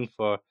were going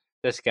for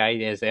this guy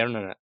is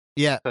earning it.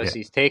 Yeah. Because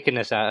he's taking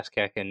this ass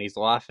kick and he's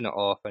laughing it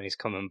off and he's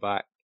coming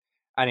back.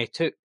 And he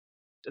took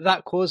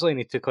that clothesline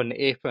he took on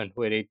the apron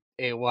where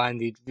he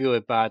landed really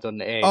bad on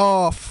the edge.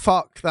 Oh,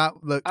 fuck.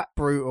 That looked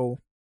brutal.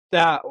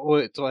 That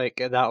looked like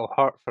that'll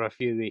hurt for a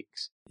few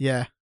weeks.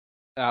 Yeah.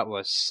 That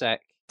was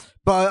sick.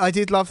 But I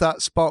did love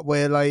that spot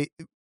where, like,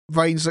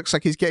 Reigns looks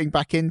like he's getting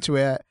back into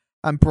it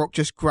and Brock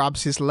just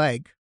grabs his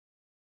leg.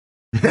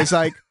 It's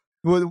like,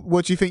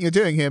 what do you think you're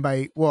doing here,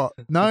 mate? What?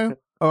 No?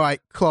 All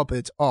right,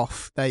 clobbered,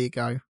 off. There you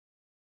go.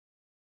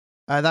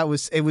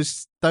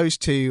 Those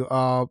two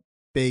are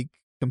big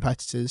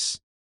competitors.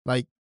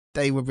 Like,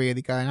 they were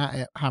really going at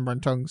it, hammer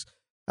and tongs.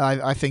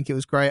 I think it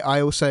was great.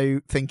 I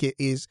also think it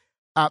is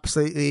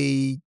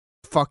absolutely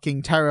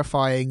fucking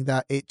terrifying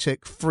that it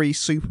took 3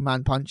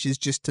 Superman punches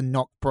just to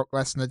knock Brock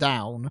Lesnar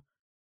down.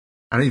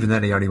 And even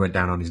then, he only went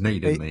down on his knee,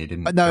 didn't he? He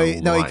didn't.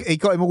 He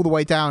got him all the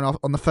way down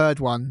on the third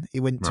one. He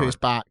went to his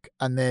back,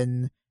 and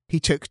then he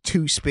took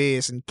 2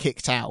 spears and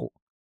kicked out.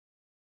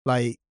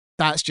 Like,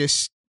 that's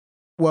just,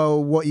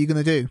 well, what are you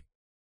going to do?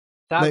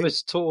 That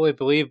was totally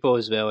believable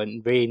as well.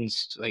 And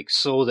Reigns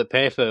sold it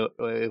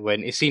perfectly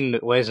when he seen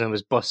that Lesnar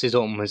was busted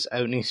open, was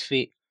out on his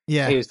feet.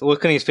 Yeah, he was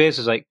looking at his face,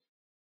 was like,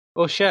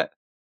 "Oh shit,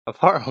 I've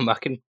hurt him. I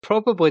can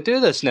probably do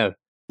this now."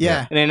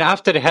 Yeah. And then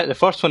after he hit the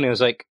first one, he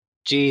was like,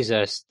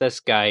 Jesus, this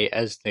guy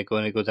isn't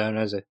going to go down,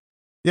 is he?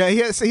 Yeah, he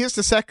hits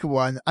the second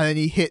one, and then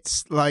he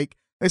hits, like,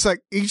 it's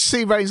like, you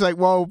see Reigns like,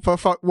 well, for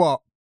fuck,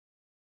 what?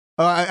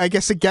 I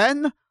guess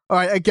again?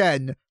 Alright,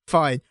 again,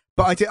 fine.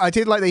 But I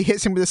did like that he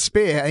hits him with a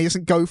spear, and he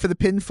doesn't go for the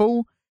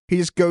pinfall, he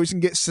just goes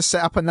and gets to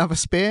set up another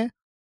spear.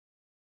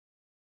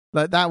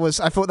 Like,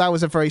 I thought that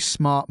was a very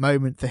smart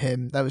moment for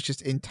him. That was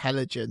just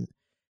intelligent.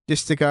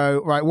 Just to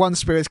go, right, one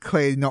spear is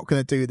clearly not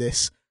going to do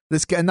this.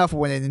 Let's get another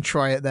one in and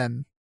try it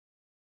then.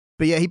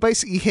 But yeah, he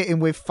basically hit him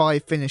with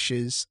 5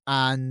 finishes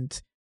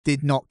and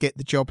did not get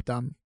the job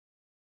done.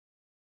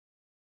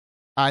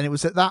 And it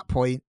was at that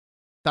point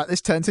that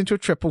this turns into a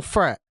triple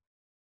threat,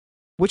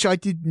 which I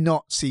did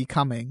not see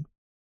coming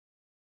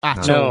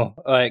at all.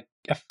 No, I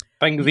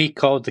think we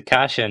called the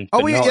cash-in.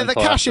 Oh, yeah, the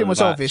cash-in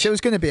was obvious. It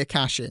was going to be a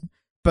cash-in,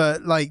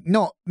 but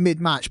not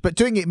mid-match. But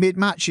doing it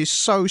mid-match is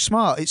so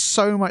smart. It's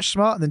so much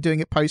smarter than doing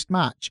it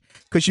post-match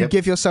because you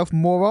give yourself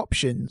more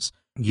options.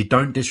 You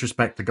don't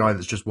disrespect the guy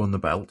that's just won the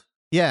belt.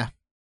 Yeah.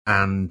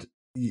 And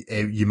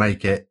you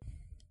make it,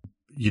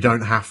 you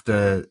don't have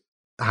to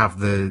have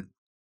the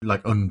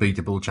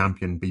unbeatable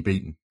champion be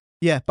beaten.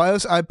 Yeah,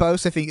 but I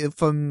also think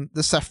from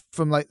Seth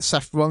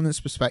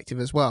Rollins' perspective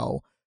as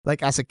well,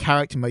 like as a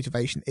character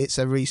motivation, it's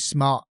a really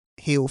smart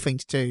heel thing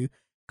to do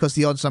because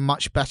the odds are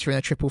much better in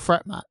a triple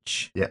threat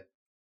match. Yeah.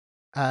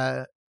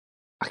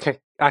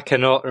 I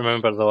cannot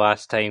remember the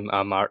last time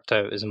I marked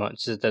out as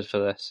much as I did for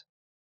this.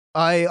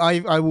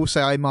 I will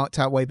say I marked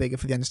out way bigger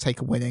for the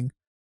Undertaker winning.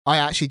 I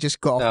actually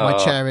just got off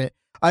my chair.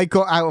 I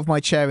got out of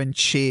my chair and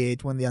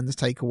cheered when the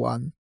Undertaker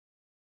won.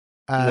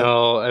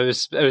 No, it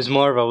was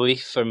more of a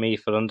relief for me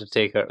for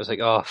Undertaker. It was like,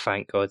 oh,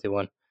 thank God he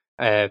won.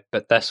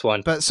 But this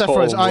one, but Seth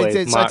Rollins, I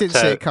didn't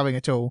see it coming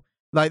at all.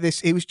 Like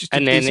this, it was just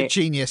a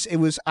genius. It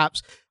was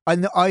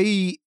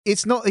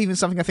it's not even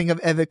something I think I've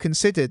ever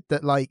considered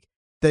that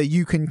that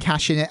you can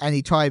cash in at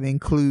any time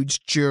includes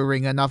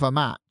during another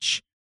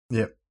match.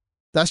 Yep.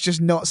 That's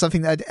just not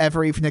something that had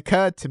ever even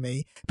occurred to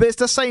me. But it's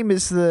the same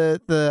as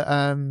the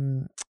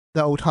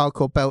old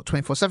hardcore belt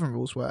 24/7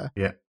 rules were.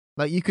 Yeah.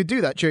 Like you could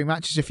do that during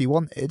matches if you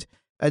wanted.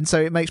 And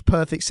so it makes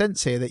perfect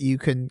sense here that you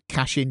can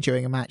cash in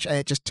during a match and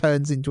it just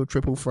turns into a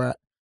triple threat.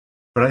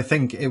 But I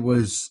think it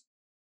was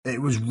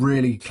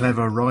really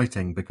clever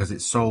writing because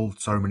it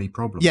solved so many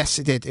problems. Yes,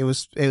 it did. It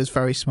was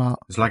very smart.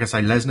 It's like I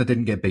say, Lesnar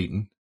didn't get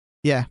beaten.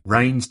 Yeah.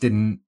 Reigns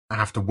didn't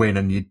have to win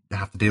and you'd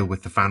have to deal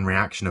with the fan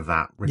reaction of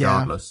that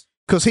regardless.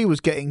 Because he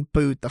was getting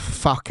booed the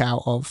fuck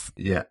out of.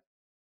 Yeah.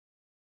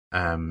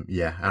 And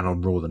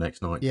on Raw the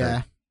next night.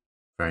 Yeah. Too.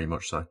 Very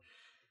much so.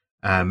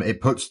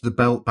 It puts the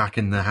belt back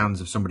in the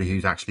hands of somebody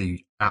who's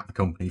actually at the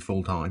company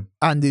full time.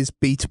 And is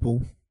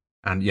beatable.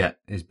 And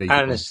is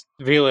beatable. And is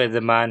really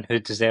the man who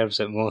deserves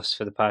it most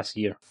for the past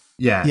year.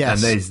 Yeah,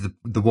 yes. And there's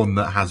the one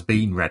that has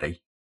been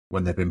ready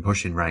when they've been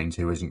pushing Reigns,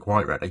 who isn't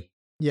quite ready.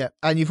 Yeah,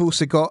 and you've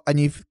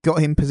got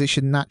him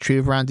positioned naturally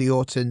with Randy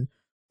Orton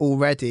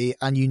already,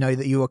 and you know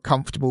that you are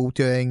comfortable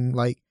doing,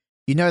 like,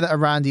 you know that a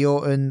Randy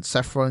Orton,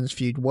 Seth Rollins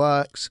feud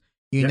works.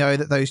 You know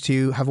that those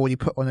two have already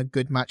put on a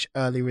good match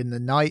earlier in the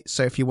night.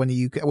 So if you want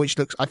to, which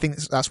looks, I think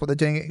that's what they're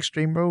doing at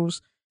Extreme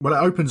Rules. Well,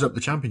 it opens up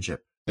the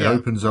championship. It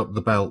opens up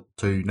the belt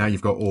to, now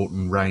you've got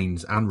Orton,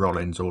 Reigns, and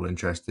Rollins all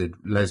interested.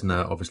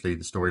 Lesnar, obviously,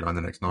 the storyline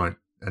the next night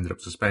ended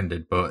up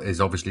suspended, but is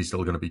obviously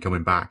still going to be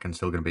coming back and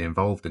still going to be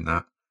involved in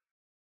that.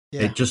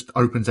 Yeah. It just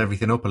opens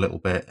everything up a little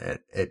bit.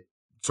 It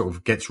sort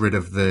of gets rid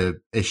of the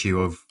issue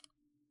of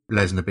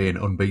Lesnar being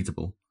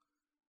unbeatable.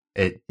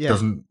 It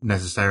doesn't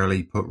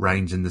necessarily put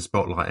Reigns in the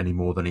spotlight any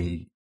more than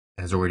he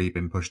has already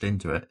been pushed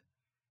into it.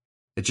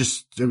 It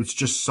was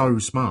just so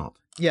smart.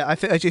 Yeah, I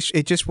think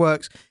it just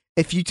works.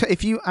 If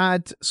you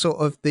add sort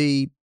of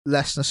the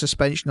Lesnar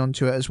suspension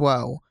onto it as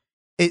well,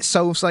 it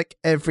solves like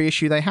every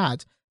issue they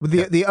had.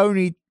 The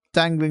only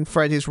dangling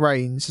thread is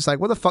Reigns. It's like,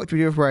 what the fuck do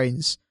we do with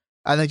Reigns?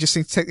 And they just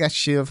seem to take the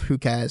attitude of, who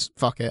cares?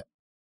 Fuck it.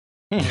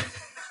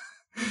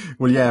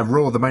 Well, yeah,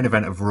 Raw, the main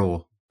event of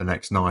Raw the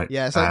next night.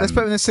 Yeah, so let's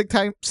put him in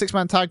a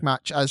six-man tag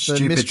match as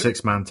the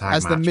six-man tag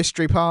as match. the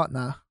mystery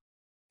partner.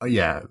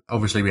 Yeah,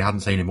 obviously we hadn't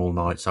seen him all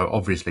night, so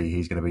obviously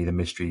he's going to be the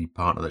mystery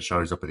partner that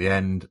shows up at the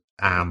end,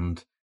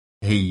 and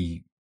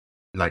he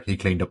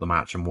cleaned up the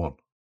match and won.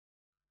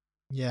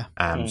 Yeah.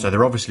 So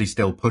they're obviously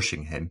still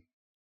pushing him,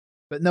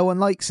 but no one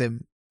likes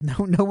him.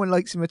 No one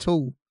likes him at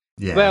all.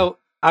 Yeah. Well,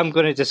 I'm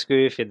going to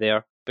disagree with you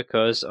there,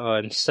 because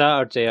on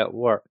Saturday at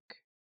work,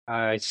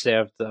 I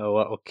served a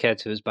little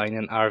kid who was buying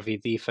an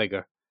RVD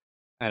figure,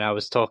 and I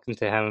was talking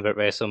to him about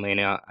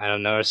WrestleMania, and I've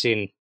never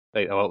seen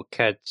like a little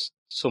kid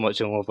so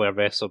much in love with a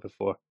wrestler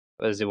before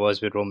as he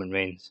was with Roman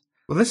Reigns.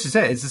 Well, this is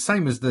it. It's the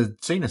same as the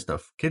Cena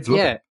stuff. Kids love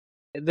it.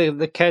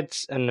 The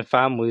kids and the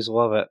families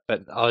love it,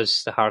 but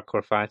us, the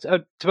hardcore fans,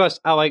 to be honest,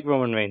 I like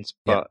Roman Reigns,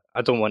 but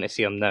I don't want to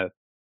see him now.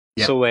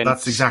 Yeah, so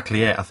that's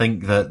exactly it. I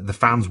think that the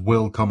fans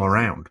will come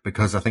around,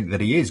 because I think that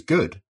he is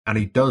good, and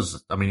he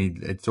does. I mean,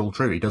 it's all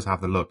true. He does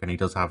have the look, and he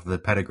does have the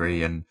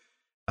pedigree, and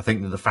I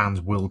think that the fans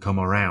will come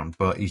around,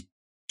 but he's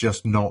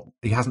just not.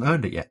 He hasn't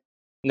earned it yet.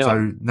 No.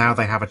 So now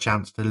they have a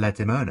chance to let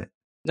him earn it.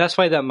 That's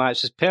why that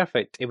match is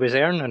perfect. He was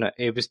earning it.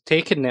 He was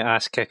taking the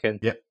ass kicking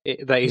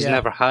that he's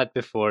never had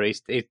before.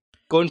 He's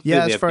gone through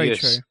the abuse. Very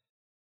true.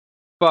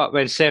 But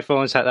when Seth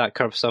Rollins had that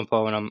curb stomp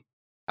on him,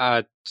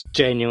 I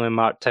genuinely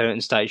marked out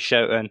and started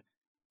shouting.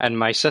 And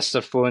my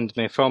sister phoned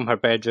me from her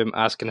bedroom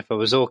asking if I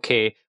was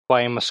okay.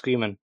 Why am I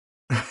screaming?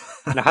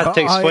 And I had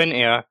to explain to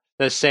her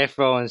that Seth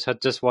Rollins had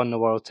just won the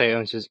world title.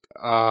 And she's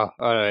like, all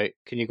right,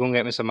 can you go and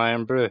get me some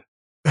Iron Brew?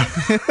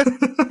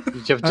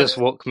 You've just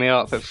woke me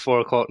up at 4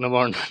 o'clock in the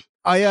morning.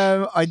 I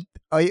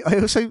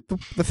also,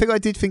 the thing I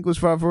did think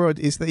was rather odd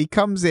is that he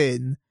comes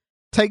in,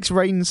 takes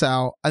Reigns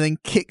out, and then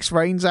kicks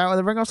Reigns out of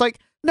the ring. I was like,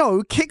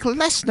 no, kick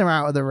Lesnar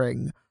out of the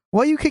ring.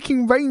 Why are you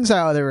kicking Reigns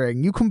out of the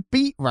ring? You can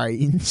beat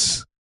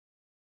Reigns.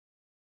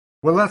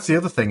 Well, that's the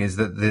other thing, is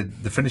that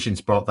the finishing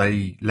spot,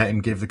 they let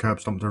him give the curb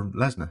stomp to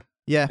Lesnar.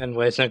 Yeah. And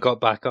Lesnar got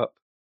back up.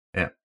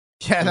 Yeah.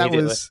 Yeah,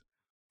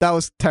 that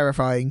was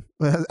terrifying.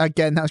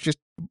 Again, that was just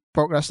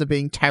Brock Lesnar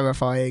being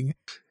terrifying.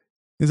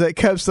 He's like,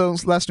 curb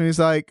stomps Lesnar. He's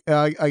like,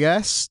 I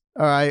guess.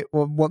 All right,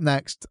 well, what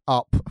next?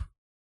 Up.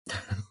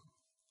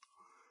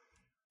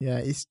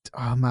 Yeah,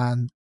 oh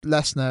man,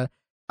 Lesnar.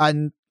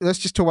 And let's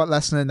just talk about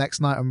Lesnar next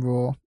night on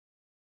Raw.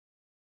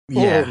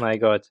 Yeah. Oh my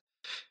god.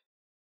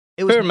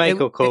 Poor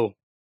Michael Cole.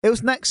 It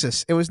was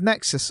Nexus. It was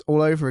Nexus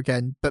all over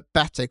again, but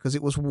better because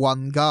it was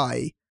one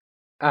guy.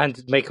 And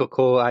Michael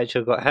Cole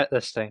actually got hit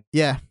this time.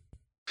 Yeah.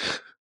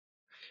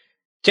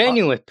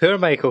 Genuinely, poor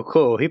Michael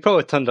Cole. He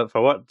probably turned up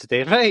for work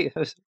today, right?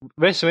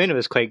 WrestleMania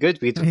was quite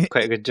good. We did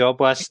quite a good job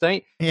last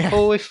night. Yeah.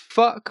 Holy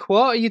fuck,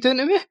 what are you doing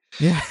to me?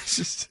 Yeah.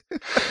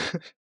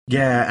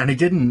 Yeah, and he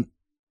didn't,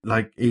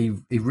 like, he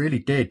really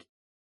did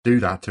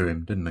do that to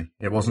him, didn't he?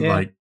 It wasn't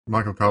like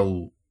Michael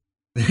Cole,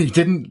 he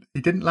didn't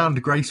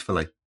land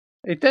gracefully.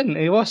 He didn't,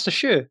 he lost a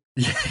shoe.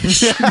 Yeah, his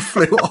shoe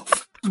flew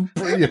off.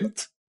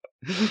 Brilliant.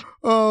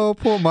 Oh,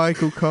 poor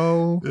Michael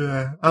Cole.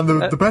 Yeah, and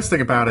the best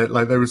thing about it,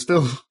 like, they were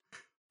still...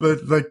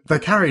 They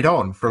carried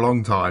on for a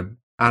long time,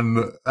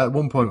 and at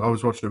one point I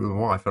was watching it with my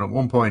wife, and at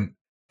one point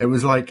it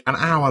was like an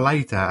hour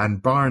later,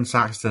 and Byron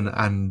Saxton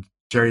and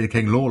Jerry the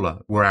King Lawler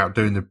were out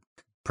doing the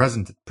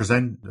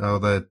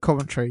the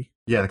commentary.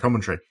 Yeah, the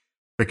commentary,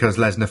 because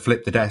Lesnar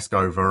flipped the desk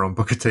over on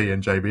Booker T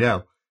and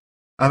JBL,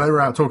 and they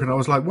were out talking. I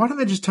was like, why don't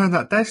they just turn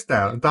that desk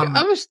down?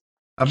 I was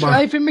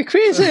driving me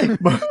crazy.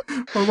 My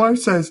wife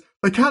says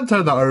they can't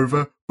turn that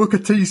over. Booker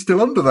T's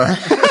still under there.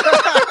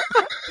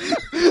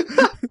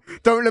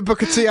 Don't let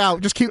Booker T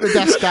out. Just keep the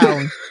desk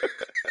down.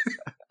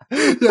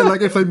 Yeah,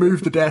 like if they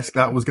moved the desk,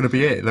 that was going to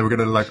be it. They were going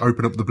to like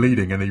open up the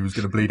bleeding, and he was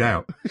going to bleed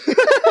out.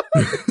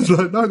 It's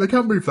like, no, they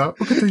can't move that.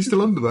 Booker T's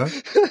still under there.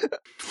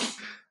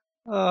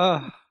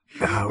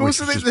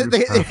 Also,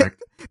 the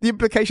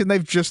implication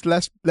they've just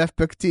left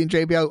Booker T and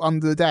JBL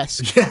under the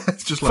desk. Yeah,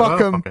 it's just like, fuck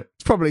them.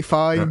 It's probably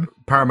fine. Yeah,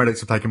 paramedics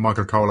have taken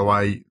Michael Cole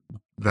away.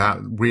 That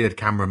weird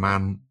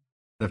cameraman,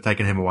 they've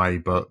taken him away,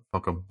 but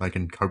fuck them. They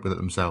can cope with it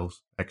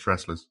themselves.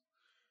 Ex-wrestlers.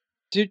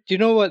 Do you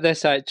know what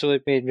this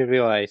actually made me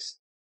realise?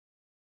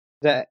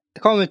 That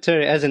the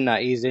commentary isn't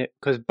that easy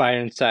because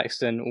Byron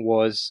Saxton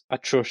was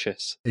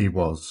atrocious. He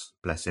was,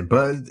 bless him.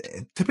 But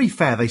to be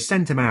fair, they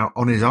sent him out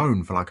on his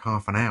own for like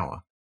half an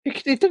hour. He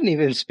didn't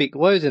even speak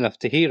loud enough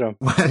to hear him.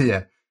 Well,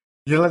 yeah.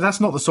 That's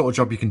not the sort of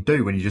job you can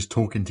do when you're just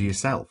talking to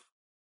yourself.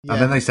 Yeah.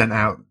 And then they sent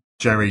out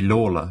Jerry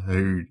Lawler,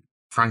 who,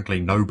 frankly,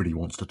 nobody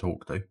wants to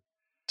talk to.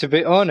 To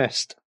be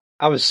honest,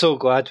 I was so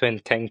glad when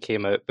King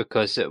came out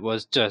because it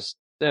was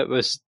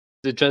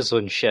the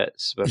drizzling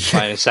shits with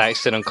Byron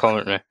Saxton on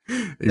commentary.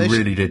 He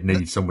really did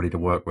need somebody to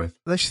work with.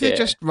 They should have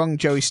just rung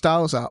Joey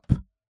Styles up.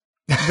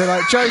 They're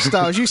like, Joey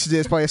Styles, you used to do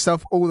this by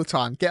yourself all the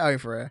time. Get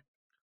over here.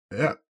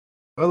 Yeah.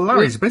 Well,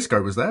 Larry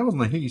Zbyszko was there,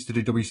 wasn't he? He used to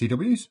do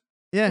WCWs.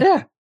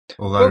 Yeah.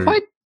 Although,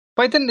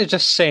 why didn't they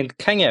just send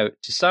King out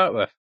to start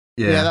with?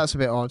 Yeah, that's a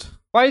bit odd.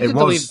 Why did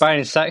they leave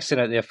Byron Saxton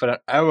out there for an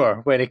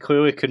hour when he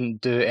clearly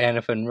couldn't do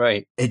anything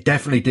right? It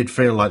definitely did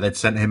feel like they'd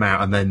sent him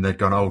out and then they'd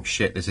gone, oh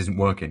shit, this isn't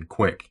working.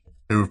 Quick.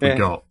 Who have we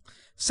got?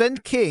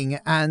 Send King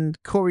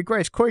and Corey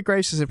Graves. Corey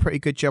Graves does a pretty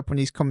good job when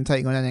he's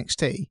commentating on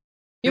NXT.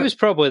 He was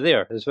probably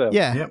there as well.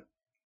 Yeah. Yep.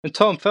 And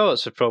Tom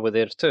Phillips was probably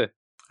there too.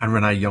 And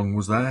Renee Young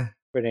was there.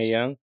 Renee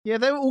Young. Yeah,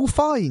 they were all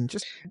fine.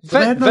 Just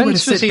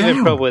Vince was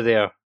even probably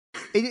there.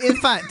 In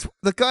fact,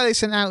 the guy they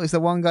sent out is the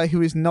one guy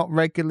who is not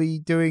regularly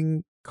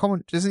doing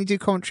doesn't he do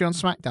commentary on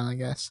SmackDown, I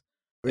guess?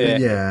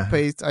 Yeah.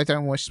 But I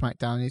don't watch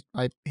SmackDown.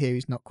 I hear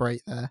he's not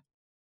great there.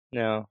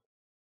 No,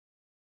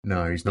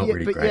 he's not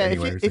really great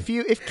anyway.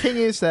 If King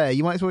is there,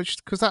 you might as well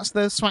because that's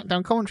the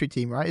SmackDown commentary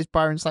team, right? It's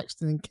Byron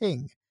Saxton and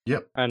King.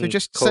 Yep. and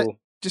So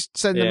just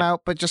send them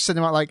out, but just send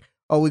them out like,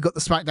 oh, we got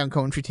the SmackDown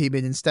commentary team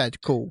in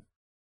instead. Cool.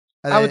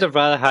 I would have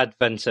rather had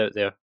Vince out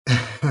there.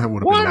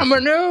 What a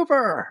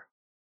maneuver!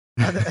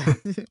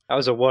 That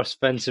was the worst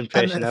Vince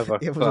impression ever.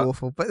 It was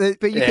awful, but you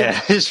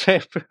it's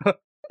very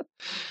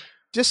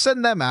just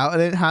send them out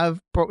and then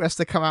have Brock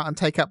Lesnar come out and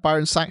take out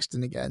Byron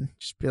Saxton again.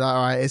 Just be like,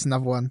 all right, here's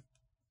another one.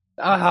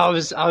 I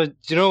was. Do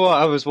you know what?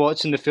 I was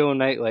watching the film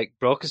night. Like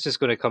Brock is just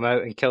going to come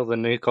out and kill the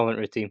new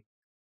commentary team.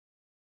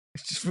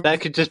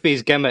 That could just be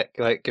his gimmick.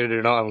 Like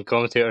they're not having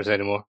commentators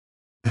anymore.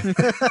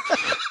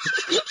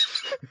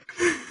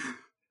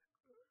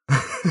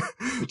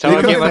 Until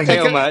I get my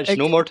title match,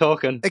 no more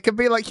talking. It could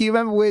be like, you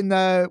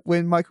remember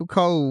when Michael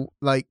Cole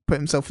like put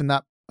himself in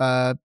that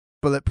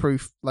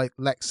bulletproof like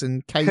Lex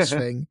and Cage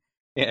thing.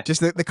 Yeah.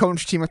 Just the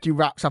commentary team have to be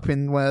wrapped up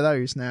in one of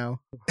those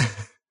now.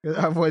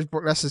 Otherwise,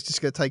 Brock Lesnar's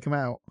just going to take him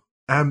out.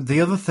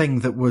 The other thing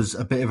that was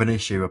a bit of an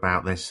issue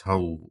about this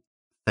whole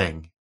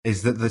thing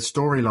is that the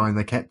storyline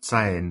they kept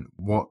saying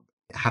what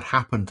had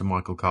happened to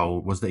Michael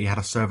Cole was that he had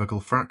a cervical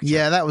fracture.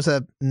 Yeah, that was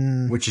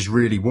which is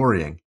really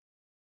worrying.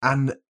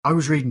 And I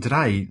was reading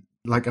today,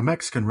 like a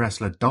Mexican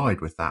wrestler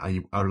died with that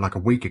like a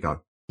week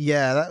ago.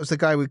 Yeah, that was the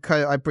guy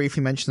I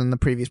briefly mentioned on the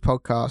previous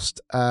podcast.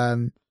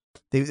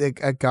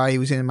 A guy who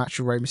was in a match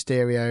with Rey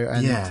Mysterio,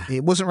 and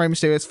it wasn't Rey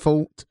Mysterio's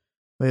fault.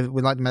 We'd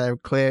like to make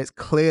that clear. It's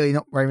clearly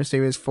not Rey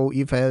Mysterio's fault.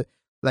 You've heard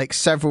like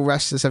several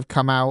wrestlers have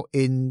come out back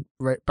in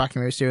Rey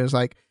Mysterio's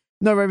like,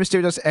 no, Rey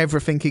Mysterio does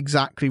everything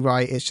exactly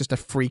right. It's just a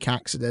freak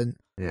accident.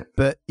 Yeah.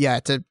 But yeah,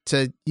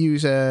 to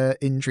use a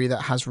injury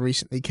that has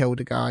recently killed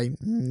a guy,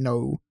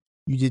 no,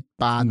 you did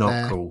bad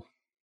there. Not cool.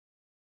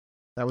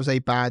 That was a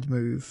bad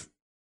move.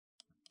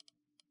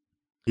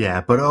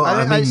 Yeah, but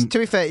I mean, to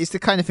be fair, it's the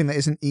kind of thing that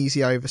isn't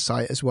easy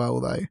oversight as well,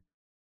 though.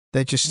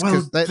 They're just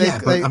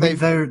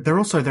they're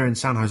also there in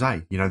San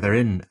Jose. You know, they're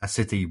in a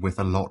city with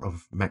a lot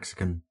of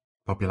Mexican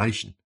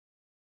population.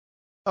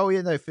 Oh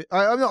yeah, no,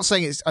 I'm not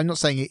saying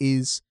it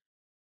is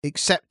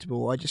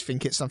acceptable. I just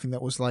think it's something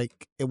that was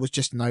like, it was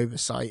just an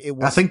oversight. It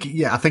was. I think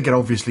it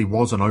obviously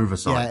was an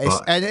oversight.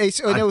 Yeah,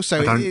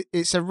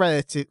 it's a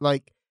relative,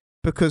 like,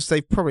 because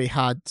they've probably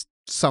had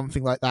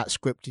something like that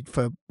scripted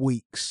for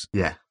weeks.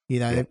 Yeah. You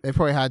know, they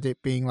probably had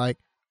it being like,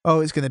 oh,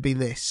 it's going to be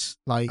this.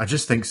 Like, I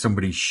just think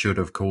somebody should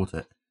have caught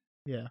it.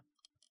 Yeah.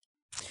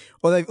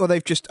 Or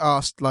they've just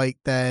asked like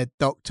their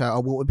doctor,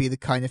 what would be the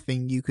kind of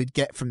thing you could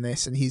get from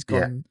this, and he's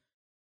gone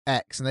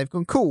X, and they've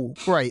gone cool,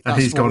 great. And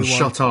he's gone,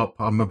 shut up.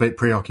 I'm a bit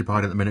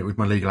preoccupied at the minute with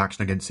my legal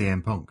action against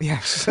CM Punk.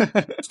 Yes.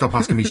 Stop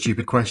asking me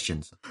stupid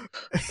questions.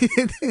 Do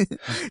you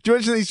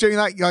imagine he's doing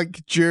that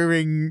like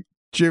during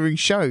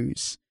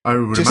shows? I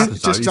would imagine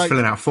so. He's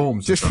filling out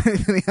forms. Just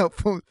filling out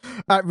forms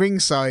at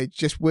ringside,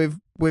 just with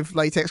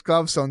latex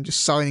gloves on,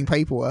 just signing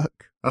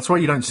paperwork. That's why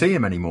you don't see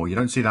him anymore. You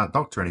don't see that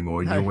doctor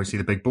anymore. You always see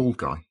the big bald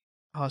guy.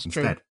 Oh, that's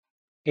instead.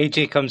 true.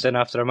 AJ comes in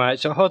after a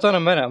match. Oh, hold on a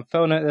minute, I'm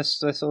filling out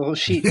this little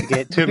sheet to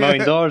get $2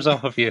 million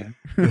off of you.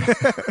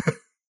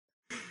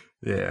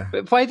 Yeah.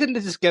 But why didn't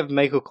they just give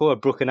Michael Cole a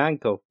broken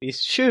ankle?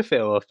 His shoe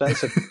fell off.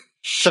 That's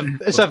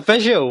it's a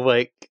visual,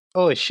 like,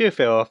 oh, his shoe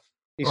fell off.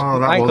 His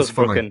ankle's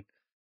broken.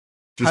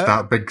 Just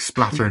that big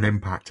splattering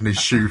impact, and his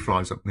shoe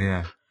flies up in the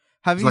air.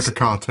 It's like a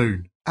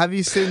cartoon. Have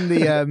you seen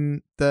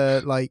the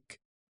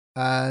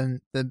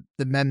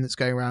meme that's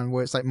going around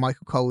where it's like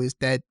Michael Cole is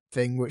dead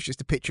thing, where it's just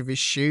a picture of his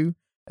shoe?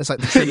 It's like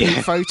the tribute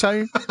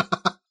photo.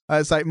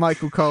 It's like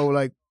Michael Cole,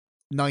 like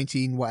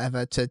 19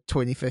 whatever to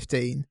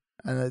 2015,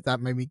 and that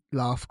made me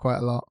laugh quite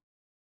a lot.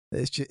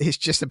 It's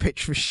just a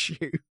picture of a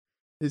shoe,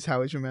 is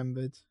how it's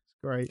remembered. It's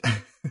great.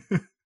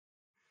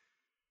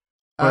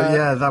 But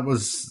yeah, that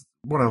was.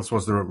 What else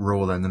was there at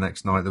Raw then the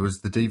next night? There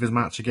was the Divas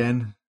match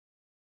again.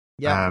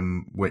 Yeah.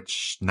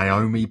 Which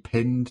Naomi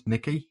pinned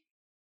Nikki.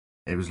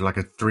 It was like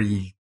a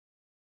three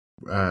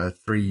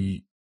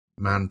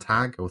man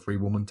tag or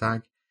 3-woman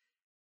tag,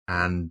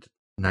 and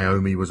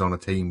Naomi was on a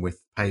team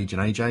with Paige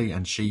and AJ,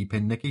 and she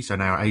pinned Nikki. So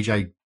now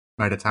AJ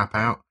made a tap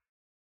out,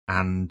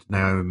 and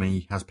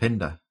Naomi has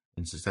pinned her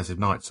in successive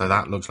nights. So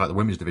that looks like the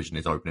women's division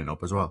is opening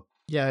up as well.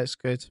 Yeah, it's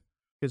good.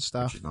 Good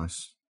stuff. Which is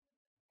nice.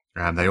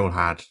 And they all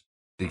had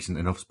decent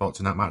enough spots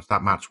in that match.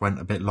 That match went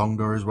a bit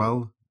longer as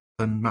well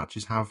than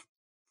matches have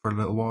for a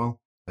little while.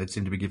 They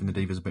seem to be giving the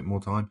Divas a bit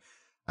more time.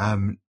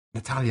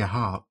 Natalya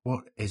Hart,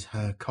 what is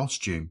her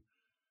costume?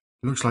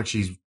 It looks like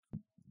she's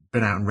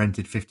been out and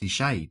rented 50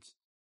 Shades.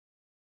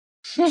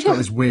 She's got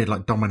this weird,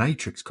 like,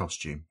 dominatrix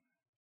costume.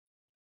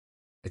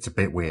 It's a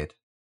bit weird.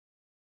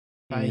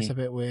 That is a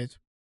bit weird.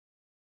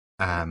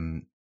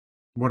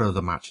 What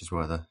other matches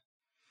were there?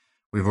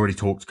 We've already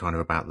talked kind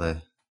of about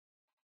the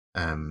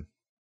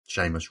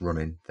Sheamus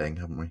running thing,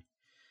 haven't we?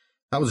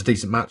 That was a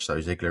decent match, though,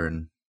 Ziggler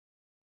and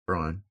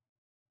Bryan.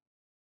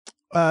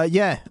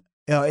 Yeah.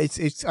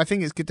 It's. I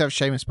think it's good to have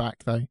Sheamus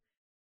back, though.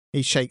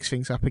 He shakes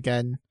things up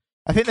again.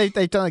 I think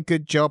they've done a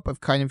good job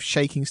of kind of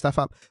shaking stuff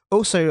up.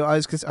 Also,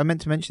 I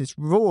meant to mention this.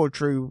 Raw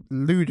drew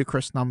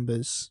ludicrous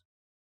numbers.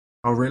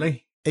 Oh,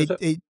 really?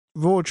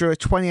 Raw drew a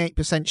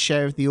 28%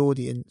 share of the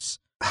audience,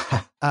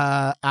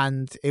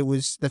 and it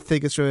was the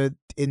figures were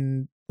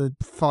in the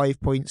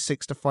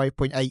 5.6 to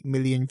 5.8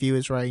 million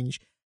viewers range,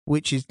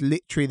 which is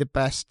literally the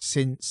best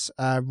since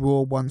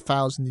Raw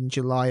 1000 in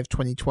July of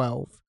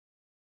 2012.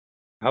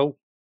 Oh,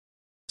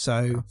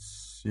 so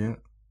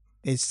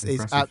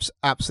it's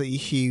absolutely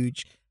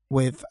huge.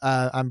 With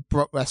and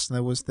Brock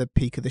Lesnar was the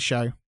peak of the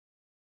show.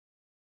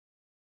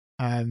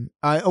 I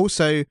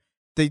also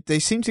they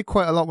seem to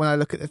quite a lot when I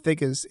look at the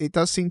figures. It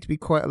does seem to be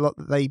quite a lot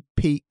that they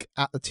peak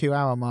at the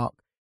 2-hour mark,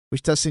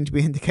 which does seem to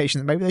be an indication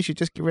that maybe they should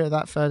just get rid of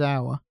that third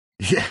hour.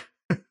 Yeah.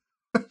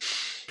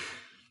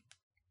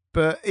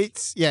 But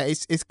it's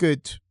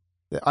good.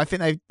 I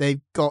think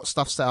they've got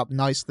stuff set up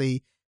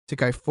nicely to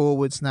go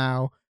forwards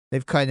now.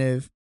 They've kind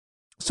of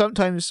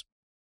sometimes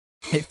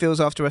it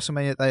feels after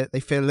WrestleMania that they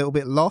feel a little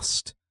bit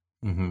lost.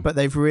 Mm-hmm. But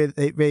it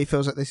really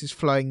feels like this is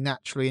flowing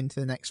naturally into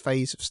the next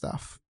phase of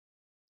stuff.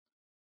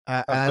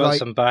 I've got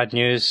some bad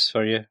news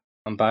for you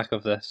on back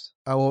of this.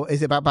 Oh, well,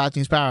 is it about Bad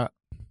News Barrett?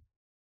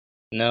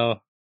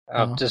 No,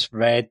 I've just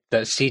read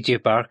that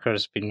CJ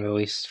Barker's been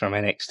released from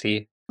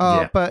NXT.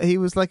 Oh, yeah. But he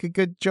was like a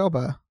good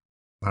jobber.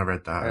 I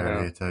read that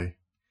earlier too.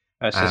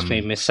 That's just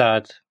made me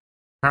sad.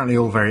 Apparently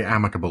all very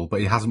amicable,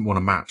 but he hasn't won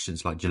a match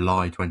since like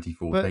July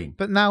 2014.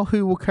 But now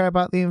who will care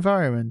about the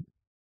environment?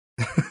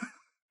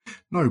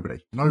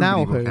 Nobody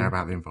will care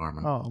about the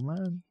environment. Oh,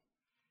 man.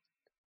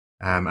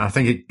 I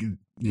think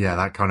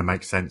that kind of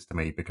makes sense to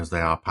me because they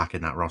are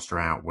packing that roster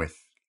out with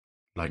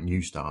like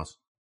new stars.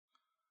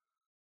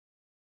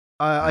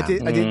 I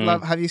did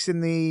love. Have you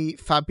seen the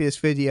fabulous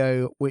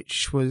video,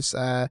 which was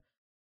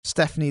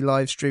Stephanie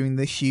live streaming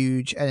the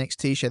huge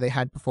NXT show they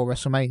had before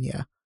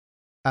WrestleMania?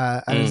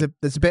 And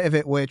there's a bit of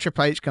it where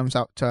Triple H comes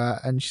up to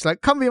her and she's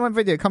like, come be in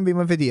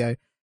my video.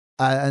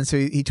 And so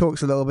he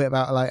talks a little bit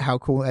about like how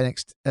cool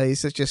NXT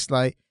is. Just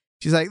like,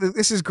 she's like,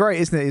 this is great,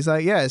 isn't it? He's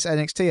like, yeah, it's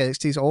NXT.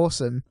 NXT's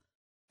awesome.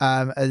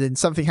 And then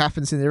something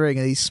happens in the ring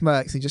and he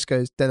smirks. And he just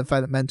goes,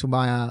 developmental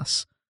my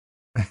ass.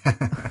 And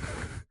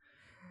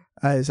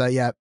it's like,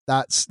 yeah,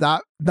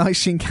 that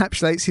nicely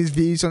encapsulates his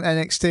views on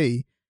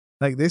NXT.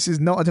 Like, this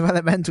is not a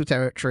developmental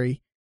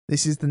territory.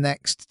 This is the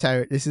next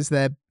territory. This is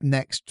their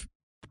next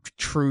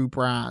true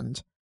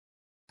brand.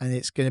 And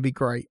it's going to be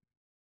great.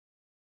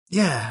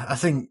 Yeah, I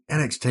think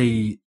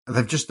NXT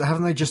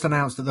haven't they just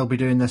announced that they'll be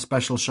doing their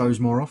special shows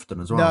more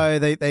often as well? No,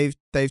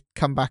 they've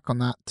come back on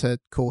that to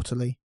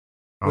quarterly,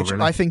 which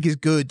really? I think is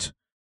good.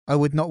 I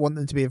would not want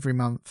them to be every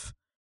month.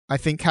 I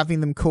think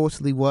having them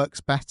quarterly works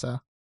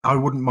better. I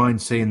wouldn't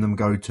mind seeing them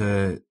go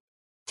to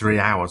 3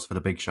 hours for the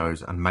big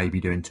shows and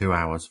maybe doing 2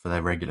 hours for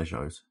their regular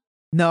shows.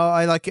 No,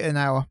 I like it an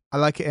hour.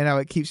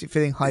 It keeps it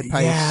feeling high paced.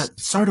 Yeah,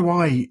 so do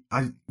I.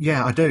 I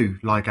do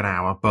like an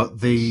hour,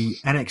 but the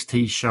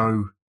NXT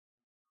show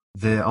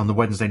on the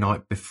Wednesday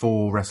night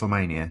before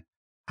WrestleMania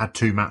had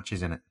 2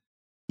 matches in it.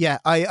 Yeah,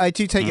 I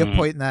do take your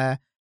point there.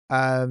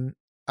 And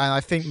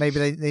I think maybe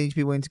they need to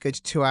be willing to go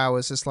to 2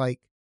 hours as like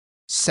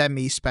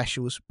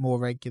semi-specials more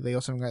regularly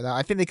or something like that.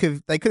 I think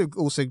they could have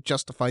also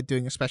justified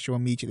doing a special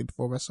immediately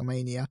before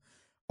WrestleMania,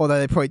 although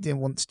they probably didn't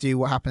want to do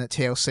what happened at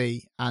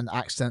TLC and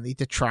accidentally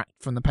detract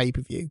from the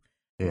pay-per-view.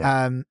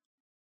 Yeah.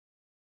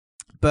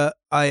 But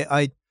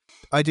I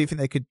do think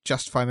they could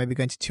justify maybe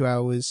going to 2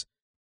 hours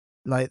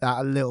like that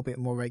a little bit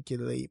more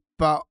regularly.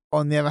 But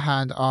on the other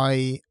hand,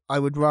 I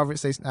would rather it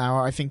stays an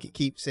hour. I think it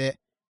keeps it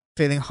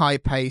feeling high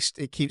paced.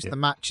 It keeps the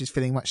matches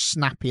feeling much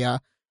snappier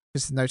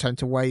because there's no time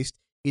to waste.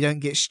 You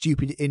don't get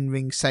stupid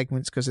in-ring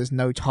segments because there's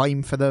no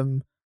time for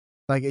them.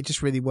 Like, it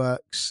just really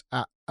works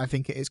at I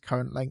think it is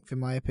current length, in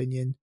my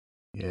opinion.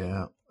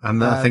 Yeah.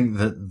 And I think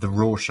that the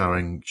Raw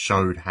showing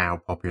showed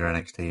how popular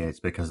NXT is,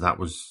 because that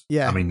was,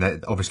 I mean,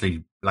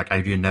 obviously, like,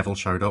 Adrian Neville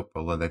showed up,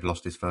 although they've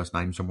lost his first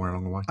name somewhere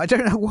along the way. I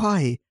don't know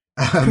why.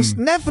 Because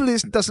Neville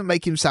doesn't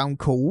make him sound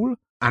cool.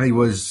 And he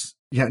was,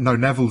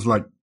 Neville's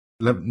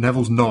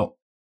not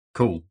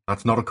cool.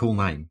 That's not a cool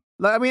name.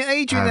 Like, I mean,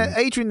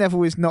 Adrian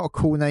Neville is not a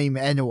cool name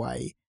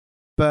anyway,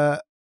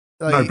 but...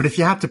 Like, no, but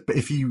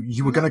if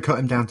you were going to cut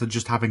him down to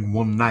just having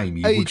one name,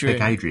 you would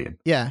pick Adrian.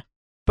 Yeah.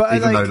 But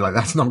even though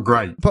that's not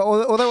great. But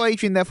although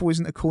Adrian Neville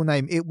isn't a cool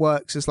name, it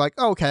works as like,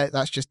 oh, okay,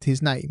 that's just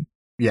his name.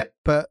 Yeah.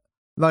 But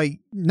like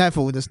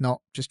Neville does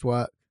not just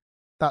work.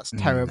 That's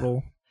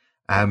terrible.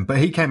 No. But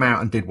he came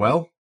out and did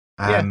well.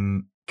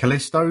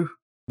 Kalisto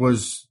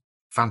was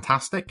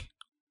fantastic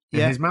in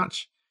his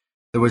match.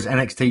 There was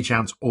NXT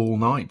chants all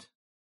night.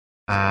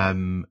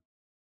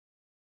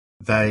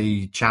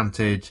 They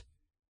chanted.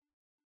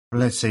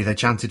 Let's see. They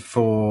chanted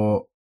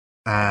for.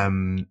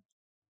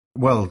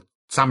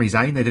 Sami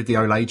Zayn, they did the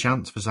Olay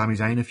chants for Sami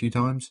Zayn a few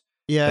times.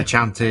 Yeah. They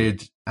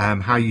chanted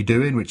How You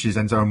Doing, which is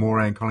Enzo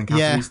Amore and Colin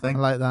Cassidy's thing. I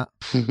like that.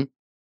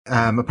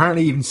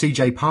 Apparently even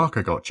CJ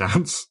Parker got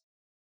chants.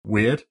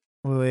 Weird.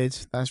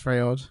 That's very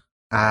odd.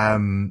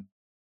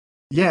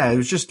 It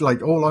was just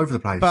like all over the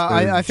place. But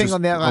I think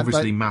on the other hand,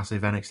 obviously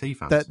massive NXT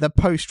fans. The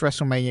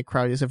post-WrestleMania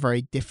crowd is a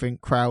very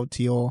different crowd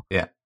to your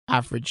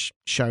average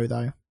show,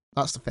 though.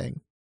 That's the thing.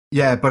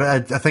 Yeah, but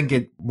I think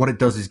what it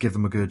does is give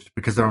them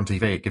because they're on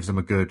TV, it gives them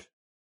a good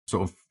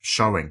sort of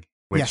showing.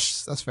 Which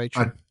yes, that's very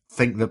true. I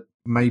think that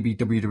maybe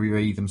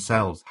WWE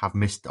themselves have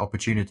missed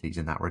opportunities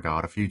in that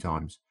regard a few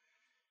times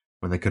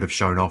when they could have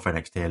shown off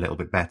NXT a little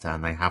bit better,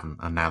 and they haven't,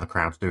 and now the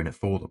crowd's doing it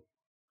for them.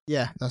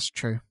 Yeah, that's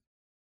true.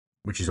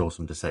 Which is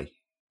awesome to see.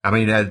 I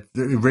mean,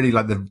 really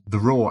like the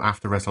Raw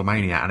after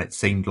WrestleMania, and it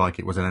seemed like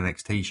it was an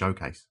NXT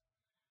showcase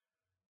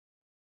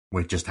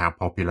with just how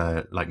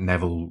popular like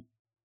Neville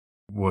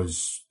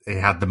was. He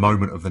had the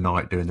moment of the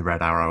night doing the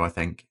Red Arrow, I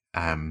think.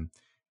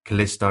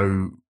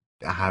 Kalisto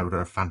had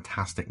a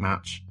fantastic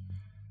match.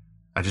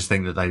 I just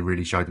think that they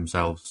really showed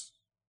themselves.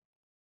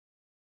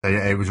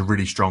 It was a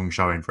really strong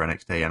showing for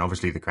NXT, and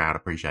obviously the crowd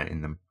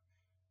appreciating them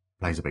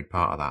plays a big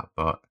part of that.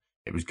 But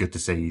it was good to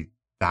see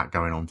that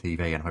going on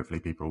TV, and hopefully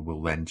people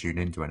will then tune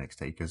into NXT,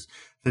 because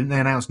didn't they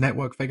announce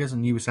network figures?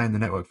 And you were saying the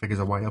network figures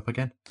are way up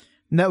again?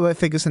 Network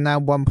figures are now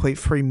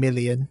 1.3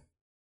 million.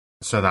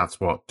 So that's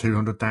what,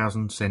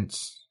 200,000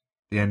 since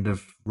the end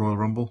of Royal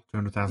Rumble?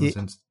 200,000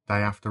 since the day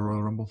after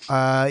Royal Rumble?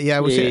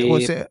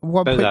 Was it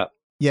 1. That.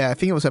 Yeah, I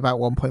think it was about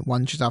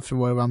 1.1 just after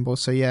Royal Rumble.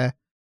 So yeah,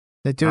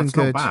 they're doing That's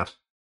good. Not bad.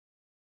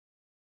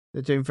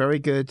 They're doing very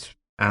good.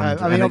 And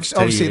I mean,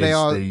 obviously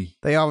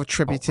they are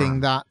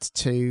attributing that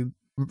to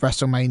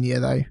WrestleMania,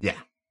 though. Yeah,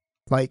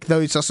 like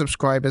those are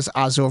subscribers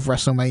as of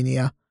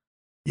WrestleMania.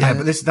 Yeah,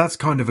 but that's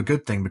kind of a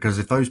good thing, because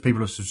if those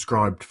people are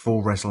subscribed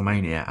for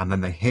WrestleMania and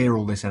then they hear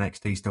all this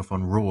NXT stuff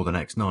on Raw the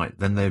next night,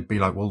 then they'd be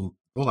like, well,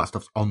 all that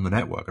stuff's on the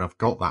network and I've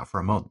got that for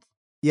a month.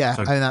 Yeah,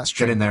 so that's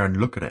true. Get in there and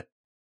look at it.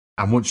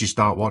 And once you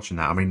start watching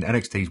that, I mean,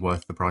 NXT's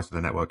worth the price of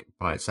the network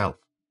by itself.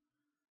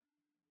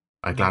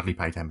 I'd gladly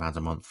pay £10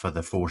 a month for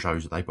the 4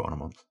 shows that they put on a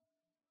month.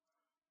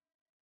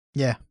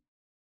 Yeah.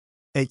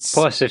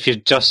 Plus, if you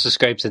just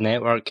subscribe to the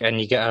network and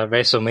you get a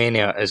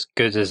WrestleMania as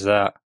good as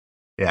that.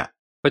 Yeah.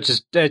 Which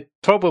is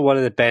probably one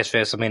of the best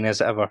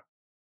WrestleManias ever.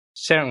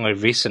 Certainly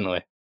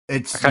recently. I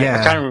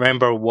can't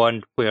remember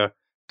one where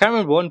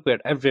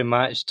every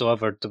match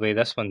delivered the way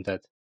this one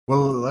did.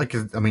 Well,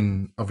 I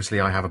mean, obviously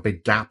I have a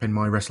big gap in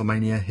my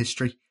WrestleMania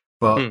history,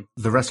 but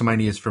the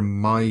WrestleManias from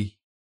my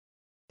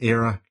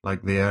era,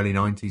 like the early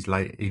 90s,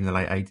 even the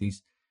late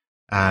 80s,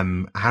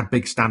 had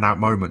big standout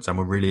moments and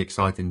were really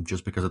exciting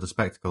just because of the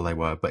spectacle they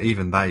were. But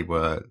even they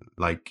were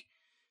like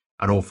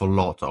an awful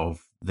lot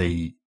of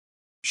the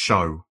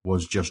show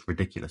was just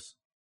ridiculous.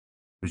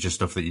 It was just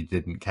stuff that you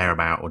didn't care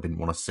about or didn't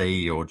want to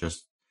see, or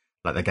just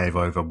like they gave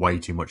over way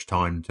too much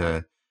time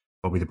to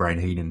Bobby the Brain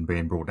Heenan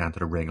being brought down to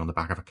the ring on the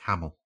back of a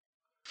camel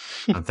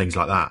and things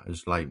like that. It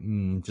was like,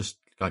 just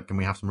like, can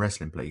we have some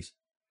wrestling, please?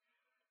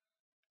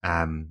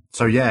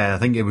 So yeah, I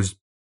think it was.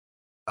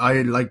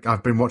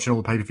 I've been watching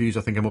all the pay-per-views.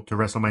 I think I'm up to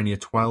WrestleMania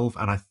 12,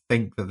 and I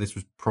think that this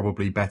was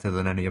probably better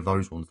than any of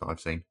those ones that I've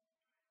seen.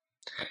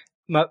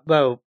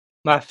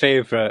 My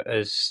favourite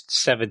is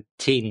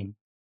 17,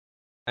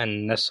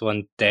 and this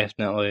one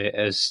definitely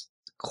is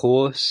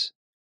close,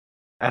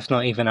 if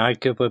not even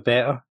arguably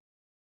better,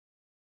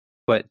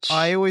 which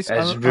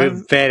is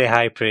very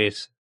high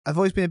praise. I've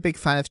always been a big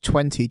fan of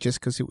 20 just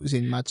because it was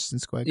in Madison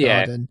Square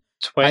Garden.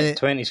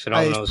 20 is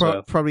phenomenal as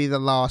well. Probably the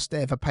last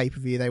ever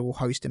pay-per-view they will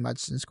host in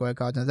Madison Square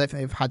Garden. I don't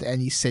think they've had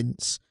any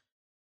since,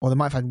 or they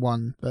might have had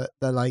one, but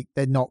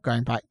they're not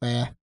going back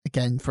there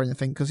again for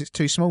anything because it's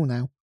too small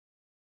now.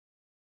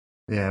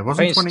 Yeah, it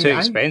wasn't 28. It's too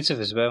expensive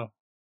as well.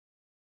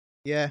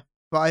 Yeah,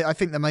 but I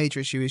think the major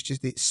issue is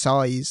just its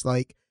size.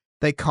 Like,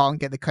 they can't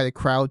get the kind of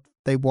crowd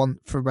they want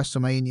for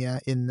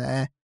WrestleMania in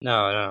there.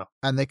 No.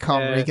 And they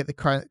can't really get the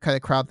kind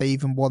of crowd they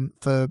even want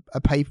for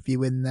a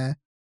pay-per-view in there.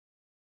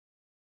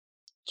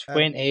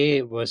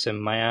 28 was in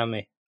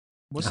Miami.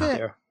 Was it?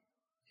 Here.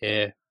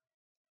 Yeah.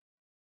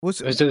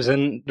 Was It was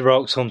in The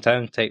Rock's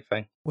hometown type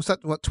thing. Was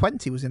that what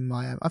 20 was in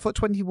Miami? I thought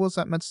 20 was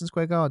at Madison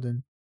Square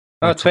Garden.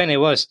 Oh, 20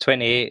 was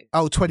 28.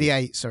 Oh,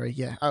 28. Sorry,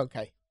 yeah.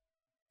 Okay.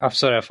 I'm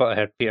sorry, I thought I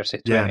heard Peter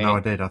say 28. Yeah, no, I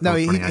did. I thought No,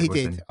 he 28 was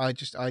did.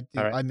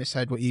 in. I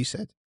misheard what you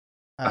said.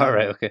 All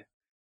right, okay.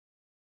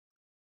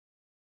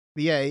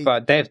 But yeah,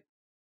 But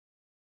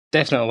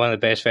definitely one of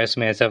the best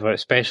WrestleManias ever,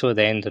 especially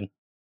the ending.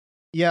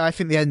 yeah, I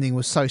think the ending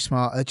was so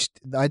smart. I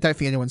don't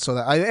think anyone saw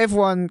that.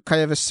 Everyone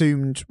kind of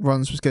assumed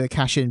Rollins was going to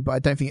cash in, but I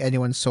don't think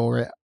anyone saw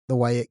it the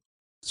way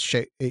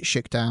it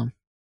shook down.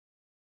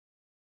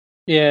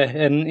 Yeah,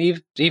 and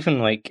even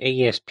like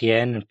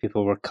ESPN and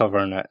people were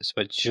covering it,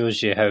 which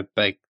shows you how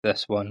big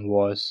this one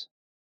was.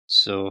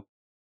 So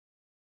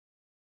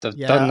they've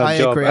done their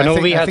job. Agree. I know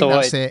we I had think a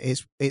that's lot.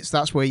 it's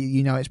that's where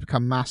you know it's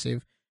become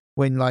massive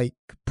when like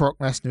Brock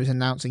Lesnar is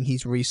announcing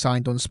he's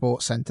re-signed on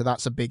SportsCenter.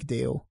 That's a big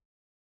deal.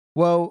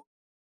 Well,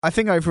 I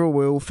think overall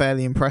we're all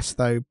fairly impressed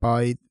though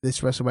by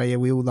this WrestleMania.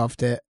 We all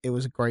loved it. It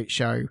was a great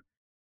show.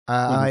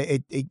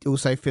 It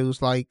also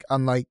feels like,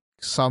 unlike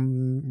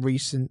some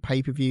recent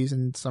pay-per-views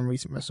and some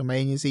recent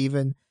WrestleManias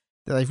even,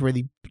 that they've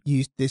really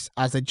used this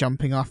as a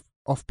jumping off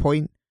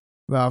point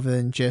rather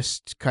than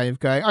just kind of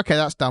going, okay,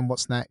 that's done,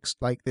 what's next?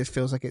 Like, this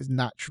feels like it's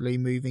naturally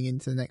moving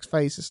into the next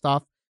phase of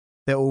stuff.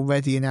 They're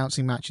already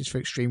announcing matches for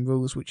Extreme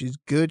Rules, which is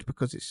good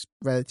because it's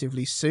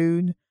relatively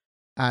soon.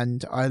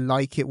 And I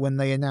like it when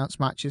they announce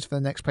matches for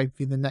the next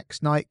pay-per-view the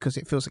next night because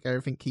it feels like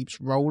everything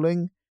keeps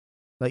rolling.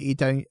 Like, you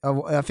don't,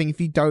 I think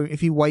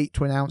if you wait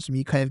to announce them,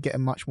 you kind of get a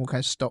much more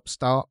kind of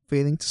stop-start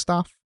feeling to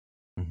stuff.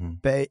 Mm-hmm.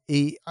 But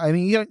it's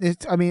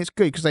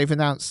good because I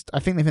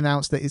think they've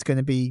announced that it's going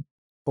to be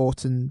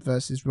Orton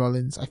versus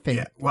Rollins, I think.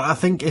 Yeah, well, I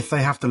think if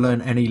they have to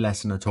learn any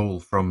lesson at all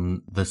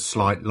from the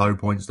slight low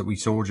points that we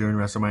saw during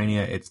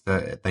WrestleMania, it's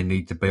that they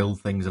need to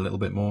build things a little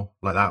bit more.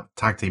 Like that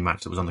tag team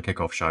match that was on the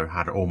kickoff show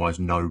had almost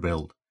no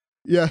build.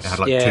 Yes. It had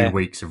like 2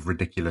 weeks of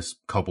ridiculous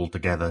cobbled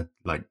together,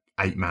 like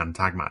 8-man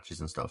tag matches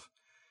and stuff.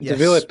 They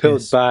really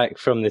pulled back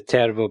from the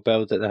terrible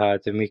build that they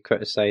had, and we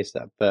criticised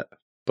that a bit.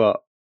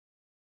 But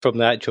from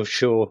the actual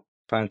show,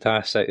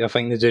 fantastic. I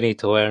think they do need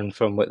to learn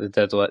from what they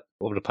did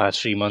over the past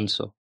 3 months.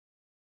 So.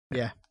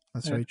 Yeah,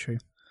 that's very true.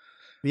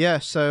 But yeah,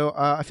 so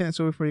I think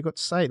that's all we've really got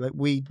to say. Like,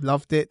 we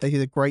loved it. They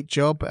did a great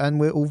job, and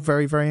we're all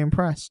very, very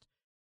impressed.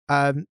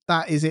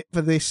 That is it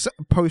for this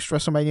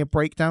post-WrestleMania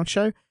breakdown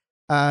show.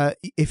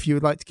 If you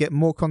would like to get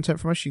more content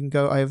from us, you can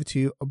go over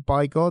to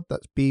bygod,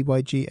 that's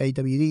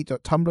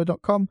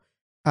bygawd.tumblr.com,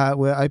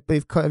 where I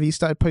believe, have you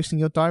started posting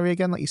your diary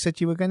again like you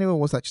said you were going to, or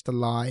was that just a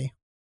lie?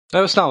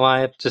 No, it's not a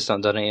lie. I've just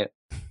not done it yet.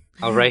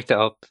 I'll write it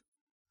up.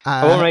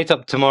 I won't write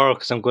up tomorrow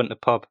because I'm going to the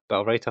pub, but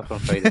I'll write up on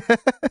Friday.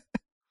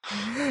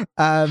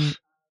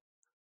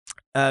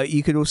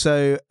 You could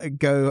also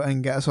go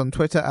and get us on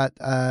Twitter at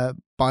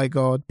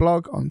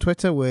ByGodBlog on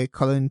Twitter, where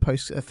Colin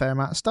posts a fair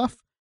amount of stuff.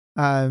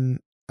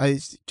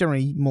 It's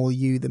generally more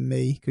you than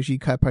me because you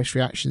kind of post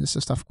reactions to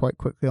stuff quite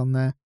quickly on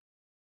there.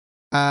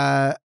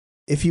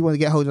 If you want to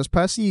get hold of us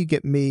personally, you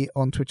get me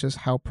on Twitter as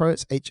HalPro,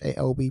 it's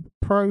HALB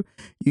Pro.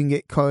 You can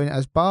get Colin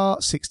as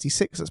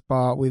Bar66, that's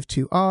Bar with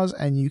 2 R's,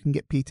 and you can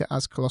get Peter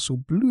as Colossal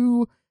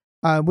Blue.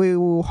 We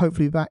will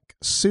hopefully be back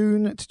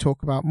soon to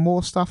talk about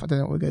more stuff. I don't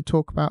know what we're going to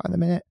talk about at the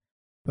minute,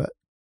 but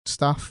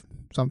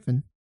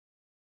something.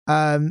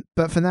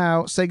 But for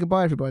now, say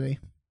goodbye, everybody.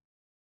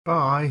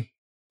 Bye.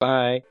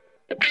 Bye.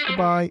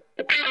 Goodbye.